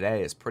momentum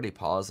today is pretty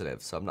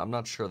positive, so I'm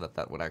not sure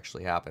that would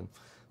actually happen.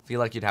 I feel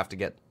like you'd have to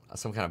get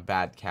some kind of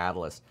bad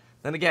catalyst.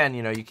 Then again,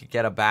 you know, you could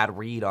get a bad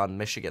read on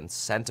Michigan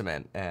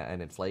sentiment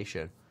and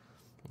inflation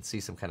and see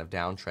some kind of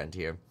downtrend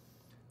here.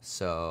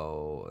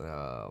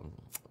 So,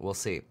 we'll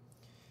see.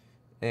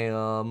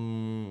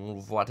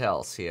 What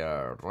else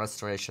here?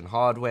 Restoration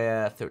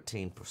Hardware,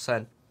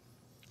 13%.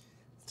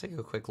 Take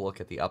a quick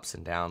look at the ups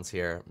and downs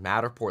here.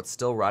 Matterport's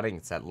still running.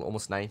 It's at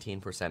almost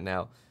 19%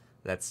 now.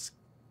 That's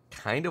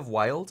kind of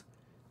wild.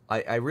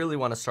 I really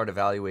want to start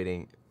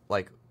evaluating,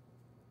 like,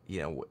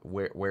 you know,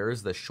 where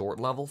is the short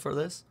level for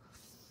this?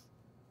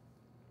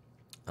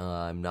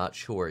 I'm not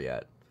sure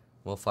yet.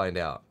 We'll find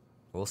out.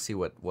 We'll see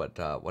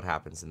what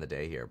happens in the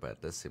day here,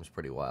 but this seems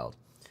pretty wild.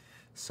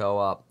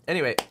 So,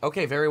 anyway,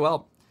 okay, very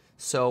well.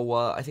 So,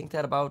 I think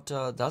that about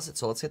does it.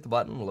 So let's hit the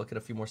button, we'll look at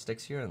a few more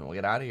sticks here, and we'll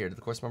get out of here to the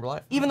Course Member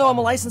Live. Even though I'm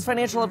a licensed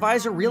financial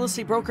advisor, real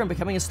estate broker, and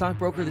becoming a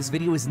stockbroker, this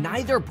video is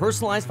neither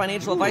personalized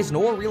financial advice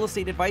nor real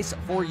estate advice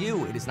for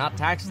you. It is not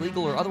tax,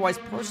 legal, or otherwise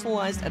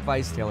personalized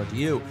advice tailored to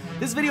you.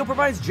 This video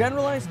provides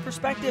generalized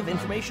perspective,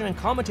 information, and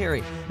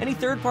commentary. Any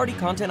third-party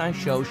content I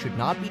show should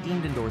not be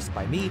deemed endorsed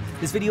by me.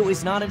 This video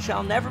is not and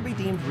shall never be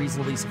deemed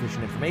reasonably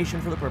sufficient information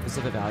for the purpose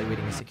of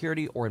evaluating a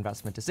security or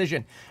investment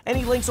decision.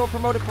 Any links or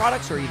promoted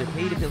products are either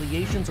paid affiliations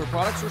or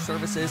products or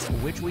services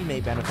which we may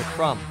benefit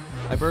from.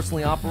 I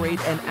personally operate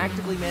an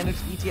actively managed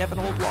ETF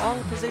and hold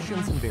long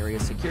positions in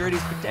various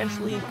securities,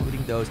 potentially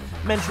including those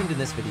mentioned in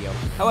this video.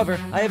 However,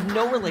 I have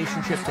no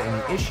relationship to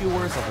any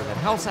issuers other than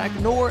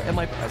HouseHack, nor am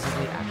I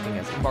presently acting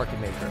as a market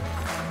maker.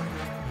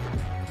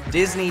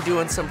 Disney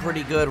doing some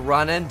pretty good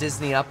running.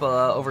 Disney up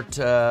over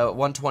to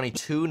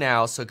 122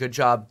 now, so good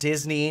job,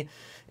 Disney.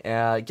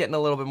 Getting a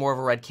little bit more of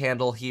a red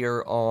candle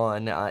here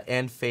on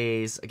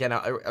Enphase. Again,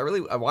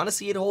 I want to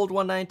see it hold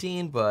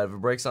 119, but if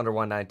it breaks under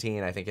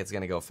 119, I think it's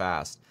going to go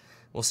fast.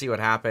 We'll see what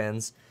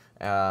happens.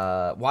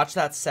 Watch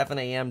that 7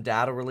 a.m.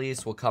 data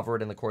release. We'll cover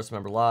it in the Course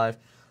Member Live.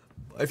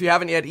 If you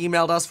haven't yet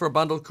emailed us for a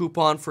bundled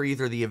coupon for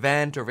either the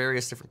event or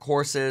various different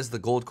courses, the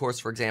Gold course,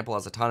 for example,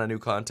 has a ton of new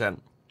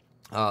content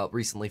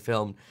recently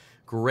filmed.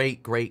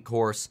 Great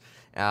course.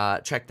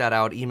 Check that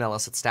out. Email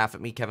us at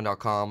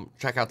staff@meetkevin.com.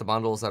 Check out the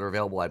bundles that are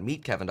available at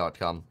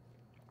meetkevin.com.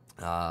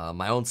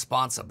 My own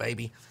sponsor,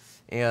 baby.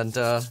 And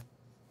we'll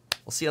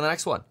see you on the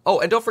next one. Oh,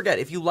 and don't forget,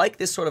 if you like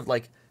this sort of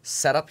like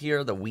setup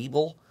here, the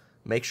Webull,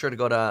 make sure to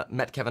go to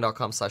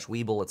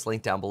metkevin.com/Webull. It's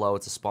linked down below.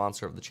 It's a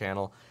sponsor of the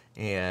channel.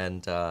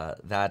 And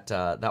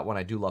that one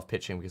I do love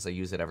pitching because I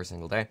use it every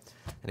single day.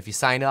 And if you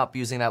sign up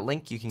using that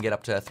link, you can get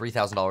up to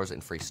 $3,000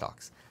 in free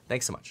stocks.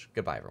 Thanks so much.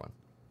 Goodbye, everyone.